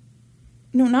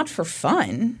 No, not for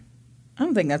fun. I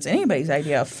don't think that's anybody's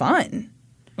idea of fun.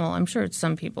 Well, I'm sure it's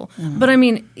some people. But I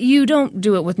mean, you don't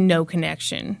do it with no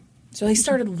connection. So they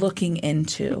started looking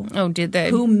into did they?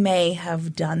 Who may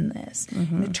have done this.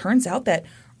 And it turns out that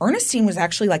Ernestine was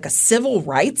actually a civil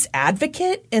rights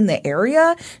advocate in the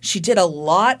area. She did a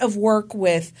lot of work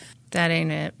with... That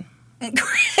ain't it.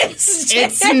 Kristen.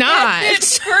 It's not.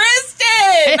 It's Kristen.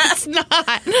 It's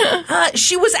not.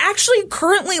 She was actually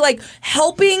currently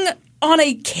helping on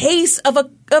a case of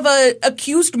a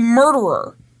accused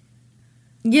murderer.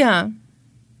 Yeah.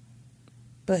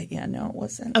 But no, it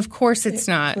wasn't. Of course it's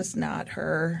not. It was not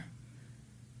her.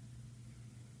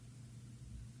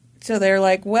 So they're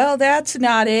like, well, that's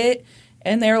not it.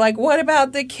 And they're like, what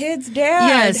about the kid's dad?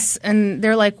 Yes, and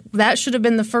they're like, that should have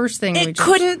been the first thing. It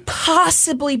couldn't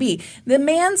possibly be. The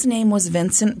man's name was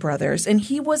Vincent Brothers, and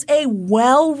he was a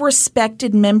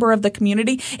well-respected member of the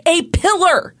community, a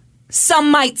pillar, some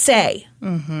might say.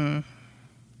 Mm-hmm.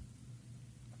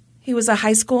 He was a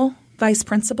high school vice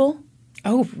principal.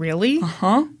 Oh, really?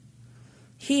 Uh-huh.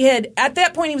 At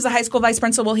that point, he was a high school vice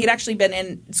principal. He'd actually been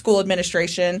in school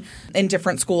administration in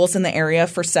different schools in the area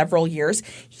for several years.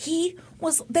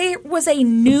 There was a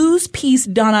news piece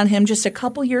done on him just a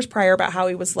couple years prior about how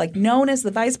he was known as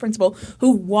the vice principal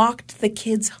who walked the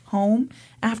kids home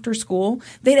after school.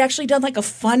 They'd actually done a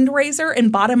fundraiser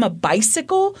and bought him a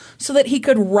bicycle so that he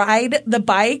could ride the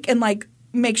bike and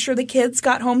make sure the kids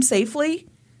got home safely.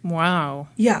 Wow.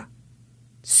 Yeah.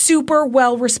 Super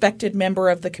well-respected member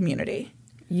of the community.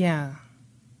 Yeah.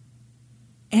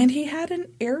 And he had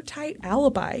an airtight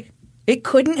alibi. It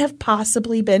couldn't have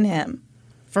possibly been him.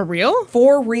 For real?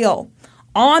 For real.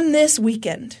 On this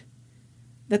weekend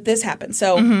that this happened.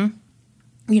 So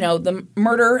the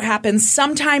murder happens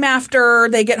sometime after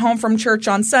they get home from church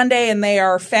on Sunday, and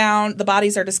the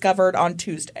bodies are discovered on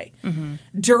Tuesday. Mm-hmm.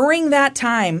 During that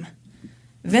time,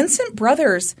 Vincent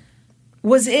Brothers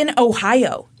was in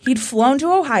Ohio. He'd flown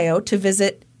to Ohio to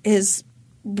visit his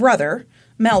brother,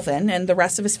 Melvin, and the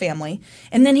rest of his family.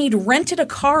 And then he'd rented a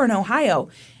car in Ohio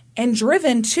and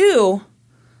driven to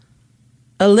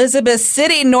Elizabeth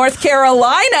City, North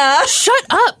Carolina. Shut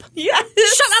up. Yes.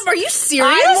 Shut up. Are you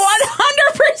serious? I'm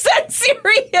 100%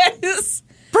 serious.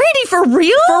 Brady, for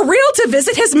real? For real, to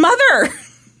visit his mother.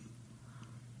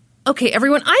 Okay,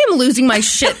 everyone, I am losing my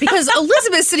shit because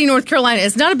Elizabeth City, North Carolina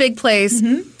is not a big place.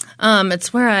 Mm-hmm.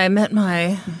 It's where I met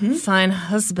my fine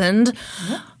husband.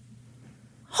 Yep.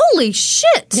 Holy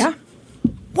shit. Yeah.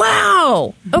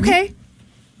 Wow. Mm-hmm. Okay.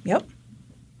 Yep.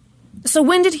 So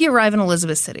when did he arrive in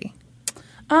Elizabeth City?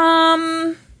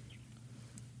 I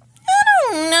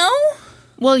don't know.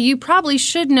 Well, you probably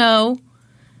should know.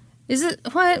 Is it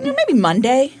what? Maybe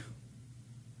Monday.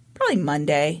 Probably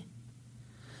Monday.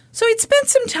 So he'd spent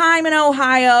some time in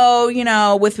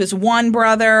Ohio, with his one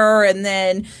brother, and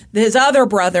then his other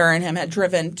brother and him had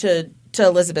driven to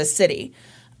Elizabeth City.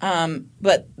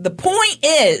 But the point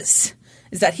is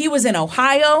that he was in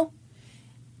Ohio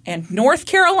and North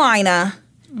Carolina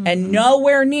and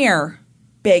nowhere near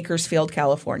Bakersfield,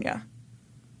 California.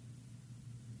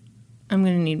 I'm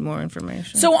going to need more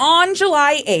information. So on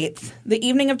July 8th, the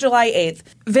evening of July 8th,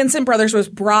 Vincent Brothers was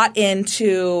brought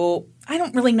into – I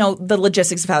don't really know the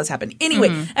logistics of how this happened.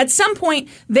 Anyway, at some point,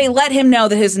 they let him know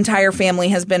that his entire family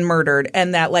has been murdered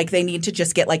and that, they need to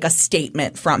just get, a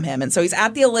statement from him. And so he's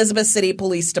at the Elizabeth City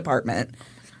Police Department.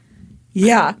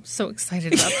 Yeah. I'm so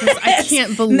excited about this. I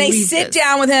can't believe And they sit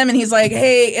down with him, and he's like,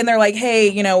 hey – and they're like, hey,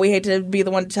 we hate to be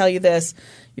the one to tell you this.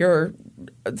 Your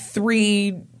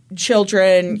 3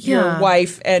 children, your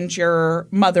wife, and your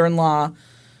mother-in-law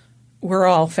were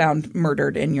all found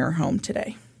murdered in your home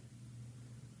today.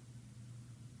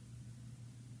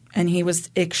 And he was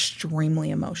extremely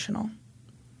emotional.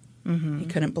 Mm-hmm. He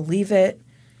couldn't believe it.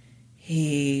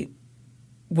 He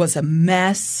was a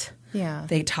mess. Yeah.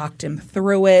 They talked him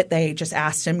through it. They just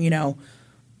asked him,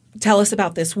 tell us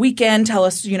about this weekend. Tell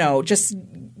us, just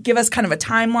give us kind of a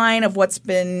timeline of what's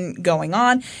been going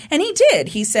on. And he did.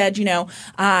 He said,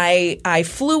 I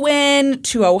flew in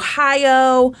to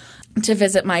Ohio to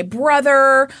visit my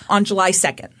brother on July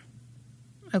 2nd.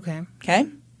 Okay. Okay.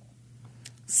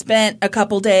 Spent a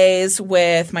couple days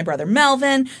with my brother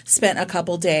Melvin, spent a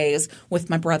couple days with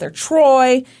my brother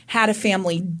Troy, had a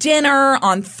family dinner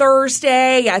on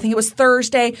Thursday. I think it was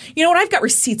Thursday. You know what? I've got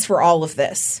receipts for all of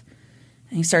this.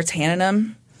 And he starts handing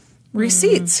them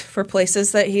receipts for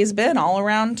places that he's been all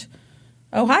around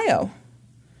Ohio.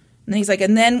 And then he's like,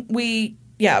 and then we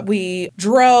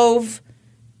drove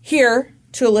here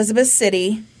to Elizabeth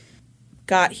City,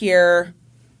 got here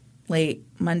late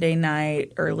Monday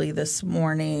night, early this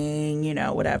morning,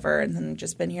 whatever, and then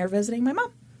just been here visiting my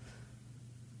mom.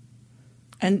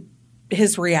 And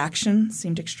his reaction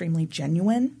seemed extremely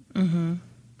genuine. Mm-hmm.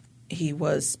 He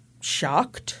was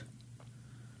shocked.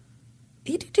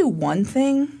 He did do one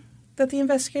thing that the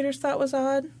investigators thought was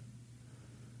odd.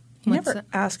 He never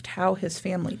asked how his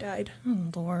family died.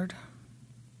 Oh, Lord.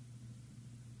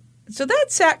 So that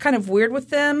sat kind of weird with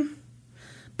them.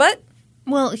 But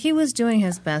well, he was doing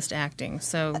his best acting,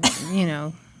 so,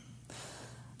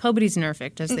 nobody's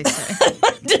perfect, as they say.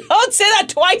 Don't say that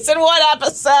twice in one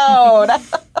episode.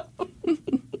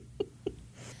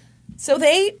 So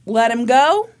they let him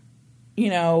go.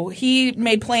 He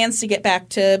made plans to get back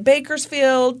to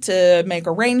Bakersfield to make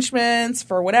arrangements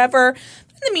for whatever.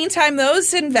 In the meantime,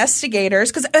 those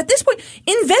investigators, because at this point,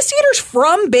 investigators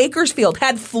from Bakersfield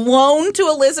had flown to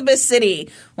Elizabeth City.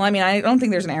 Well, I don't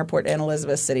think there's an airport in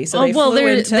Elizabeth City. So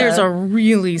there's a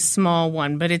really small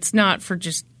one, but it's not for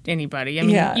just anybody.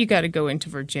 You got to go into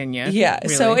Virginia. Yeah.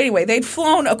 Really. So anyway, they'd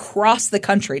flown across the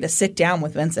country to sit down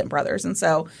with Vincent Brothers. And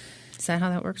so is that how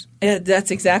that works?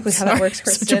 That's exactly how that works,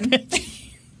 Kristen.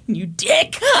 You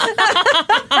dick.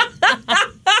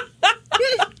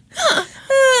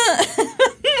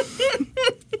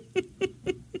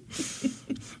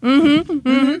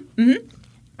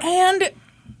 And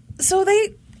so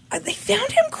they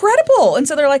found him credible, and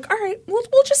so they're like, all right, we'll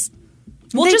just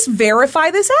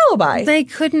verify this alibi. They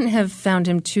couldn't have found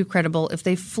him too credible if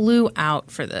they flew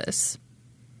out for this.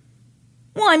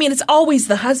 Well, it's always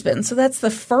the husband, so that's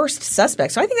the first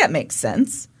suspect. So I think that makes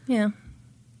sense. Yeah.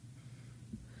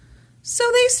 So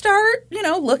they start,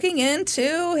 looking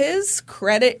into his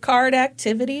credit card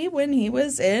activity when he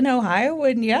was in Ohio.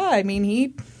 And,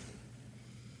 he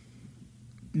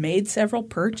made several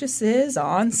purchases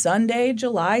on Sunday,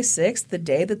 July 6th, the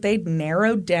day that they'd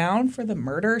narrowed down for the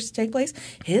murders to take place.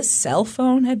 His cell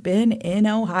phone had been in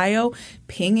Ohio,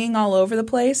 pinging all over the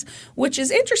place, which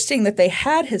is interesting that they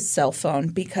had his cell phone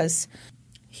because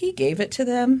he gave it to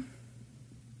them.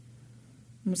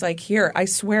 He was like, here, I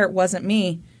swear it wasn't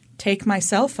me. Take my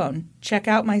cell phone. Check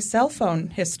out my cell phone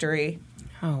history.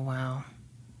 Oh, wow.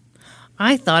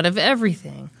 I thought of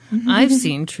everything. I've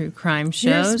seen true crime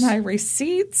shows. Here's my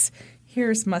receipts.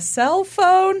 Here's my cell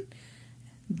phone.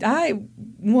 I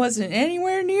wasn't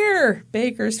anywhere near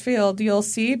Bakersfield, you'll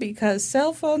see, because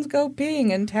cell phones go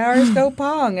ping and towers go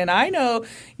pong. And I know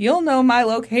you'll know my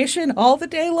location all the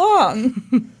day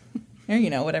long. Or, you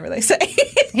know, whatever they say.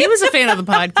 He was a fan of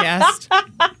the podcast.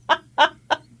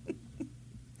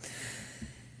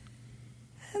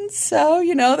 And so,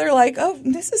 you know, they're like, oh,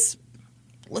 this is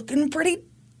looking pretty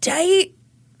tight.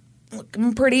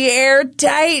 Looking pretty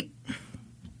airtight.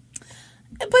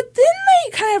 But then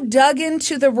they kind of dug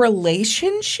into the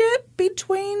relationship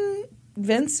between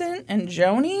Vincent and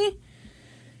Joni.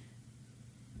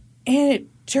 And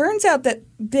it turns out that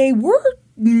they were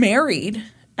married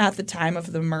at the time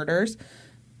of the murders,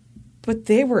 but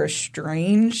they were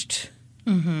estranged.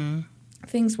 Mm-hmm.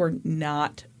 Things were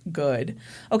not good.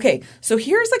 Okay, so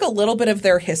here's like a little bit of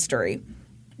their history.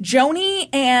 Joni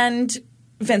and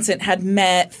Vincent had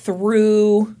met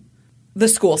through the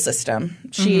school system.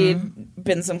 She'd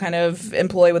been some kind of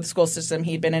employee with the school system.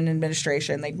 He'd been in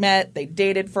administration. They'd met. They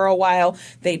dated for a while.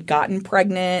 They'd gotten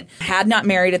pregnant. Had not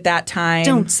married at that time.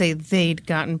 Don't say they'd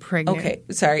gotten pregnant. Okay,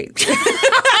 sorry.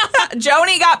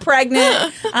 Joni got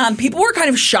pregnant. People were kind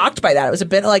of shocked by that. It was a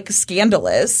bit like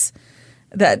scandalous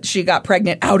that she got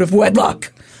pregnant out of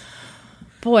wedlock.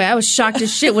 Boy, I was shocked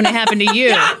as shit when it happened to you.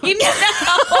 Yeah, you know.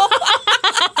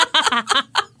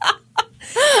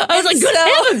 I was like, good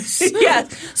heavens.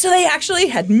 Yes. So they actually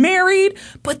had married,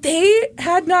 but they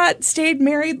had not stayed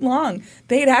married long.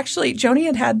 Joni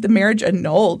had had the marriage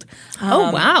annulled.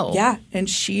 Oh, wow. Yeah. And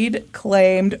she'd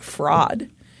claimed fraud.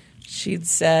 She'd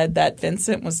said that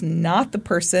Vincent was not the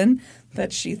person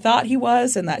that she thought he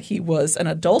was, and that he was an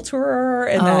adulterer,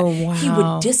 and that he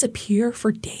would disappear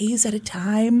for days at a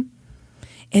time.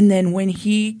 And then when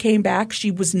he came back,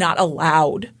 she was not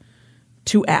allowed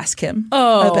to ask him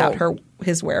about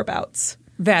his whereabouts.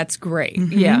 That's great.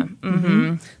 Mm-hmm. Yeah.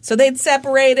 Mm-hmm. So they'd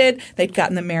separated. They'd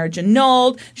gotten the marriage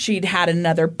annulled. She'd had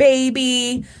another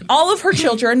baby. All of her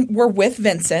children were with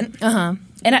Vincent. Uh-huh.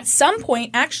 And at some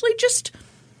point, actually just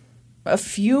a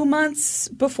few months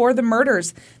before the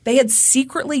murders, they had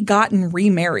secretly gotten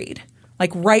remarried,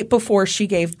 like right before she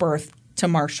gave birth to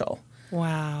Marshall.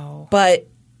 Wow. But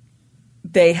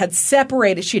they had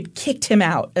separated. She had kicked him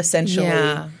out,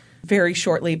 essentially, very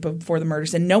shortly before the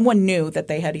murders. And no one knew that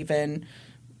they had even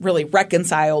really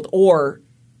reconciled or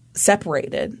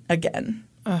separated again.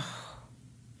 Oh,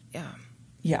 yeah.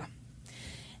 Yeah.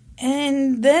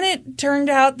 And then it turned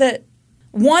out that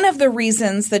one of the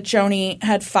reasons that Joni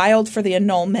had filed for the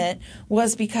annulment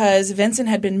was because Vincent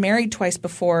had been married twice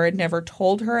before and never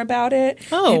told her about it.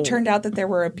 Oh. It turned out that there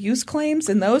were abuse claims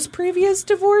in those previous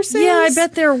divorces. Yeah, I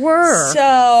bet there were.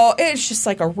 So it's just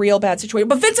like a real bad situation.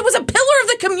 But Vincent was a pillar of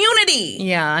the community.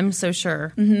 Yeah, I'm so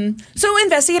sure. Mm-hmm. So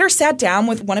investigators sat down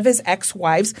with one of his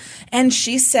ex-wives, and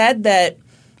she said that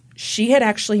she had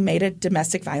actually made a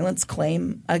domestic violence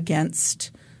claim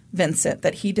against Vincent,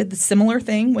 that he did the similar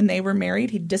thing when they were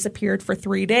married. He'd disappeared for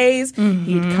 3 days. Mm-hmm.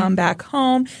 He'd come back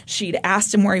home. She'd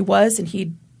asked him where he was, and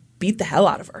he'd beat the hell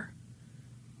out of her.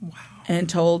 Wow. And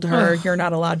told her, you're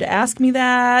not allowed to ask me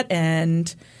that.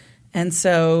 And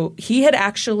so he had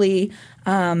actually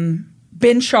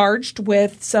been charged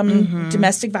with some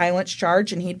domestic violence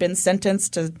charge, and he'd been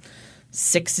sentenced to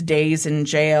 6 days in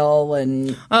jail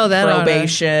and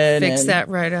probation. Fix that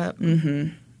right up.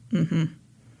 Mm-hmm. Mm-hmm.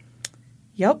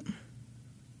 Yep.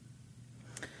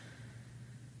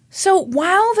 So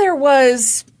while there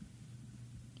was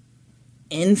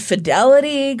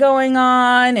infidelity going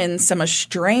on and some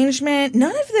estrangement,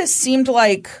 none of this seemed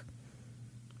like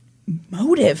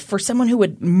motive for someone who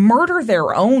would murder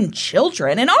their own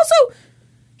children. And also,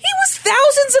 he was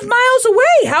thousands of miles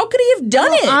away. How could he have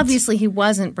done it? Obviously, he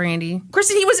wasn't, Brandy.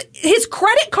 Kristen, his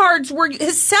credit cards were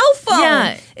his cell phone.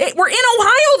 Yeah. We're in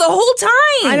Ohio the whole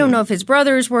time. I don't know if his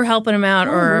brothers were helping him out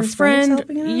or a friend.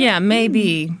 Yeah,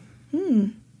 maybe.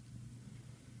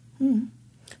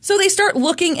 So they start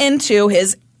looking into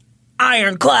his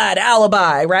ironclad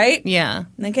alibi, right? Yeah.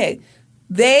 Okay.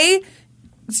 They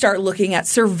start looking at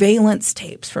surveillance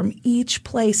tapes from each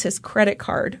place his credit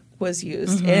card was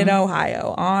used in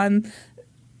Ohio on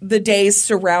the days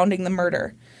surrounding the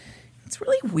murder. It's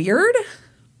really weird.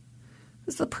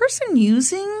 is the person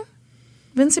using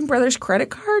Vincent Brothers' credit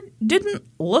card didn't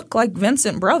look like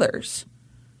Vincent Brothers.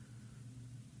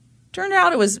 Turned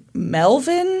out it was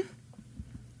Melvin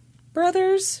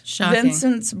Brothers, Shocking.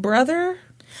 Vincent's brother.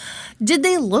 Did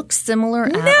they look similar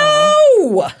at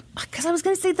all? No! Because I was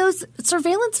going to say those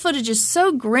surveillance footage is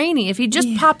so grainy. If he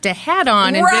just popped a hat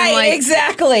on and been Right, like,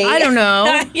 exactly. I don't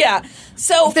know. Yeah.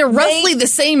 So If they're roughly the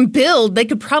same build, they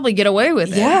could probably get away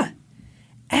with it. Yeah.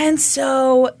 And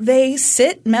so they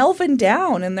sit Melvin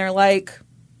down and they're like,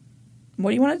 what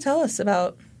do you want to tell us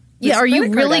about this Yeah, are you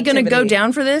credit card really going to go activity?"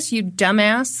 down for this, you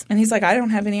dumbass? And he's like, I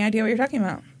don't have any idea what you're talking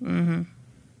about. Mm-hmm.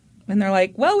 And they're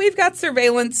like, well, we've got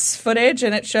surveillance footage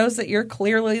and it shows that you're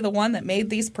clearly the one that made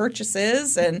these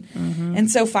purchases.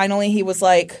 And so finally he was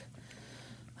like,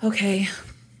 okay,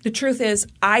 the truth is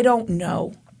I don't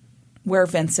know where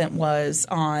Vincent was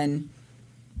on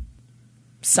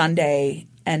Sunday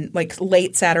and like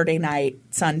late Saturday night,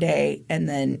 Sunday, and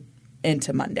then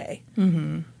into Monday.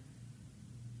 Mm-hmm.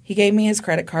 He gave me his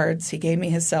credit cards. He gave me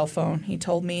his cell phone. He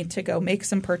told me to go make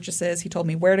some purchases. He told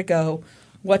me where to go,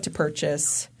 what to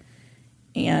purchase.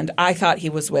 And I thought he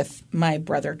was with my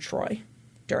brother Troy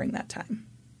during that time.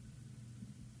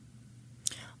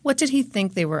 What did he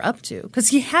think they were up to? Because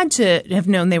he had to have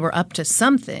known they were up to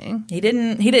something. He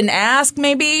didn't ask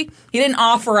maybe. He didn't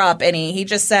offer up any. He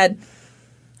just said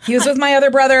he was with my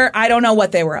other brother. I don't know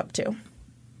what they were up to.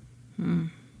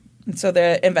 And so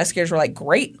the investigators were like,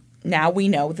 great. Now we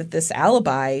know that this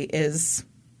alibi is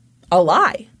a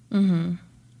lie. Mm-hmm.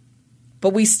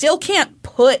 But we still can't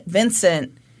put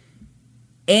Vincent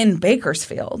in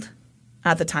Bakersfield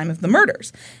at the time of the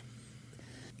murders.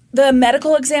 The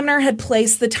medical examiner had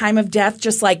placed the time of death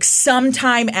just like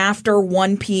sometime after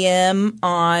 1 p.m.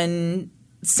 on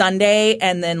Sunday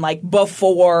and then like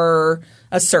before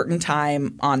a certain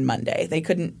time on Monday. They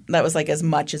couldn't – that was like as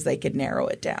much as they could narrow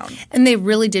it down. And they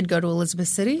really did go to Elizabeth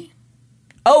City?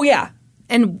 Oh, yeah.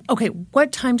 And, okay,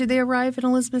 what time did they arrive in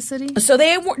Elizabeth City? So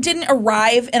they didn't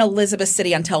arrive in Elizabeth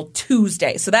City until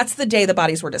Tuesday. So that's the day the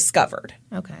bodies were discovered.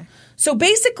 Okay. So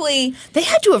basically – They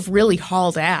had to have really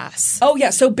hauled ass. oh, yeah.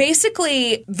 So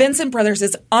basically Vincent Brothers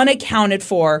is unaccounted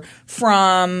for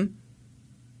from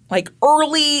like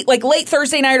late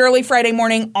Thursday night, early Friday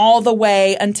morning all the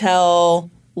way until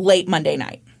late Monday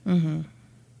night. Mm-hmm.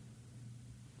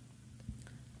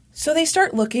 So they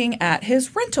start looking at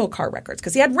his rental car records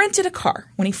because he had rented a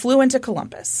car when he flew into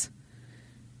Columbus.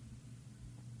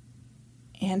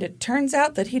 And it turns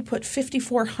out that he'd put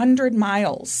 5,400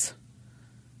 miles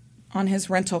on his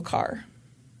rental car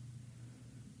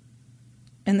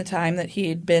in the time that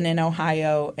he'd been in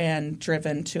Ohio and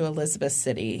driven to Elizabeth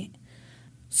City.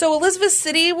 So Elizabeth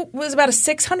City was about a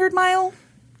 600-mile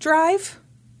drive.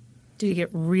 Did he get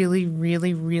really,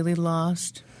 really, really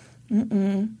lost?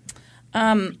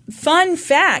 Fun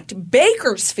fact,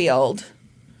 Bakersfield,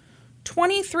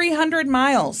 2,300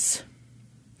 miles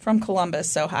from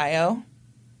Columbus, Ohio.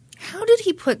 How did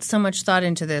he put so much thought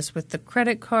into this with the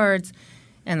credit cards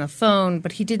and the phone,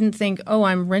 but he didn't think, oh,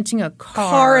 I'm renting a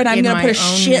car And I'm in going to my put a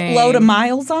own shitload name. of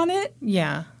miles on it?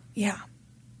 Yeah. Yeah.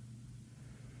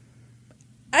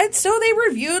 And so they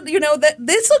reviewed, that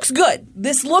this looks good.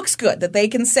 This looks good that they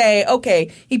can say,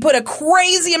 okay, he put a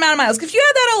crazy amount of miles. Because if you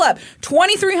add that all up,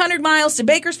 2,300 miles to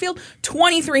Bakersfield,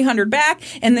 2,300 back,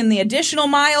 and then the additional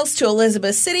miles to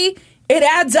Elizabeth City, it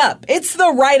adds up. It's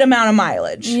the right amount of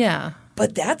mileage. Yeah.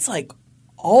 But that's like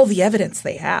all the evidence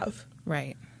they have.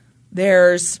 Right.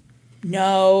 There's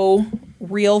no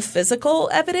real physical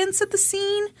evidence at the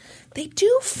scene. They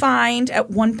do find at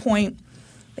one point,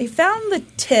 they found the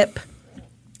tip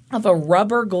of a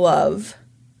rubber glove.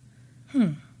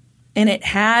 And it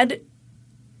had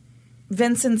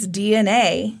Vincent's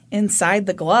DNA inside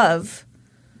the glove.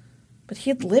 But he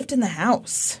had lived in the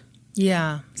house.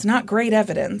 Yeah. It's not great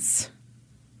evidence.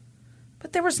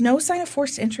 But there was no sign of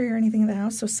forced entry or anything in the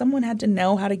house, so someone had to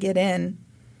know how to get in.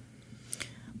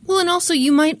 Well, and also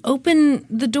you might open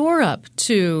the door up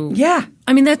to. Yeah.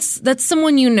 I mean, that's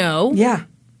someone you know. Yeah.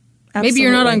 Absolutely. Maybe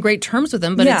you're not on great terms with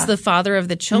them, but Yeah. it's the father of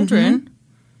the children.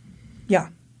 Yeah.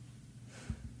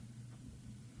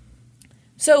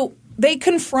 So they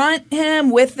confront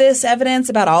him with this evidence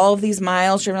about all of these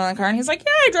miles driven on the car. And he's like,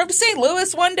 yeah, I drove to St.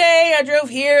 Louis one day. I drove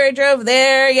here. I drove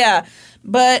there. Yeah.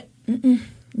 But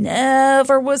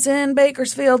never was in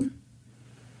Bakersfield.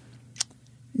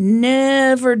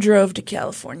 Never drove to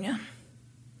California.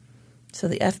 So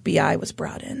the FBI was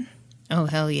brought in. Oh,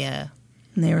 hell yeah.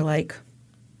 And they were like,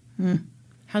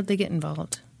 How'd they get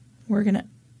involved? we're going to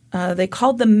they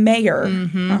called the mayor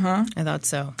I thought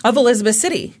so. of Elizabeth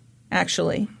City,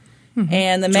 actually.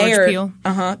 And the George mayor Peele.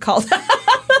 called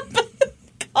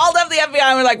called up called the FBI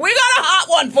and were like, we got a hot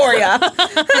one for you.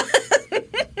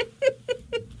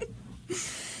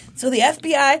 So the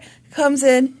FBI comes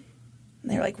in,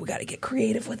 and they're like, we got to get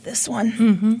creative with this one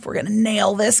if we're going to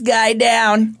nail this guy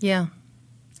down. Yeah.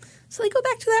 So they go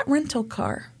back to that rental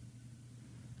car.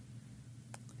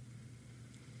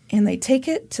 And they take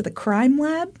it to the crime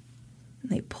lab,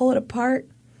 and they pull it apart.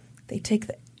 They take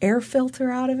the air filter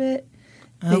out of it.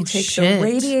 They take the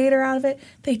radiator out of it.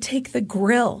 They take the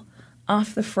grill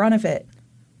off the front of it.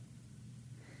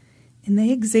 And they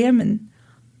examine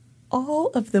all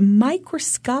of the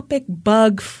microscopic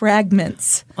bug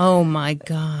fragments Oh, my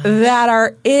God. that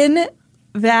are in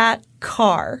that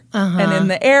car and in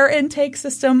the air intake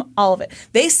system, all of it.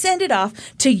 They send it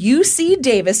off to UC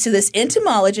Davis to this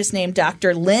entomologist named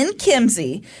Dr. Lynn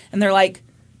Kimsey, and they're like,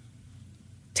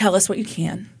 tell us what you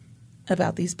can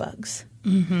about these bugs.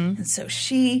 And so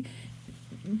she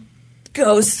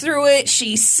goes through it.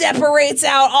 She separates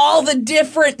out all the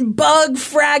different bug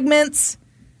fragments,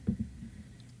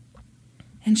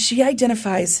 and she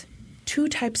identifies 2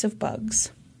 types of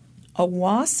bugs, a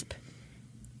wasp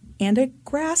and a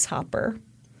grasshopper,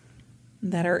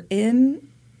 that are in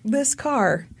this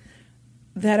car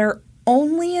that are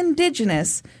only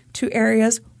indigenous to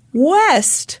areas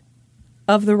west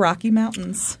of the Rocky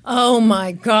Mountains. Oh,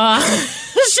 my gosh.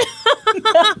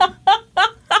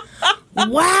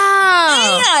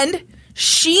 Wow. And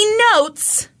she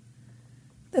notes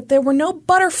that there were no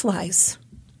butterflies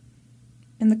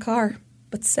in the car,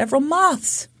 but several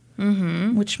moths,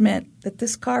 which meant that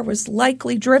this car was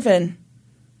likely driven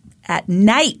at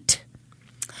night.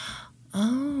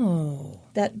 Oh.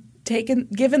 That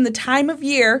given the time of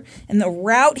year and the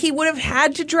route he would have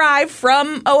had to drive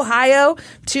from Ohio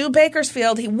to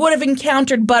Bakersfield, he would have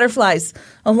encountered butterflies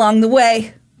along the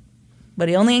way. But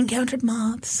he only encountered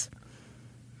moths.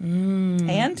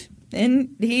 And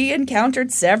he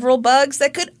encountered several bugs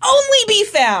that could only be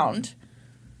found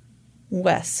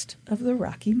west of the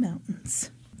Rocky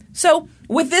Mountains. So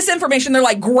with this information, they're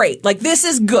like, great, like this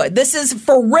is good. This is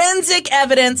forensic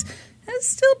evidence. It's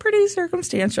still pretty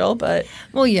circumstantial, but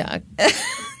Well, yeah.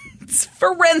 it's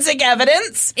forensic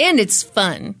evidence. And it's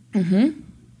fun.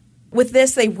 With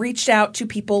this, they reached out to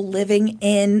people living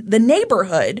in the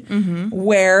neighborhood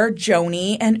where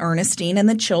Joni and Ernestine and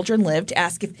the children lived to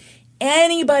ask if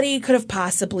anybody could have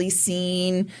possibly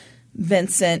seen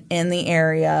Vincent in the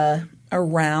area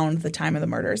around the time of the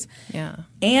murders. Yeah.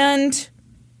 And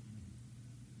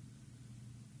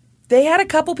they had a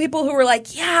couple people who were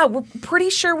like, yeah, we're pretty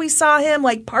sure we saw him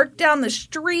like parked down the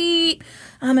street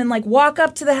and like walk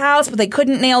up to the house, but they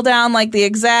couldn't nail down like the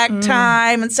exact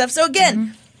time and stuff. So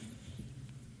again,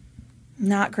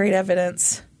 not great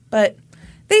evidence, but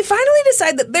they finally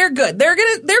decide that they're good. They're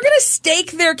gonna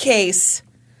stake their case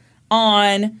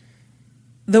on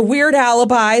the weird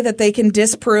alibi that they can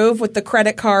disprove with the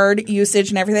credit card usage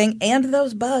and everything, and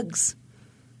those bugs.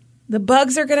 The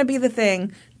bugs are going to be the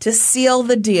thing to seal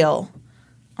the deal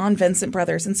on Vincent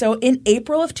Brothers. And so in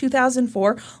April of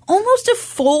 2004, almost a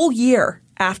full year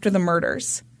after the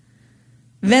murders,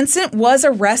 Vincent was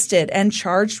arrested and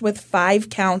charged with 5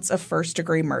 counts of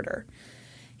first-degree murder.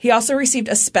 He also received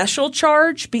a special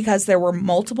charge because there were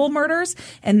multiple murders,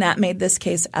 and that made this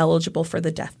case eligible for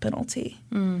the death penalty.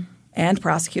 And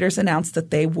prosecutors announced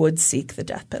that they would seek the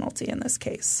death penalty in this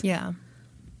case. Yeah.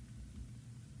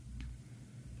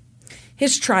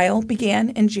 His trial began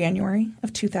in January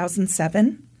of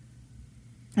 2007.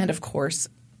 And of course,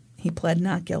 he pled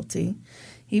not guilty.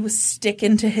 He was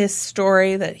sticking to his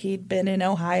story that he'd been in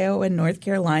Ohio and North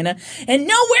Carolina and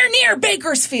nowhere near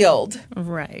Bakersfield.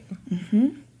 Right.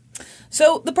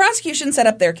 So the prosecution set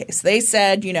up their case. They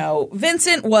said,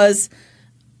 Vincent was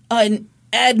an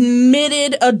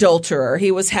admitted adulterer.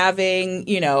 He was having,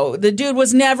 the dude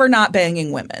was never not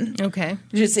banging women. Okay.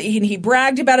 He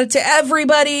bragged about it to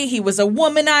everybody. He was a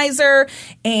womanizer.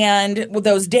 And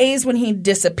those days when he'd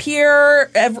disappear,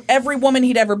 every woman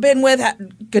he'd ever been with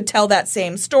could tell that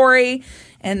same story.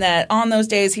 And that on those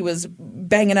days he was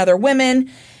banging other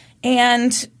women.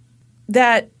 And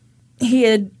that he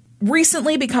had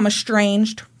recently become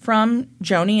estranged from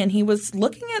Joni, and he was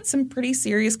looking at some pretty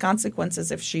serious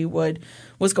consequences if she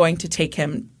was going to take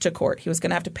him to court. He was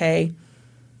going to have to pay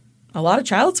a lot of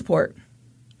child support.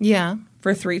 Yeah.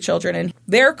 For 3 children. And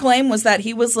their claim was that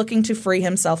he was looking to free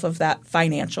himself of that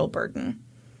financial burden.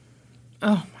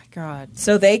 Oh, my God.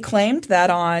 So they claimed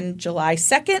that on July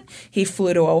 2nd, he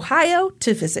flew to Ohio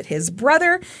to visit his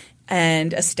brother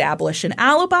and establish an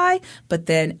alibi. But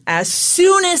then as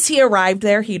soon as he arrived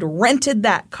there, he'd rented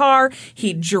that car.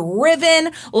 He'd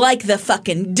driven like the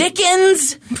fucking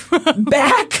Dickens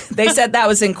back. They said that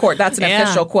was in court. That's an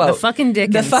official quote. The fucking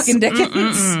Dickens. The fucking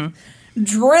Dickens.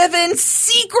 Driven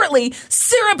secretly,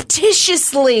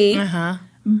 surreptitiously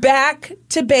back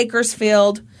to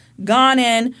Bakersfield, gone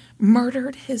in,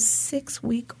 murdered his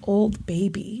 6-week-old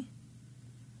baby.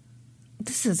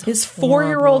 This is his horrible.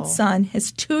 4-year-old son,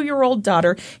 his 2-year-old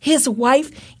daughter, his wife,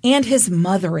 and his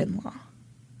mother-in-law.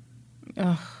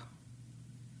 Ugh.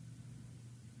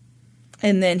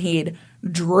 And then he'd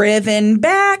driven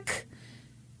back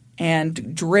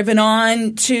and driven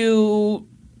on to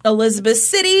Elizabeth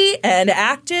City and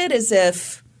acted as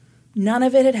if none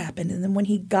of it had happened. And then when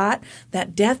he got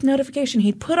that death notification,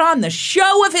 he'd put on the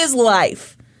show of his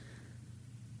life.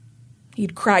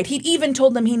 He'd cried. He'd even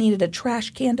told them he needed a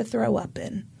trash can to throw up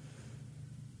in.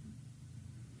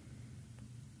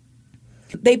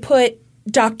 They put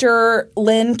Dr.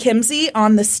 Lynn Kimsey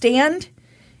on the stand,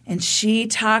 and she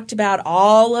talked about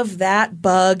all of that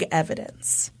bug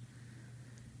evidence.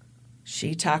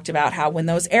 She talked about how when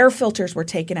those air filters were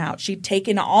taken out, she'd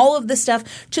taken all of the stuff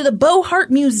to the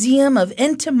Bohart Museum of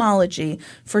Entomology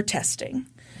for testing.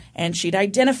 And she'd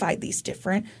identified these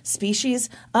different species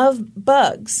of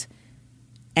bugs.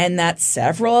 And that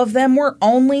several of them were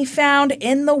only found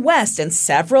in the West, and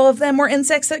several of them were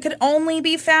insects that could only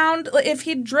be found if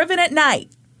he'd driven at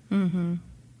night. Mm-hmm.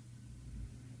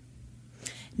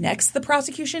 Next, the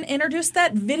prosecution introduced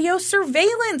that video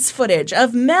surveillance footage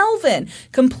of Melvin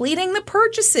completing the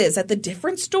purchases at the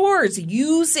different stores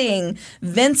using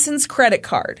Vincent's credit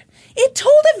card. It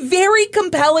told a very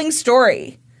compelling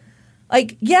story.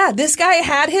 Like, yeah, this guy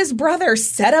had his brother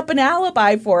set up an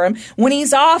alibi for him when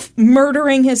he's off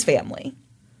murdering his family.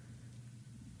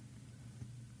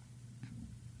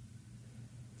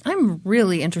 I'm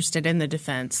really interested in the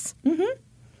defense. Mm-hmm.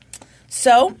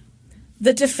 So,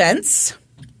 the defense,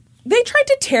 they tried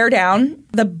to tear down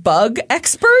the bug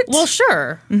expert. Well,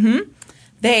 sure. Mm-hmm.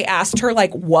 They asked her,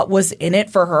 like, what was in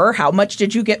it for her? How much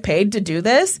did you get paid to do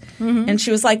this? Mm-hmm. And she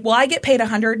was like, well, I get paid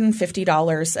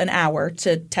 $150 an hour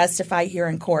to testify here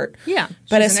in court. Yeah.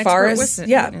 But as far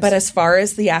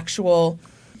as the actual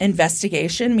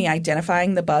investigation, me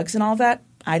identifying the bugs and all that,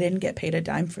 I didn't get paid a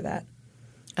dime for that.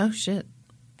 Oh, shit.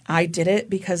 I did it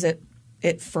because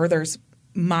it furthers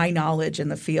my knowledge in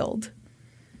the field.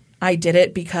 I did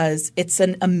it because it's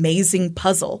an amazing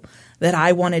puzzle that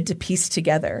I wanted to piece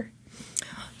together.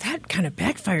 That kind of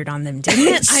backfired on them,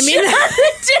 didn't it? I mean,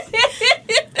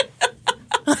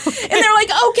 and they're like,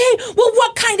 okay, well,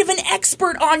 what kind of an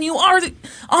expert on you are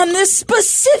on this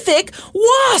specific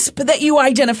wasp that you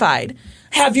identified?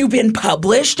 Have you been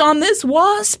published on this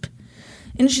wasp?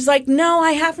 And she's like, no,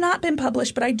 I have not been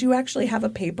published, but I do actually have a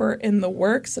paper in the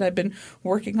works that I've been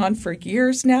working on for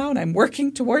years now, and I'm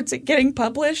working towards it getting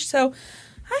published. So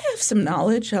I have some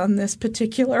knowledge on this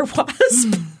particular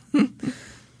wasp. I'm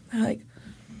like,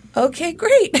 okay,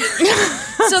 great.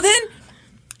 So then,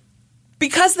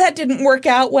 because that didn't work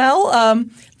out well,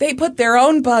 they put their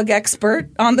own bug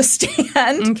expert on the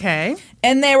stand. Okay.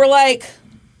 And they were like,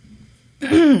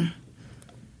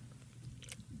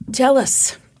 tell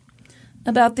us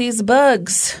about these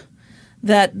bugs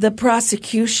that the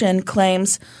prosecution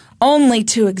claims only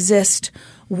to exist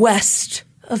west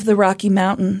of the Rocky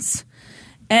Mountains.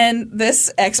 And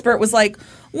this expert was like,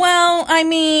 well, I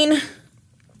mean,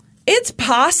 it's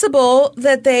possible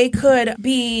that they could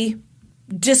be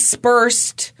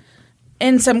dispersed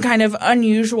in some kind of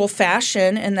unusual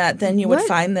fashion, and that then you would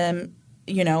find them,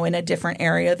 you know, in a different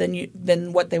area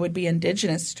than what they would be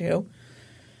indigenous to.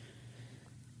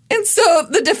 And so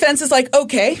the defense is like,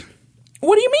 okay,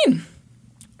 what do you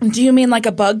mean? Do you mean like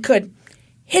a bug could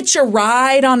hitch a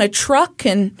ride on a truck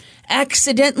and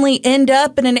accidentally end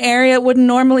up in an area it wouldn't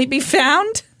normally be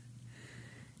found?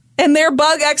 And their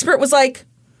bug expert was like,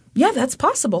 yeah, that's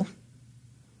possible.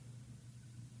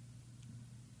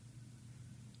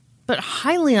 But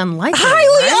highly unlikely.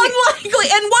 Unlikely.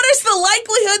 And what is the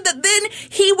likelihood that then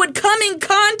he would come in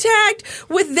contact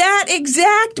with that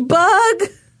exact bug?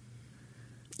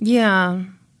 Yeah.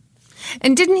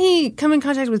 And didn't he come in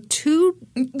contact with two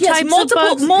types of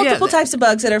bugs? Multiple types of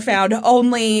bugs that are found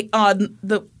only on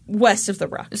the west of the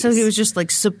Rockies. So he was just like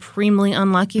supremely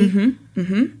unlucky? Mm-hmm.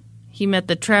 Mm-hmm. He met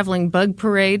the traveling bug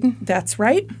parade? That's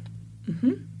right.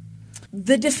 Mm-hmm.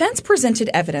 The defense presented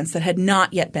evidence that had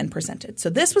not yet been presented. So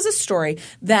this was a story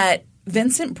that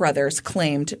Vincent Brothers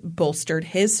claimed bolstered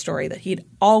his story that he'd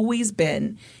always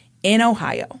been in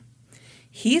Ohio.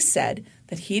 He said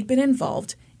that he'd been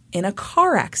involved in a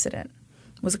car accident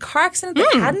It was a car accident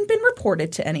that hadn't been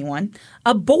reported to anyone.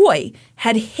 A boy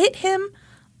had hit him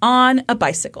on a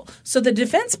bicycle. So the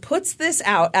defense puts this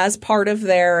out as part of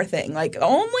their thing. Like,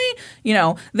 only,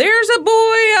 there's a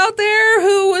boy out there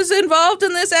who was involved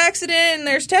in this accident, and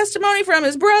there's testimony from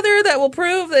his brother that will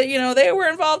prove that, they were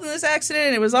involved in this accident.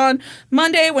 And it was on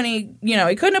Monday when he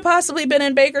couldn't have possibly been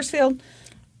in Bakersfield.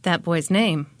 That boy's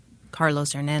name,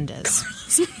 Carlos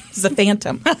Hernandez. It's a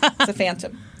phantom. It's a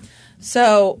phantom.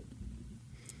 So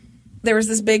there was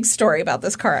this big story about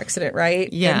this car accident,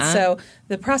 right? Yeah. And so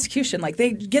the prosecution,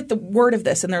 they get the word of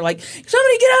this, and they're like,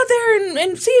 somebody get out there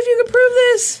and see if you can prove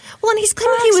this. Well, and he's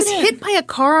claiming he was hit by a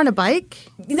car on a bike?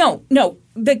 No.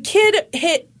 The kid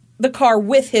hit the car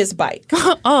with his bike.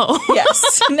 Oh.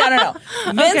 Yes. No.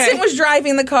 Vincent was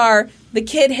driving the car. The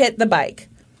kid hit the bike.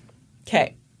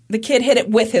 Okay. The kid hit it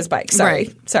with his bike.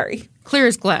 Sorry. Clear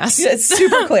as glass. It's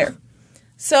super clear.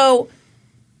 So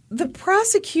the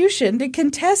prosecution, to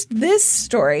contest this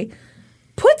story,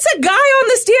 puts a guy on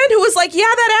the stand who was like, yeah,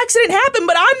 that accident happened,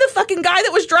 but I'm the fucking guy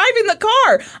that was driving the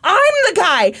car. I'm the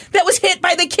guy that was hit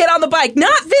by the kid on the bike,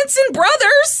 not Vincent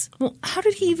Brothers. Well, how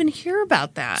did he even hear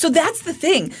about that? So that's the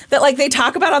thing that they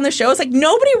talk about on the show. It's like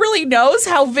nobody really knows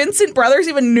how Vincent Brothers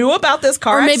even knew about this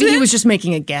car accident. Or maybe he was just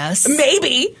making a guess.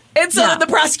 Maybe. And so the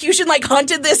prosecution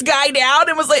hunted this guy down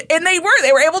and was like, and they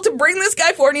were able to bring this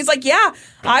guy forward. And he's like, yeah,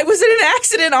 I was in an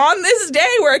accident on this day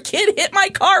where a kid hit my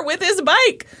car with his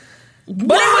bike.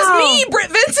 But it was me.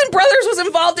 Vincent Brothers was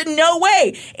involved in no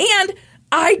way. And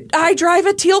I drive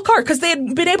a teal car because they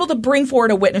had been able to bring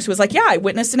forward a witness who was like, yeah, I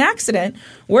witnessed an accident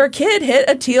where a kid hit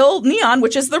a teal Neon,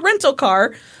 which is the rental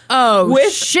car. Oh,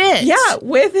 shit. Yeah,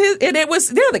 with his, and it was,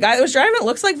 the guy that was driving it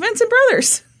looks like Vincent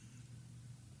Brothers.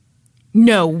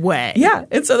 No way. Yeah.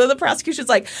 And so then the prosecution's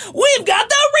like, we've got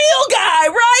the real guy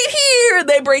right here.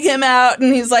 They bring him out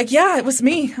and he's like, yeah, it was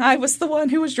me. I was the one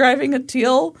who was driving a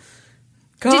teal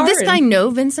car. Did this guy know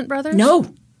Vincent Brothers?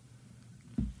 No.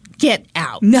 Get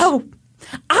out. No.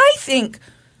 I think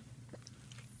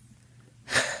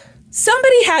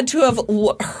somebody had to have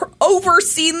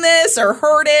overseen this or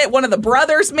heard it, one of the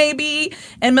brothers maybe,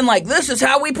 and been like, this is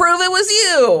how we prove it was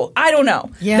you. I don't know.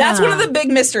 Yeah. That's one of the big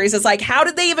mysteries. It's like, how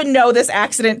did they even know this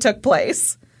accident took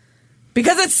place?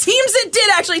 Because it seems it did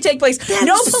actually take place.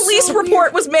 No police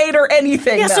report was made or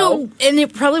anything, Yeah, though. and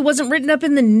it probably wasn't written up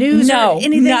in the news or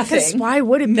anything. Nothing. Why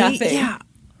would it be? Nothing. Yeah.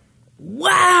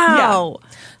 Wow. Yeah.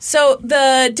 So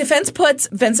the defense puts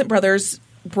Vincent Brothers'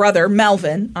 brother,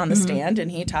 Melvin, on the stand,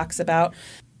 and he talks about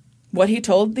what he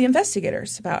told the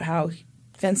investigators about how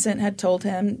Vincent had told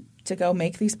him to go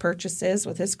make these purchases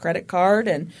with his credit card,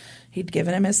 and he'd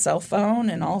given him his cell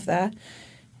phone and all of that.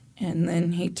 And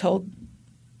then he told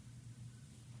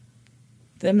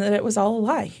them that it was all a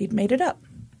lie. He'd made it up.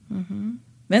 Mm-hmm.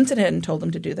 Vincent hadn't told him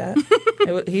to do that.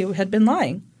 He had been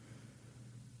lying.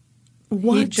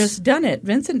 What? He'd just done it.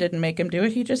 Vincent didn't make him do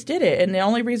it. He just did it. And the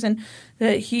only reason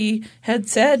that he had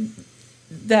said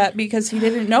that because he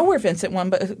didn't know where Vincent went,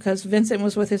 but because Vincent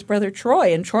was with his brother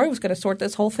Troy, and Troy was going to sort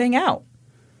this whole thing out.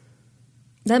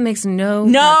 That makes no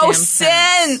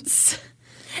sense.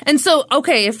 And so,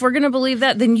 okay, if we're going to believe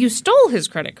that, then you stole his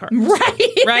credit card.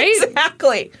 Right?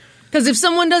 Exactly. Because if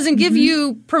someone doesn't give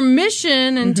you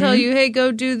permission and tell you, hey,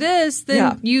 go do this,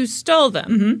 then you stole them.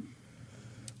 Mm-hmm.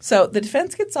 So the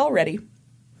defense gets all ready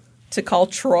to call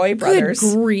Troy Brothers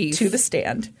to the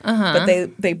stand. But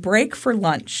they break for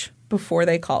lunch before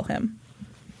they call him.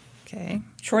 Okay.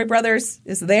 Troy Brothers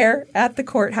is there at the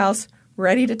courthouse,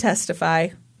 ready to testify.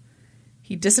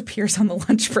 He disappears on the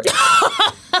lunch break.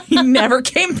 He never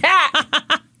came back.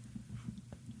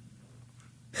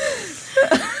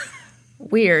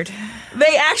 Weird.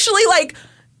 They actually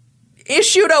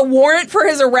issued a warrant for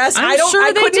his arrest. I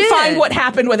couldn't find what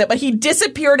happened with it, but he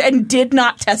disappeared and did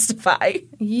not testify.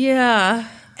 Yeah.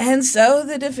 And so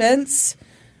the defense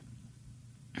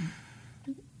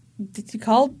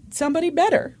called somebody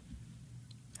better.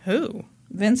 Who?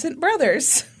 Vincent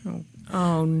Brothers.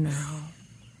 Oh, no.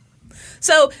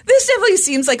 So this definitely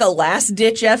seems like a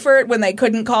last-ditch effort when they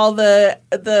couldn't call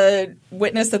the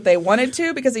witness that they wanted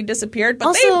to because he disappeared. But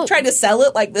Also, they tried to sell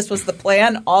it like this was the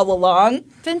plan all along.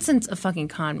 Vincent's a fucking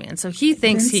con man, so he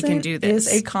thinks he can do this.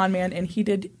 Vincent is a con man, and he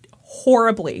did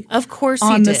horribly. Of course he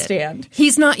on did. the stand.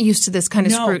 He's not used to this kind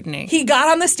of scrutiny. He got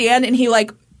on the stand and he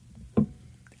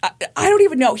I don't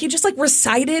even know. He just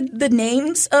recited the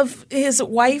names of his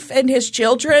wife and his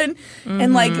children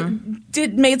and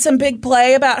made some big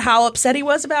play about how upset he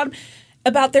was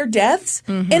about their deaths.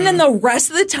 And then the rest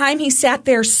of the time he sat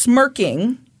there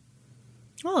smirking.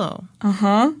 Oh.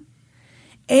 Uh-huh.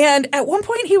 And at one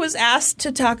point he was asked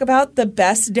to talk about the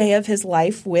best day of his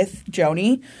life with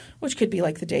Joni, which could be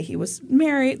like the day he was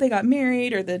married, they got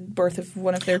married, or the birth of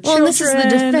one of their Well, children. and this is the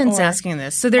defense asking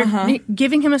this. So they're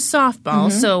giving him a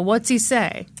softball. So what's he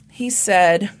say? He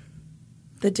said,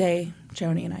 the day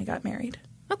Joni and I got married.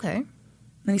 Okay. And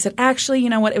he said, actually, you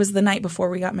know what? It was the night before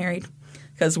we got married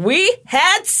because we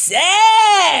had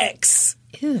sex.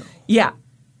 Ew. Yeah.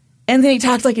 And then he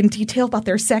talked like in detail about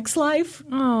their sex life.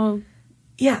 Oh,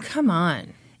 Yeah. come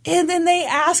on. And then they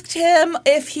asked him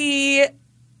if he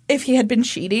had been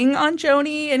cheating on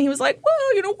Joni, and he was like,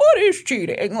 well, you know, what is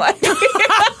cheating? Like, and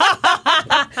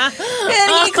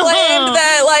he claimed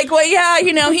that, like, well, yeah,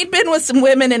 you know, he'd been with some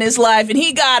women in his life, and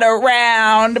he got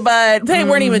around, but they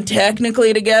weren't even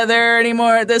technically together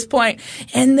anymore at this point.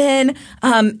 And then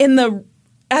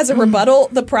as a rebuttal,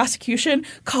 the prosecution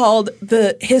called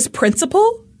his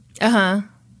principal. Uh-huh.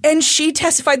 And she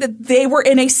testified that they were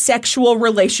in a sexual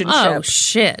relationship. Oh,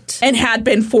 shit. And had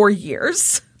been for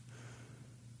years.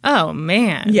 Oh,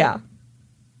 man. Yeah.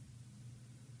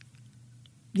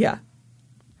 Yeah.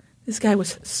 This guy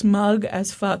was smug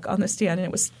as fuck on the stand, and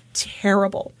it was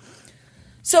terrible.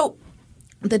 So,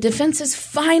 the defense's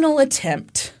final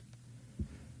attempt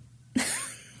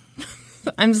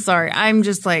I'm sorry. I'm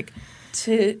just like...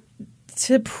 to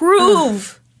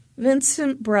prove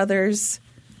Vincent Brothers'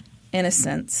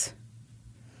 innocence,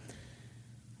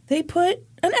 they put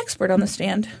an expert on the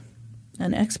stand.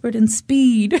 An expert in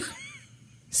speed.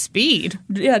 Speed?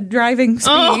 Yeah, driving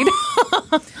speed.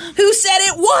 Who said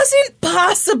it wasn't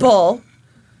possible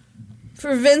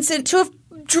for Vincent to have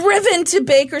driven to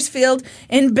Bakersfield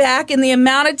and back in the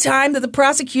amount of time that the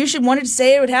prosecution wanted to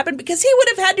say it would happen, because he would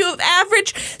have had to have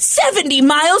averaged 70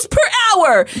 miles per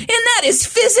hour, and that is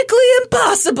physically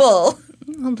impossible.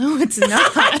 Well, no, it's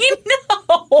not. I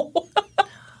know.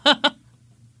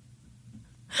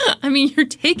 I mean, you're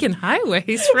taking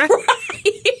highways, right?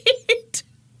 Right.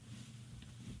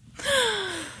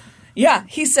 Yeah,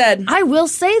 he said. I will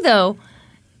say, though,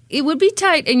 it would be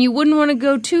tight, and you wouldn't want to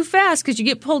go too fast because you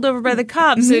get pulled over by the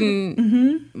cops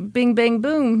and bing, bang,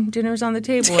 boom, dinner's on the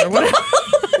table or whatever.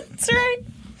 That's right.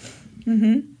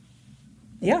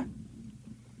 Yeah.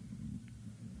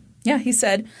 Yeah, he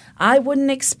said, I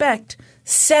wouldn't expect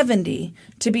 70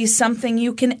 to be something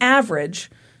you can average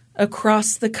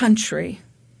across the country.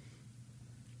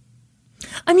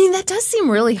 I mean, that does seem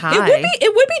really high.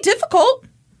 It would be difficult,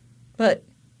 but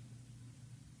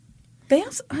they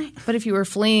also, But if you were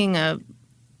fleeing a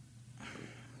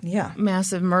yeah.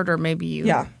 massive murder, maybe you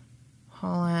Yeah.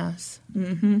 haul ass.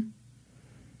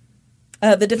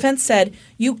 The defense said,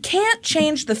 you can't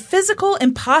change the physical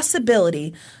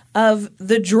impossibility of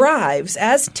the drives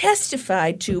as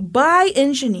testified to by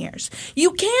engineers.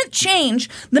 You can't change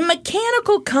the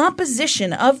mechanical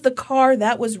composition of the car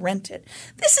that was rented.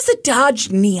 This is a Dodge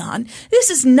Neon. This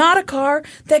is not a car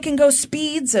that can go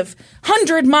speeds of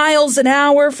 100 miles an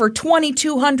hour for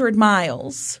 2,200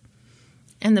 miles.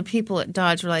 And the people at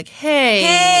Dodge were like, hey,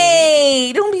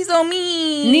 Hey, don't be so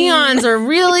mean. neons are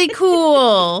really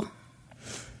cool.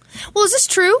 Well, is this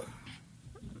true?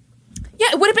 Yeah,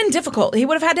 it would have been difficult. He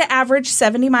would have had to average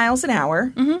 70 miles an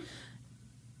hour.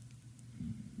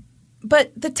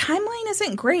 But the timeline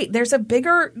isn't great. They're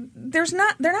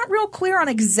not real clear on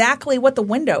exactly what the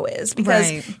window is, because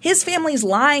Right. his family's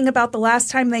lying about the last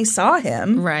time they saw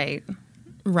him. Right.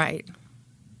 Right.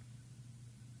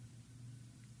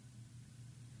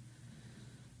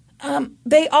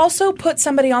 They also put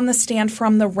somebody on the stand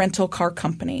from the rental car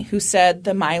company who said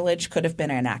the mileage could have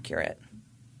been inaccurate.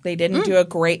 They didn't do a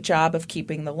great job of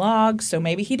keeping the logs, so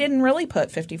maybe he didn't really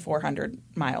put 5,400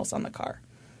 miles on the car.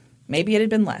 Maybe it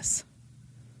had been less.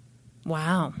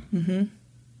 Wow.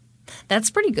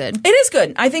 That's pretty good. It is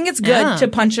good. I think it's good Yeah.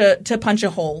 to punch a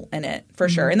hole in it for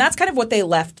sure. And that's kind of what they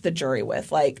left the jury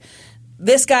with. Like,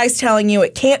 this guy's telling you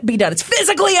it can't be done. It's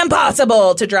physically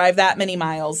impossible to drive that many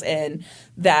miles in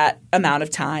that amount of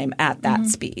time at that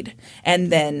speed.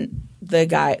 And then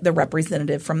the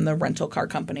representative from the rental car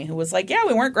company who was like, yeah,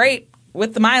 we weren't great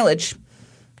with the mileage.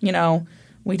 You know,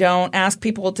 we don't ask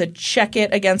people to check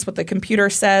it against what the computer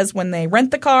says when they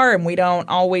rent the car, and we don't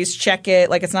always check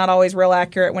it. Like, it's not always real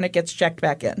accurate when it gets checked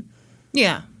back in.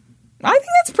 Yeah. I think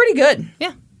that's pretty good.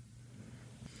 Yeah.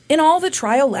 In all, the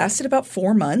trial lasted about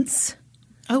 4 months.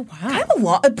 Oh, wow. Kind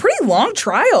of a pretty long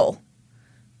trial.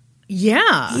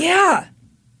 Yeah. Yeah.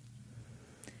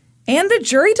 And the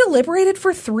jury deliberated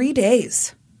for 3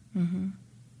 days.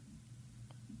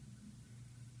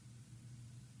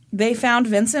 They found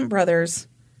Vincent Brothers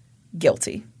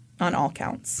guilty on all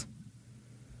counts.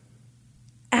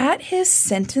 At his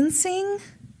sentencing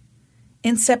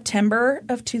in September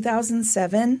of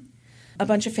 2007, a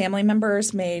bunch of family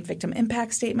members made victim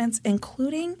impact statements,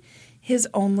 including his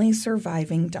only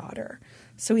surviving daughter.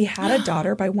 So he had a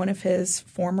daughter by one of his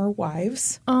former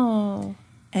wives. Oh.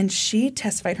 And she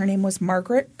testified. Her name was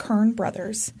Margaret Kern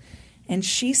Brothers. And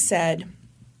she said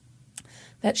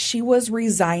that she was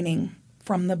resigning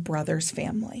from the Brothers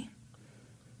family.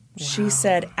 Wow. She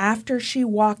said after she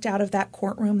walked out of that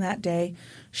courtroom that day,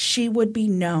 she would be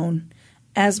known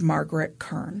as Margaret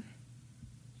Kern.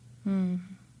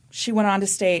 She went on to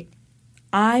state,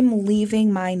 I'm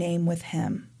leaving my name with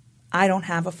him. I don't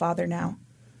have a father now.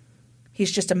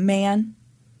 He's just a man,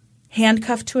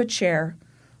 handcuffed to a chair,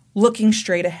 looking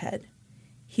straight ahead.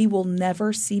 He will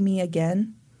never see me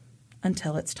again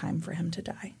until it's time for him to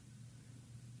die.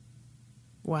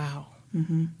 Wow.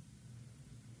 Mm-hmm.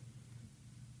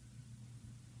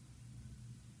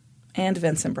 And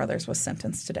Vincent Brothers was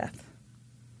sentenced to death.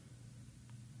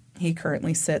 He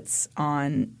currently sits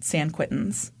on San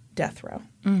Quentin's death row.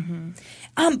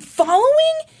 Mm-hmm.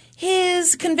 Following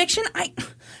his conviction,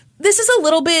 this is a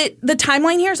little bit – the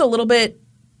timeline here is a little bit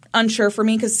unsure for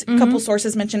me because a couple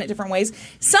sources mention it different ways.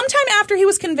 Sometime after he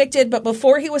was convicted, but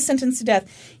before he was sentenced to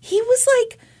death, he was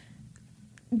like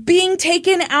being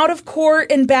taken out of court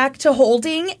and back to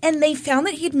holding, and they found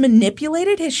that he'd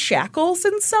manipulated his shackles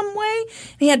in some way.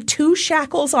 He had 2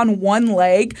 shackles on one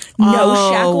leg, no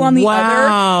shackle on the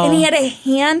other, and he had a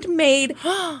handmade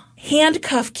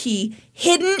handcuff key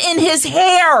hidden in his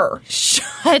hair.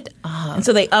 Shut up. And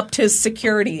so they upped his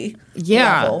security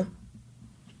level.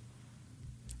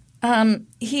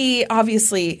 He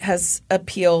obviously has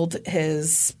appealed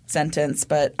his sentence,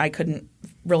 but I couldn't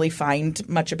really find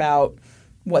much about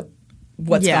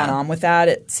what's gone on with that.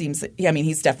 It seems that,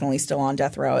 he's definitely still on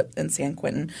death row in San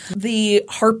Quentin. The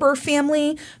Harper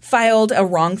family filed a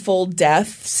wrongful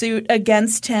death suit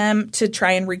against him to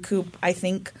try and recoup, I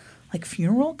think, like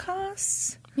funeral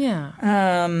costs. Yeah.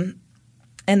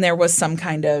 And there was some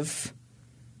kind of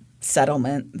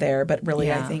settlement there, but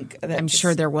really I think that I'm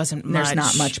sure there wasn't much. There's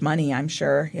not much money, I'm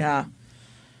sure. Yeah.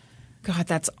 God,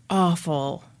 that's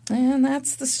awful. And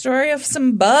that's the story of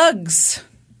some bugs.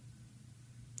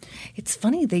 It's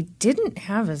funny, they didn't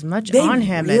have as much on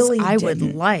him as I would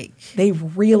like. They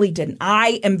really didn't.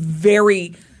 I am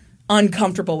very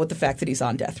uncomfortable with the fact that he's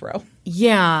on death row.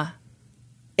 Yeah.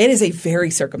 It is a very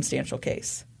circumstantial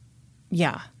case.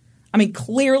 Yeah.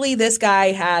 Clearly this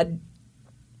guy had,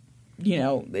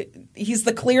 he's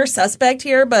the clear suspect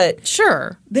here, but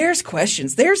sure, there's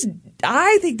questions.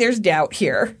 I think there's doubt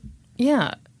here.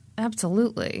 Yeah,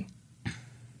 absolutely.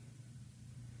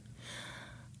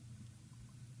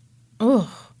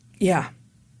 Oh. Yeah.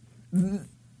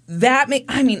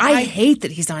 I hate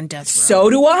that he's on death row. So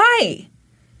do I.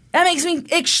 That makes me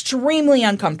extremely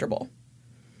uncomfortable.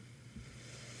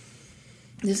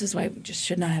 This is why we just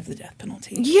should not have the death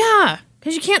penalty. Yeah,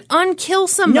 because you can't unkill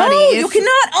somebody. No, you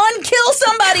cannot unkill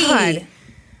somebody.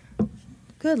 God.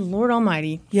 Good Lord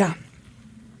Almighty. Yeah.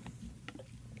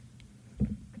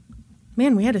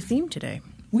 Man, we had a theme today.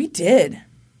 We did.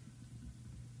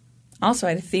 Also,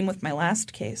 I had a theme with my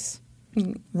last case.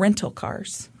 Rental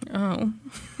cars. Oh.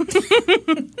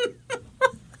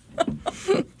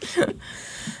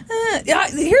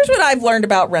 Here's what I've learned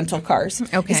about rental cars.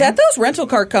 Okay. Is that those rental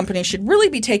car companies should really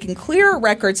be taking clearer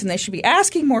records and they should be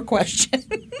asking more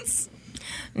questions.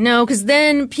 No, because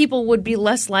then people would be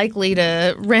less likely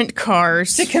to rent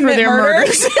cars to commit for their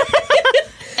murders.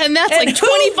 And that's like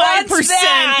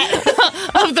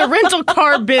 25% of the rental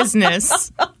car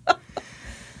business.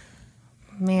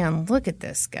 Man, look at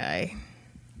this guy.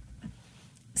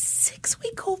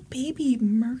 6-week-old baby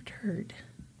murdered.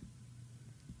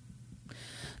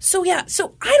 So I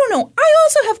don't know. I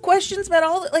also have questions about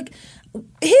all that. Like,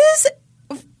 his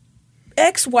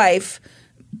ex-wife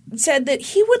said that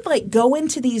he would go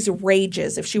into these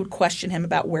rages if she would question him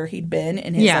about where he'd been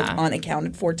in his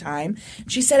unaccounted for time.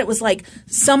 She said it was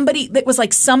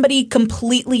somebody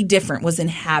completely different was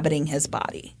inhabiting his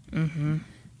body. Mm-hmm.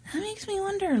 That makes me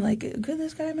wonder, could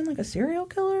this guy have been a serial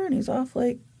killer and he's off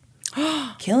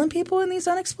killing people in these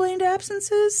unexplained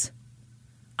absences?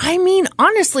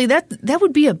 Honestly, that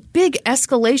would be a big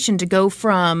escalation to go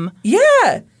from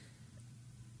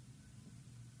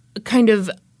kind of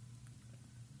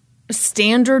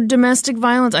standard domestic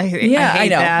violence. I hate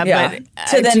that. Yeah. But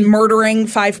to then murdering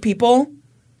 5 people.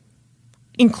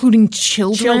 Including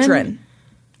children.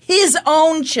 His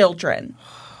own children.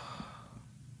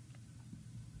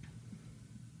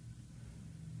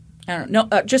 I don't know.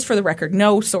 Just for the record,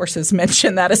 no sources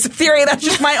mention that as a theory. That's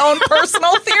just my own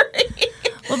personal theory.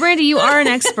 Well, Brandy, you are an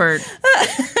expert.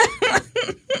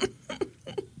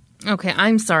 Okay,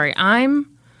 I'm sorry. I'm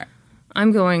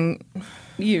going.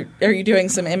 Are you doing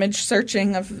some image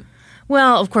searching of?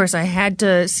 Well, of course, I had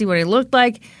to see what he looked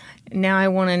like. Now I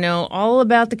want to know all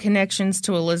about the connections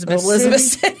to Elizabeth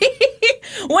City.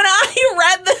 When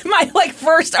I read my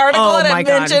first article and it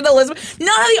mentioned Elizabeth,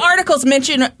 none of the articles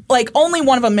mention, only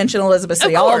one of them mentioned Elizabeth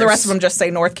City. All the rest of them just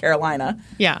say North Carolina.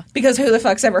 Yeah. Because who the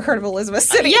fuck's ever heard of Elizabeth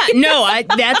City? Yeah, no,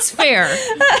 that's fair.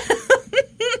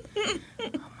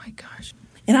 Oh my gosh.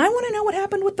 And I want to know what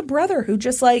happened with the brother who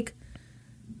just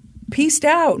peaced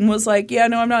out and was like, yeah,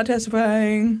 no, I'm not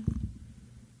testifying.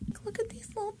 Look at these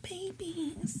little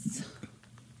babies.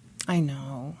 I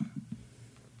know.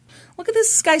 Look at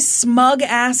this guy's smug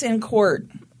ass in court.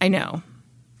 I know.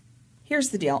 Here's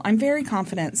the deal. I'm very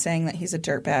confident saying that he's a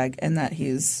dirtbag and that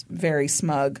he's very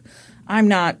smug. I'm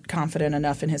not confident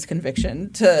enough in his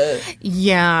conviction to...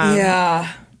 Yeah.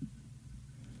 Yeah.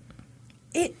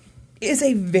 It is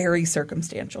a very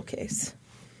circumstantial case.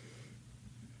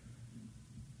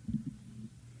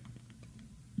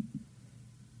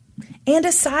 And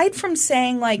aside from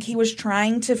saying, he was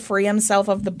trying to free himself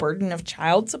of the burden of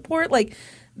child support,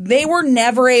 they were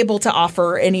never able to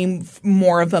offer any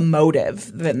more of a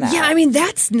motive than that. Yeah, I mean,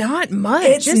 that's not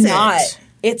much, is it?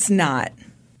 It's not.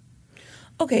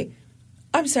 Okay,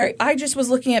 I'm sorry. I just was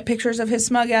looking at pictures of his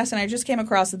smug ass, and I just came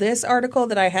across this article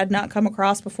that I had not come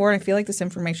across before, and I feel like this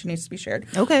information needs to be shared.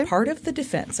 Okay. Part of the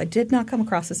defense, I did not come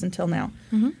across this until now,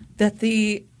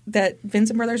 that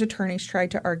Vincent Brothers' attorneys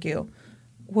tried to argue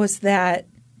was that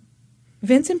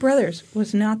Vincent Brothers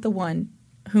was not the one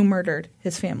who murdered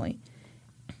his family.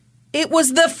 It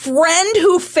was the friend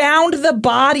who found the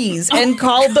bodies and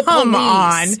called the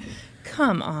police.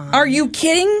 Come on. Are you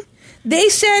kidding? They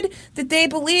said that they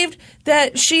believed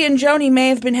that she and Joni may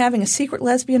have been having a secret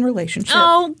lesbian relationship.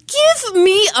 Oh, give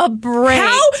me a break.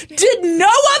 How did no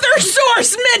other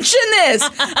source mention this?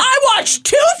 I watched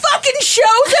 2 fucking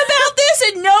shows about this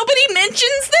and nobody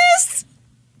mentions this?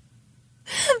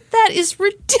 That is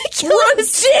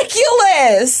ridiculous.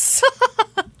 Ridiculous!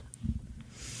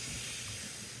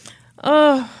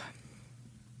 Oh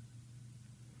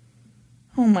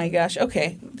my gosh.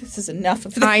 Okay. This is enough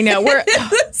of this. I know.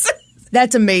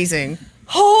 That's amazing.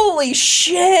 Holy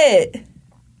shit.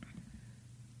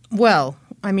 Well,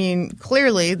 I mean,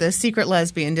 clearly the secret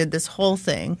lesbian did this whole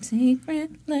thing.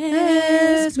 Secret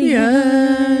lesbians.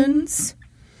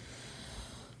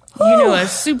 You know, a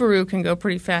Subaru can go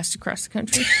pretty fast across the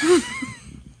country.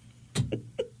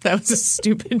 That was a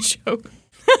stupid joke.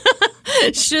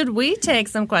 Should we take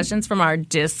some questions from our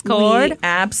Discord? We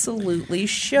absolutely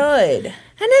should. And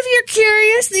if you're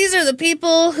curious, these are the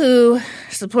people who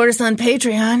support us on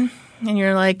Patreon. And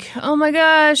you're like, oh my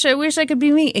gosh, I wish I could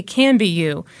be me. It can be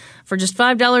you. For just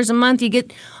 $5 a month, you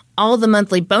get all the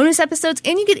monthly bonus episodes,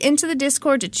 and you get into the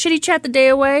Discord to chitty chat the day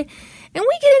away. And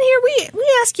we get in here,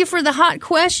 we ask you for the hot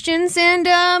questions,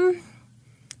 and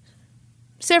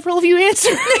several of you answer.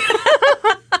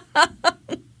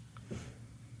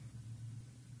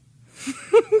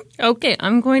 Okay,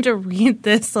 I'm going to read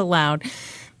this aloud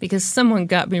because someone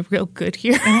got me real good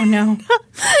here. Oh, no.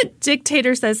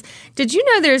 Dictator says, did you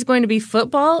know there's going to be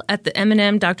football at the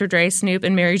Eminem, Dr. Dre, Snoop,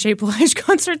 and Mary J. Blige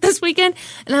concert this weekend?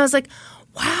 And I was like,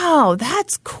 wow,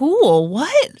 that's cool.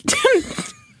 What?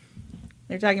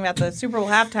 They're talking about the Super Bowl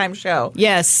halftime show.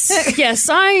 Yes. Yes,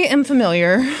 I am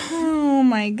familiar. Oh,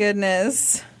 my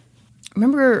goodness.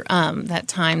 Remember that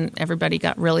time everybody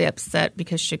got really upset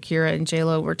because Shakira and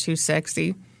J-Lo were too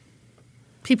sexy?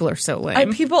 People are so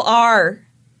lame. People are.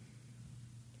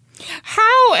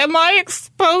 How am I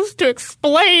supposed to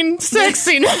explain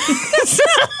sexiness?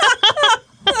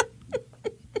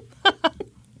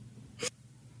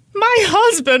 My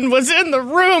husband was in the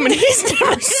room and he's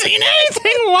never seen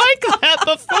anything like that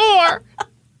before.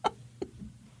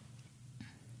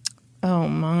 Oh,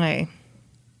 my.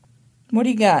 What do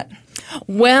you got?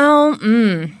 Well,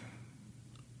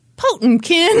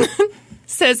 Potenkin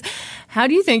says, how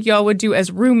do you think y'all would do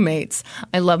as roommates?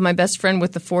 I love my best friend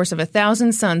with the force of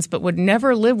 1,000 suns, but would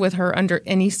never live with her under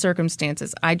any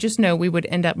circumstances. I just know we would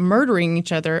end up murdering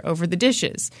each other over the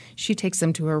dishes. She takes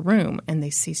them to her room, and they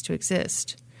cease to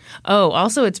exist. Oh,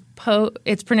 also it's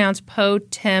pronounced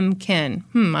Potemkin.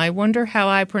 I wonder how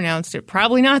I pronounced it.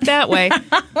 Probably not that way.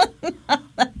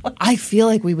 I feel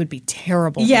like we would be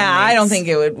terrible roommates. I don't think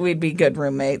we'd be good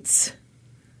roommates.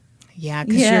 Yeah,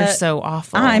 because you're so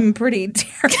awful. I'm pretty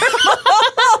terrible.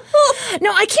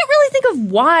 No, I can't really think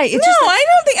of why. It's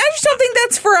I just don't think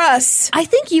that's for us. I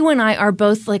think you and I are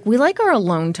both we like our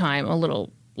alone time a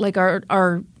little,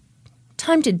 our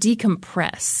time to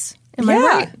decompress. Am I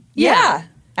right? Yeah,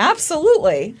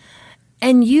 absolutely.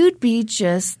 And you'd be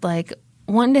just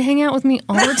wanting to hang out with me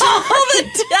all the time. All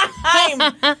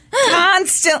the time.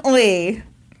 Constantly.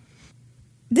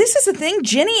 This is the thing.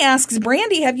 Jenny asks,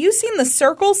 Brandy, have you seen The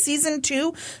Circle Season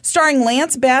 2 starring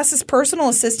Lance Bass's personal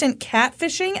assistant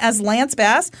catfishing as Lance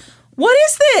Bass? What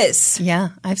is this? Yeah,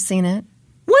 I've seen it.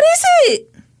 What is it?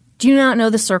 Do you not know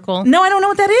The Circle? No, I don't know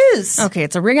what that is. Okay,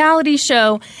 it's a reality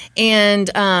show, and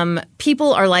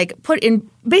people are like put in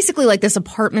basically like this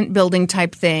apartment building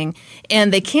type thing,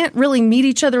 and they can't really meet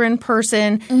each other in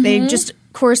person. Mm-hmm. They just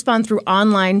correspond through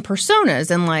online personas,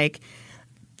 and like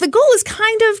the goal is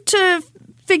kind of to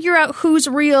figure out who's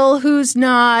real, who's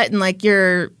not, and like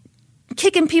you're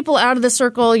kicking people out of the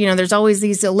circle. You know, there's always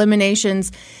these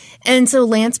eliminations, and so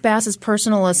Lance Bass's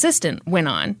personal assistant went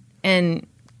on and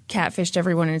catfished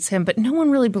everyone, and it's him, but no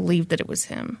one really believed that it was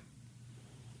him.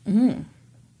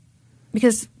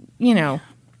 Because, you know,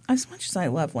 as much as I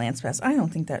love Lance Bass, I don't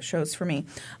think that show's for me.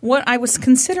 What I was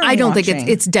considering I don't watching, think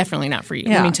it's definitely not for you.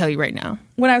 Yeah. Let me tell you right now.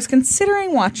 What I was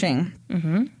considering watching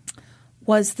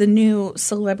was the new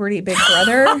Celebrity Big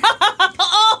Brother.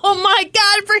 Oh my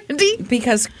God, Brandy!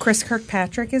 Because Chris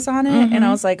Kirkpatrick is on it, and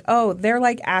I was like, oh, they're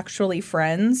like actually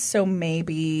friends, so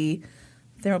maybe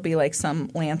there'll be like some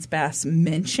Lance Bass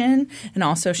mention, and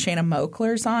also Shayna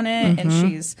Moakler's on it, and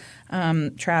she's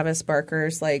Travis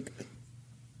Barker's like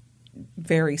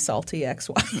very salty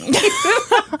ex-wife.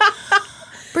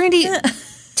 Brandy,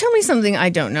 tell me something I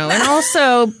don't know, and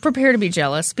also prepare to be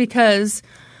jealous, because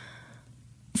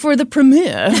for the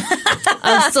premiere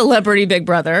of Celebrity Big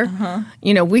Brother,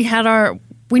 you know, we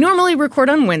normally record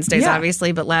on Wednesdays,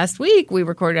 obviously, but last week we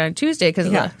recorded on Tuesday because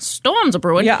the storms are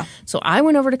brewing. Yeah. So I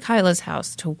went over to Kyla's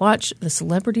house to watch the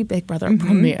Celebrity Big Brother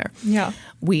premiere. Yeah.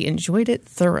 We enjoyed it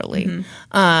thoroughly.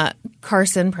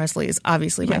 Carson Presley is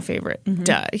obviously my favorite.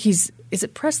 Duh. Is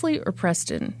it Presley or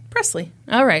Preston? Presley.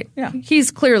 All right. Yeah.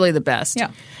 He's clearly the best.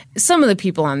 Yeah. Some of the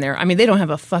people on there, I mean, they don't have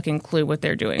a fucking clue what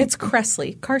they're doing. It's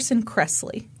Cressley. Carson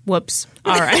Cressley. Whoops.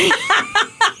 All right.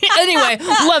 Anyway,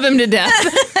 love him to death.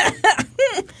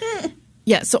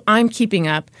 Yeah, so I'm keeping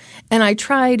up, and I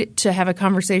tried to have a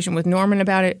conversation with Norman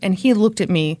about it, and he looked at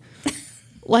me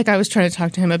like I was trying to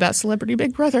talk to him about Celebrity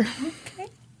Big Brother. Okay.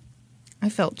 I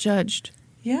felt judged.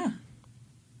 Yeah.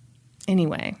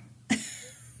 Anyway,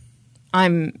 I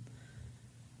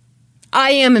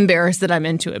am embarrassed that I'm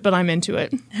into it, but I'm into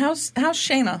it. How's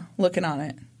Shayna looking on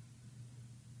it?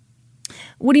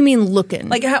 What do you mean looking?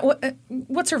 Like,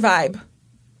 what's her vibe?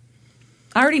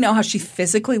 I already know how she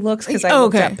physically looks because I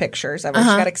looked at pictures of her. She's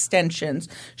got extensions.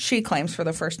 She claims for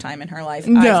the first time in her life.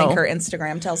 No. I think her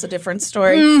Instagram tells a different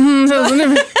story. She's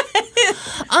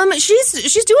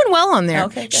doing well on there.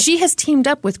 Okay, good. She has teamed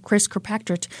up with Chris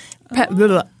Kirkpatrick.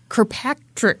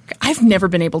 Kirkpatrick. I've never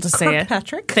been able to say it.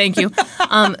 Kirkpatrick? Thank you.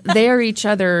 They are each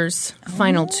other's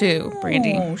final two,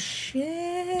 Brandy. Oh,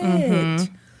 shit.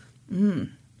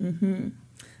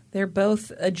 They're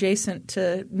both adjacent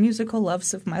to musical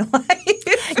loves of my life.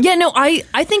 Yeah, no,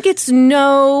 I think it's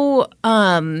no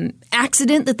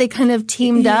accident that they kind of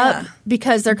teamed up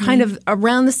because they're kind of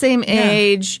around the same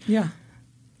age. Yeah.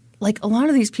 Like a lot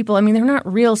of these people, I mean, they're not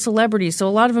real celebrities, so a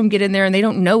lot of them get in there and they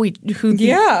don't know who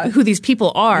these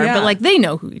people are, but like they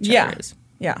know who each other is.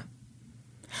 Yeah.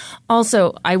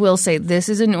 Also, I will say this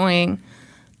is annoying,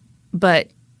 but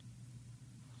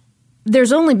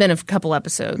there's only been a couple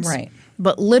episodes. Right.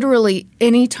 But literally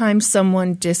anytime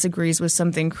someone disagrees with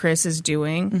something Chris is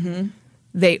doing,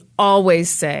 they always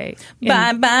say,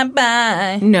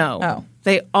 Bye. No. Oh.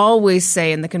 They always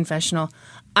say in the confessional,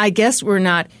 I guess we're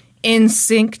not in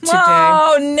sync today.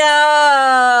 Oh,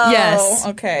 no. Yes.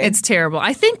 Okay. It's terrible.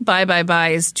 I think bye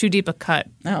is too deep a cut.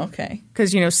 Oh, okay.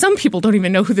 Because, you know, some people don't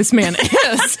even know who this man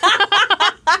is.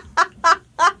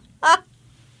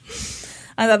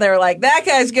 I thought they were like, that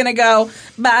guy's going to go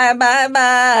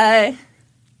bye.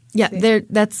 Yeah,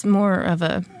 that's more of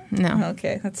a no.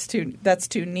 Okay, that's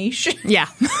too niche. Yeah.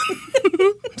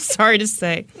 Sorry to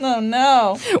say. Oh,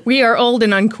 no. We are old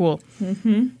and uncool.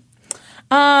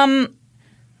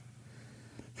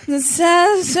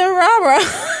 Sasarara.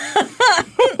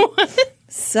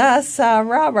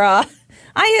 Sasarara.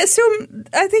 I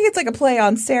think it's like a play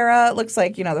on Sarah. It looks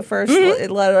like, you know, the first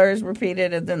letter is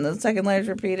repeated and then the second letter is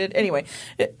repeated. Anyway,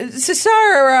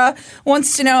 Sasara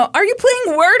wants to know, are you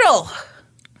playing Wordle?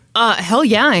 Hell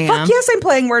yeah, I am. Fuck yes, I'm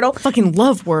playing Wordle. Fucking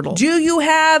love Wordle. Do you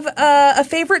have a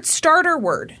favorite starter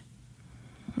word?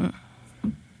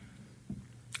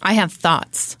 I have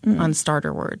thoughts on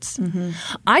starter words.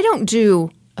 I don't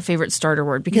do a favorite starter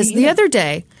word because the other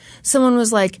day someone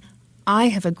was like, I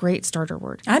have a great starter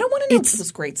word. I don't want to know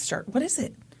this great start. What is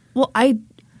it? Well,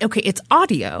 it's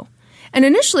audio. And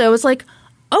initially I was like,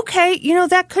 okay, you know,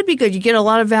 that could be good. You get a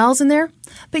lot of vowels in there.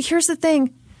 But here's the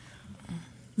thing.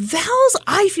 Vowels,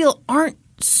 I feel, aren't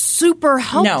super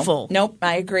helpful. Nope,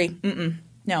 I agree. Mm-mm.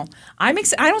 No. I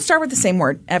don't start with the same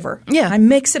word ever. Yeah. I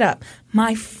mix it up.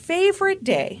 My favorite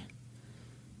day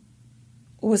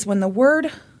was when the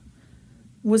word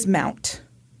was mount.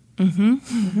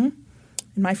 Mm-hmm. And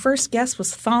my first guess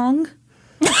was thong.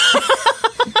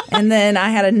 And then I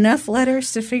had enough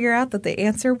letters to figure out that the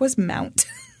answer was mount.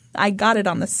 I got it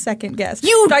on the second guess.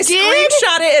 You I did?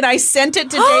 screenshot it and I sent it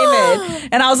to David.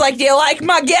 And I was like, do you like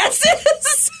my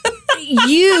guesses?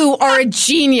 You are a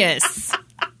genius.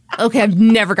 Okay, I've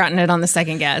never gotten it on the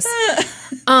second guess.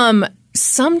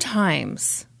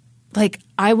 Sometimes, like,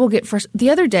 I will get first. The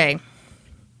other day,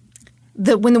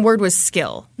 when the word was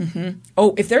skill.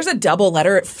 Oh, if there's a double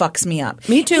letter, it fucks me up.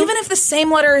 Me too. Even if the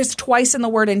same letter is twice in the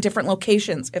word in different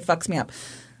locations, it fucks me up.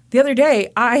 The other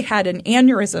day, I had an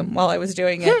aneurysm while I was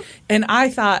doing it, and I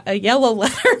thought a yellow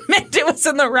letter meant it was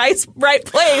in the right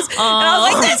place. And I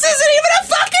was like, this isn't even a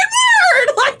fucking word!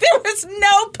 Like, there was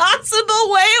no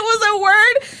possible way it was a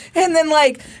word. And then,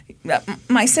 like,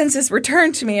 my senses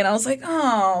returned to me, and I was like,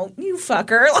 oh, you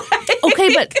fucker. Like,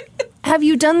 Okay, but have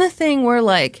you done the thing where,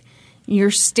 like,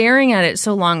 you're staring at it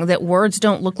so long that words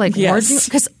don't look like Yes. words?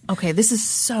 Because, okay, this is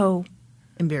so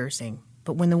embarrassing.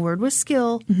 But when the word was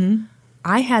skill,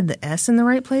 I had the S in the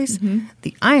right place,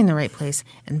 the I in the right place,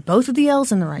 and both of the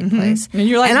L's in the right place. And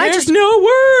you're like, I there's no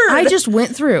word. I just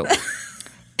went through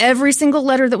every single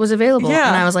letter that was available. Yeah.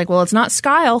 And I was like, well, it's not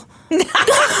Skyle.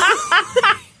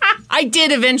 I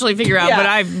did eventually figure out, Yeah. but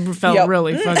I felt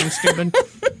really fucking stupid.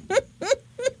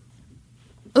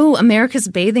 Ooh, America's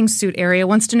bathing suit area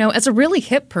wants to know, as a really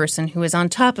hip person who is on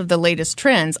top of the latest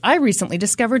trends, I recently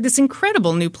discovered this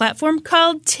incredible new platform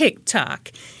called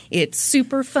TikTok. It's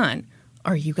super fun.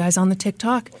 Are you guys on the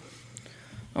TikTok?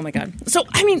 Oh my God. So,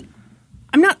 I mean,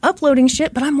 I'm not uploading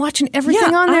shit, but I'm watching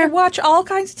everything on there. I watch all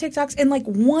kinds of TikToks, and like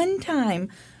one time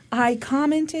I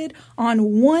commented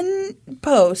on one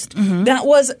post that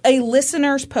was a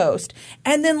listener's post,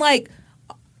 and then like,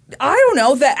 I don't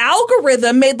know, the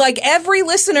algorithm made like every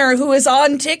listener who is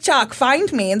on TikTok find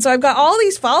me. And so I've got all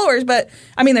these followers, but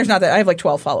I mean, there's not that I have like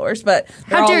 12 followers, but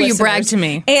they're How all dare you listeners. brag to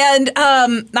me? And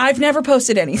I've never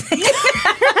posted anything.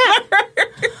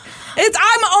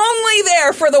 I'm only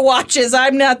there for the watches.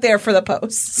 I'm not there for the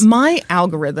posts. My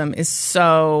algorithm is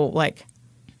so, like,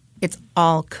 it's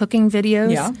all cooking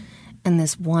videos. Yeah. And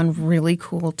this one really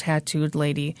cool tattooed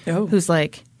lady who's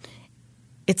like,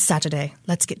 it's Saturday,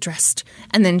 let's get dressed.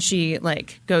 And then she,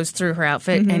 like, goes through her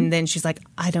outfit, and then she's like,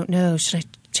 I don't know, should I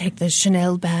take the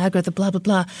Chanel bag or the blah, blah,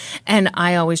 blah? And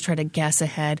I always try to guess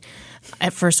ahead.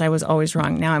 At first, I was always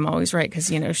wrong. Now I'm always right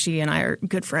because, you know, she and I are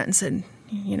good friends, and,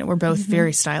 you know, we're both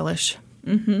very stylish.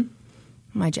 Mm-hmm.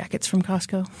 My jacket's from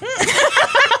Costco.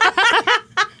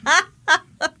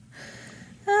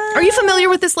 Are you familiar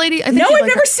with this lady? I think No, you'd I've like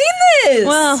never her. seen this.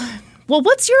 Well,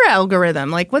 what's your algorithm?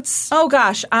 Like, what's... Oh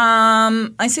gosh,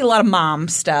 I see a lot of mom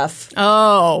stuff.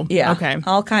 Oh, Yeah, okay.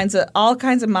 all kinds of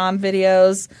mom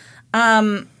videos.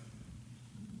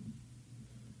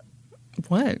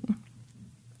 What?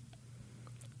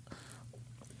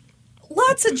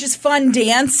 Lots of just fun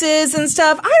dances and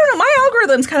stuff. I don't know. My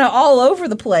algorithm's kind of all over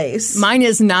the place. Mine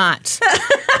is not.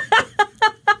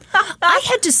 I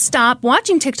had to stop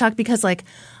watching TikTok because, like,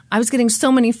 I was getting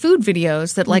so many food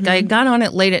videos that, like, I got on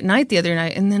it late at night the other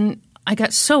night, and then I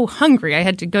got so hungry I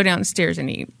had to go downstairs and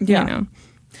eat. Yeah. You know?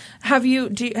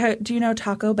 Do you know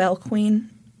Taco Bell Queen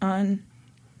on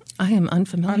I am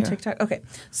unfamiliar. on TikTok? Okay.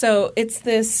 So it's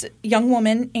this young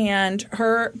woman and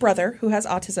her brother who has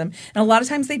autism. And a lot of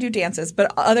times they do dances,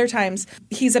 but other times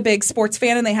he's a big sports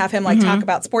fan and they have him like talk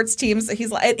about sports teams.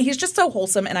 He's just so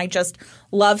wholesome and I just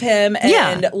love him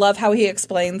and love how he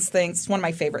explains things. It's one of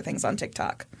my favorite things on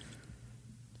TikTok.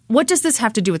 What does this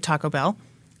have to do with Taco Bell?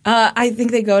 I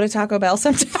think they go to Taco Bell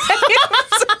sometimes.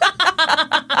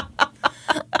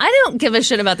 I don't give a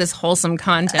shit about this wholesome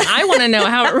content. I want to know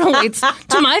how it relates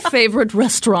to my favorite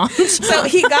restaurant. So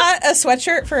he got a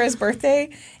sweatshirt for his birthday,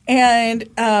 and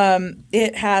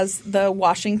it has the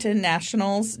Washington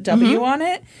Nationals W on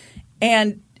it.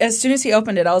 And as soon as he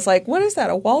opened it, I was like, what is that,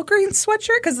 a Walgreens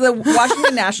sweatshirt? Because the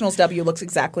Washington Nationals W looks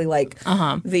exactly like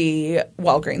the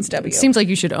Walgreens W. Seems like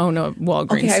you should own a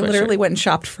Walgreens Okay, I sweatshirt. literally went and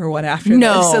shopped for one after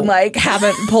No. this and like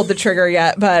haven't pulled the trigger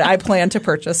yet, but I plan to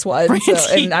purchase one. So,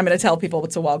 and I'm going to tell people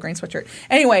it's a Walgreens sweatshirt.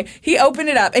 Anyway, he opened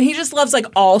it up and he just loves like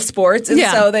all sports. And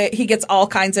so he gets all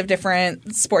kinds of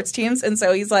different sports teams. And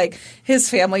so he's like, his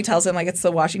family tells him like it's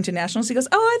the Washington Nationals. He goes,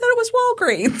 oh, I thought it was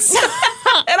Walgreens.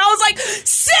 And I was like,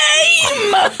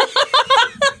 same!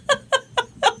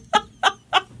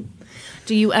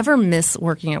 Do you ever miss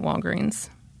working at Walgreens?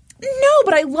 No,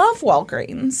 but I love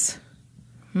Walgreens.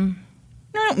 No,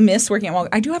 I don't miss working at Walgreens.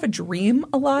 I do have a dream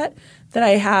a lot that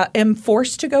I am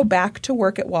forced to go back to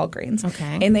work at Walgreens.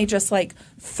 Okay. And they just like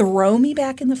throw me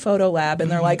back in the photo lab and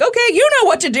they're like, okay, you know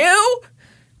what to do.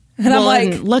 And I'm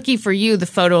like, and lucky for you, the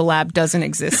photo lab doesn't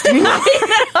exist. I know.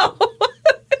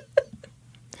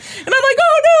 And I'm like,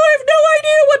 oh no, I have no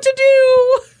idea what to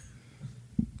do.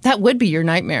 That would be your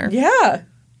nightmare. Yeah.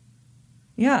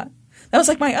 Yeah. That was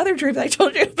like my other dream that I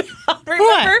told you about.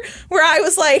 Remember? Where I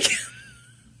was like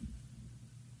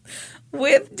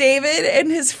with David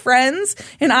and his friends,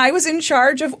 and I was in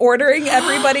charge of ordering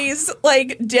everybody's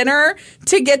like dinner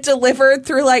to get delivered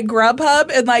through like Grubhub,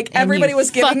 and like everybody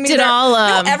was giving me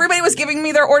everybody was giving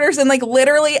me their orders, and like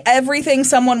literally everything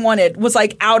someone wanted was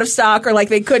like out of stock or like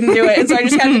they couldn't do it, and so I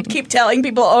just had to keep telling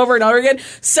people over and over again,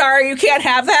 sorry, you can't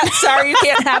have that, sorry, you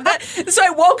can't have that. So I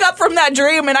woke up from that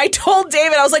dream and I told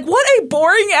David, I was like, what a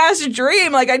boring ass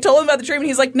dream. Like I told him about the dream and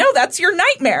he's like, no, that's your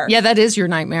nightmare. Yeah, that is your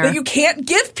nightmare. That you can't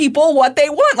give people what they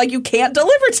want. Like, you can't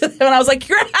deliver to them. And I was like,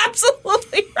 you're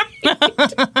absolutely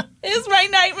right. It's my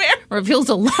nightmare. Reveals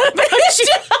a lot about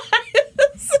you.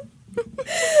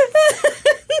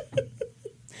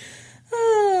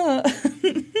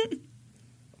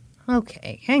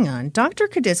 Okay, hang on. Dr.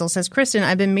 Cadizzle says, Kristen,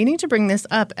 I've been meaning to bring this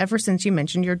up ever since you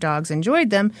mentioned your dogs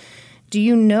enjoyed them. Do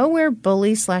you know where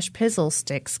bully/pizzle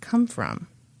sticks come from?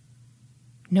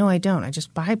 No, I don't. I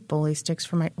just buy bully sticks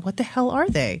for my... What the hell are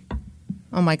they?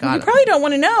 Oh, my God. You probably don't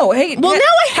want to know. Hey, well, now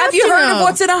I have you heard of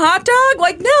what's in a hot dog?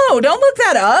 Like, no, don't look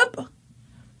that up.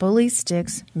 Bully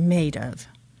sticks made of.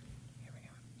 Here we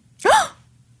go.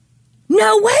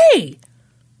 No way!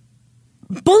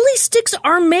 Bully sticks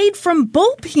are made from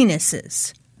bull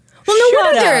penises. Well, no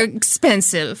wonder they're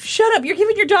expensive. Shut up. You're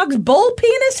giving your dogs bull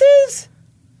penises?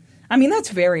 I mean, that's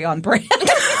very on brand.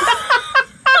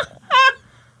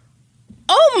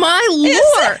 Oh, my Lord. Is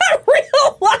that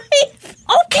real life?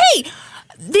 Okay.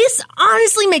 This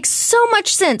honestly makes so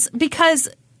much sense because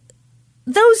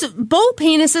those bull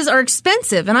penises are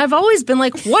expensive. And I've always been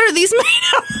like, what are these made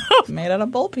out of? Made out of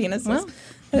bull penises. Well,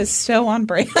 that is so on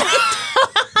brand.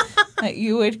 That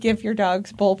you would give your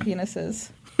dogs bull penises.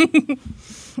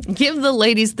 Give the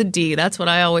ladies the D. That's what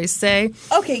I always say.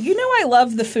 Okay, you know I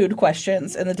love the food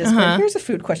questions in the Discord. Here's a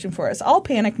food question for us. All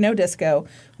Panic, No Disco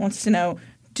wants to know,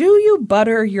 do you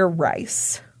butter your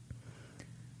rice?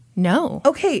 No.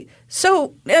 Okay,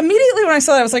 so immediately when I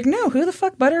saw that, I was like, no, who the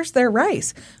fuck butters their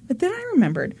rice? But then I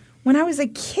remembered, when I was a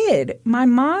kid, my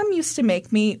mom used to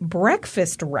make me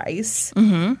breakfast rice.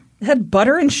 Mm-hmm. It had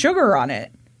butter and sugar on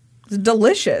it. It was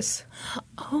delicious.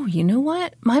 Oh, you know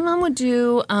what? My mom would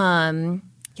do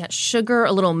sugar,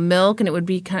 a little milk, and it would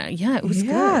be kind of, it was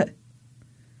good.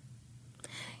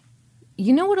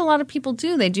 You know what a lot of people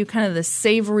do? They do kind of the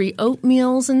savory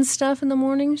oatmeals and stuff in the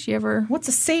mornings. You ever? What's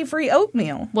a savory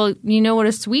oatmeal? Well, you know what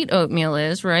a sweet oatmeal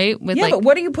is, right? With but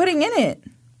what are you putting in it?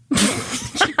 You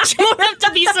don't have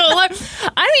to be so alarmed.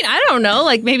 I mean, I don't know.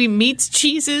 Like maybe meats,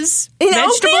 cheeses,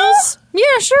 vegetables. Oatmeal?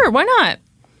 Yeah, sure. Why not?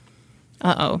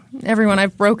 Uh-oh. Everyone,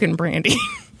 I've broken Brandy.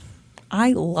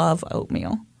 I love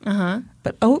oatmeal. Uh-huh.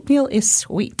 But oatmeal is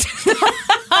sweet.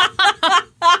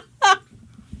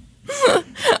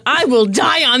 I will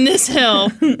die on this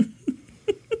hill.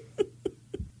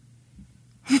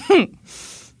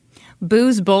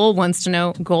 Booze Bowl wants to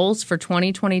know, goals for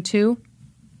 2022?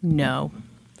 No.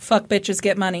 Fuck bitches,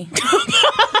 get money.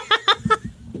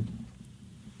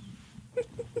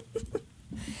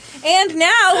 And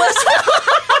now let's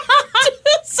do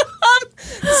some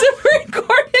Supreme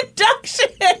Court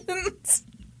inductions.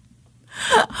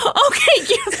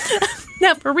 Okay.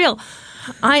 Now, for real,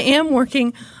 I am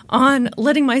working on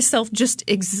letting myself just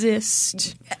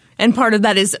exist. And part of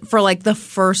that is for like the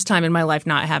first time in my life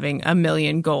not having a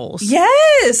million goals.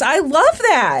 Yes, I love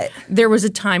that. There was a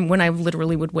time when I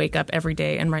literally would wake up every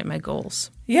day and write my goals.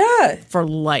 Yeah. For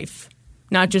life.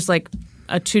 Not just like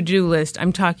a to-do list.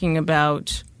 I'm talking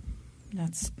about...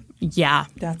 That's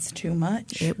too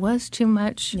much. It was too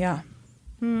much. Yeah.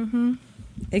 Mm-hmm.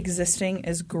 Existing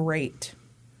is great.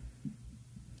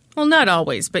 Well, not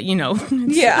always, but you know.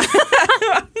 Yeah.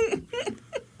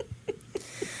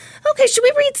 Okay, should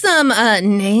we read some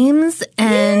names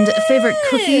and favorite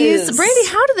cookies? Brandy,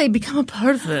 how do they become a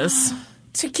part of this?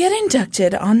 To get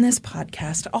inducted on this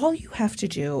podcast, all you have to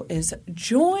do is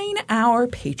join our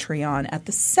Patreon at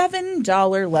the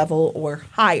 $7 level or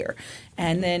higher.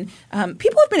 And then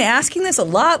people have been asking this a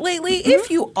lot lately. Mm-hmm.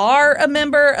 If you are a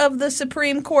member of the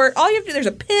Supreme Court, all you have to do, there's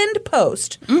a pinned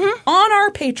post on our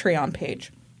Patreon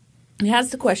page. It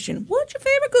has the question, what's your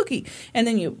favorite cookie? And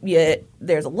then you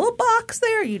there's a little box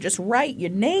there. You just write your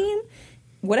name,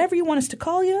 whatever you want us to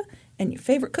call you, and your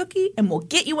favorite cookie, and we'll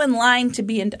get you in line to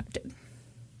be inducted.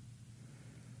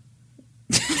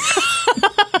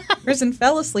 hours and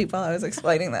fell asleep while I was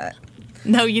explaining that.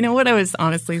 No, you know what I was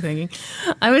honestly thinking?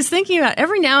 I was thinking about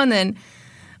every now and then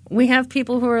we have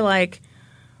people who are like,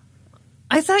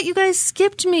 I thought you guys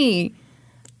skipped me.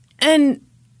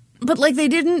 But like they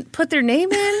didn't put their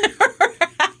name in.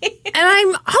 Right. And I'm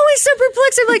always so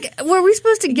perplexed. I'm like, were we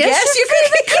supposed to guess? Yes, you could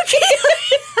have been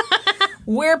cookie.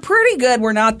 We're pretty good.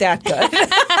 We're not that good.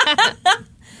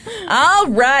 All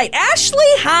right. Ashley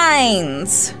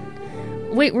Hines.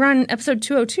 Wait, we're on episode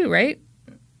 202, right?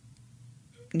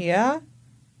 Yeah.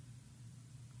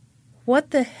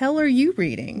 What the hell are you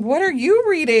reading? What are you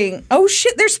reading? Oh,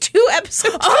 shit. There's 2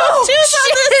 episodes on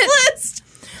this list.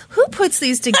 Who puts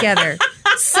these together?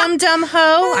 Some dumb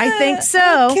hoe? I think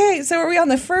so. Okay, so are we on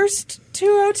the first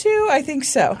 202? I think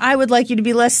so. I would like you to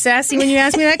be less sassy when you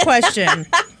ask me that question.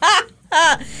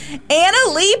 Anna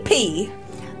Lee P.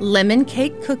 Lemon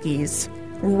cake cookies.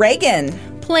 Reagan.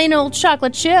 Plain old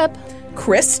chocolate chip.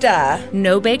 Krista.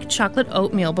 No-bake chocolate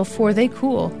oatmeal before they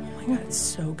cool. Oh my God, it's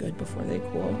so good before they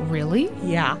cool. Really?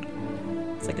 Yeah.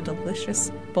 It's like a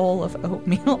delicious bowl of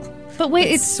oatmeal. But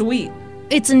wait, it's sweet.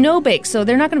 It's a no-bake, so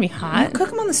they're not going to be hot. You cook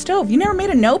them on the stove. You never made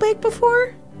a no-bake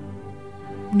before?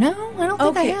 No, I don't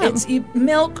think I have. It's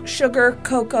milk, sugar,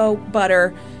 cocoa,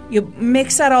 butter. You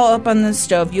mix that all up on the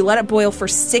stove. You let it boil for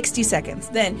 60 seconds.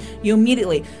 Then you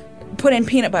immediately put in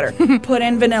peanut butter, put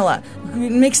in vanilla,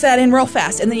 mix that in real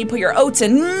fast, and then you put your oats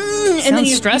in. And then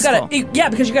stressful. Yeah,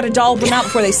 because you got to dollop them out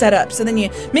before they set up. So then you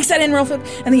mix that in real fast,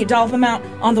 and then you dollop them out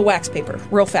on the wax paper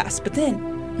real fast. But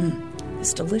then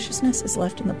this deliciousness is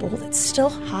left in the bowl that's still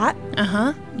hot.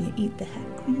 Uh-huh. You eat the heck.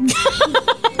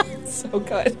 It's so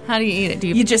good. How do you eat it? Do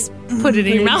You just put it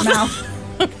in your mouth?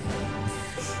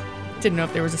 Didn't know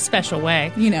if there was a special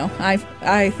way. You know,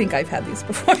 I think I've had these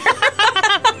before.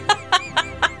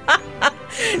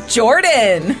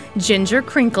 Jordan. Ginger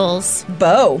crinkles.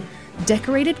 Bo.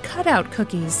 Decorated cutout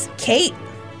cookies. Kate.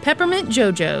 Peppermint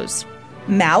JoJo's.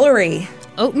 Mallory.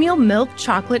 Oatmeal milk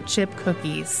chocolate chip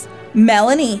cookies.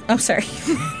 Melanie. Oh, sorry.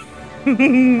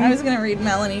 I was going to read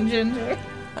Melanie Ginger.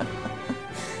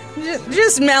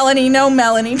 Just Melanie, no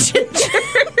Melanie Ginger.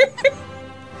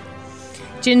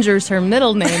 Ginger's her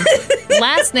middle name.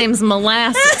 Last name's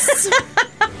Molasses.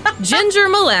 Ginger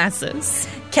Molasses.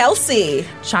 Kelsey.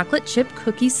 Chocolate chip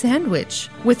cookie sandwich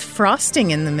with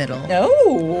frosting in the middle.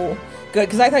 Oh, good,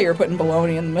 because I thought you were putting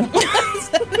bologna in the middle.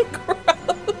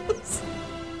 Gross.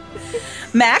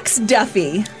 Max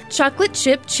Duffy. Chocolate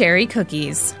chip cherry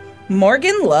cookies.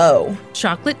 Morgan Lowe.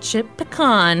 Chocolate chip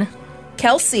pecan.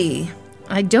 Kelsey.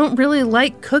 I don't really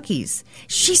like cookies.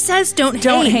 She says don't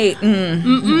hate.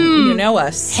 You know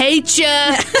us. Hate ya.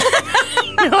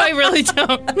 No, I really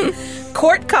don't.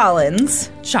 Court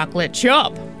Collins. Chocolate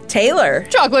chip. Taylor.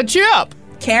 Chocolate chip.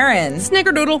 Karen.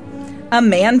 Snickerdoodle.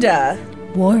 Amanda.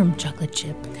 Warm chocolate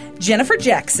chip. Jennifer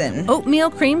Jackson.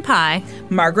 Oatmeal cream pie.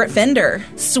 Margaret Fender.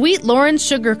 Sweet Lauren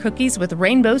sugar cookies with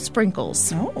rainbow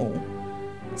sprinkles. Oh.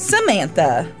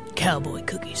 Samantha. Cowboy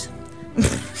cookies.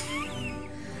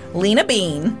 Lena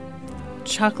Bean.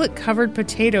 Chocolate covered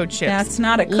potato chips. That's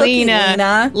not a cookie,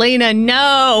 Lena. Lena,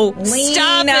 no. Lena.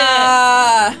 Stop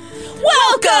it.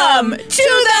 Welcome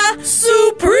to the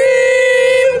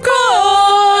Supreme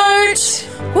Court.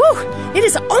 Whew. It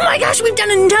is, oh my gosh, we've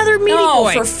done another meaty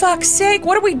boy. For fuck's sake,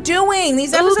 what are we doing?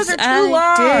 These episodes are too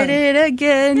long. I did it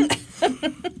again.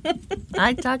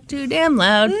 I talk too damn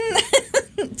loud.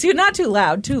 Not too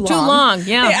loud, too long. Too long,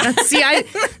 yeah.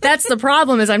 That's the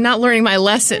problem is I'm not learning my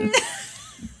lesson.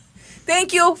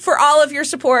 Thank you for all of your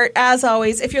support, as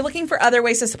always. If you're looking for other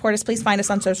ways to support us, please find us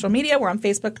on social media. We're on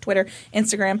Facebook, Twitter,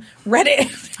 Instagram,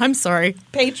 Reddit, I'm sorry.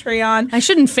 Patreon. I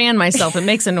shouldn't fan myself. It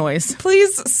makes a noise.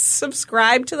 Please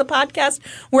subscribe to the podcast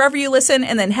wherever you listen,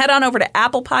 and then head on over to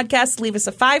Apple Podcasts, leave us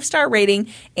a 5-star rating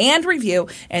and review,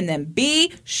 and then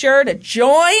be sure to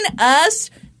join us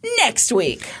next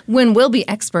week, when we'll be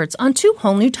experts on 2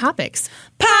 whole new topics.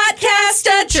 Podcast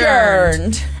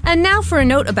adjourned. And now for a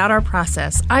note about our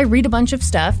process. I read a bunch of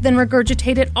stuff, then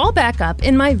regurgitate it all back up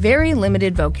in my very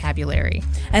limited vocabulary.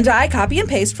 And I copy and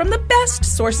paste from the best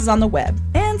sources on the web,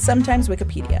 and sometimes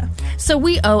Wikipedia. So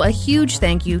we owe a huge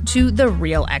thank you to the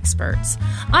real experts.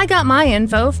 I got my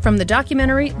info from the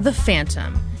documentary The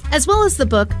Phantom, as well as the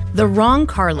book The Wrong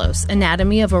Carlos,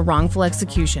 Anatomy of a Wrongful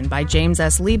Execution by James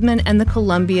S. Liebman and the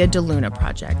Columbia De Luna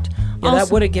Project. Yeah,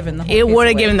 that would have given the whole It would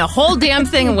have away. given the whole damn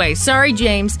thing away. Sorry,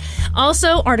 James.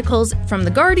 Also, articles from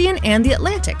The Guardian and The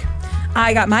Atlantic.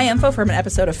 I got my info from an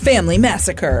episode of Family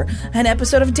Massacre, an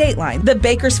episode of Dateline, the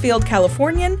Bakersfield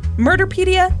Californian,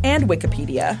 Murderpedia, and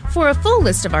Wikipedia. For a full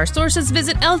list of our sources,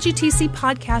 visit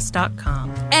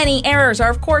lgtcpodcast.com. Any errors are,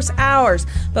 of course, ours,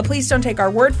 but please don't take our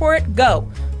word for it.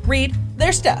 Go read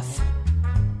their stuff.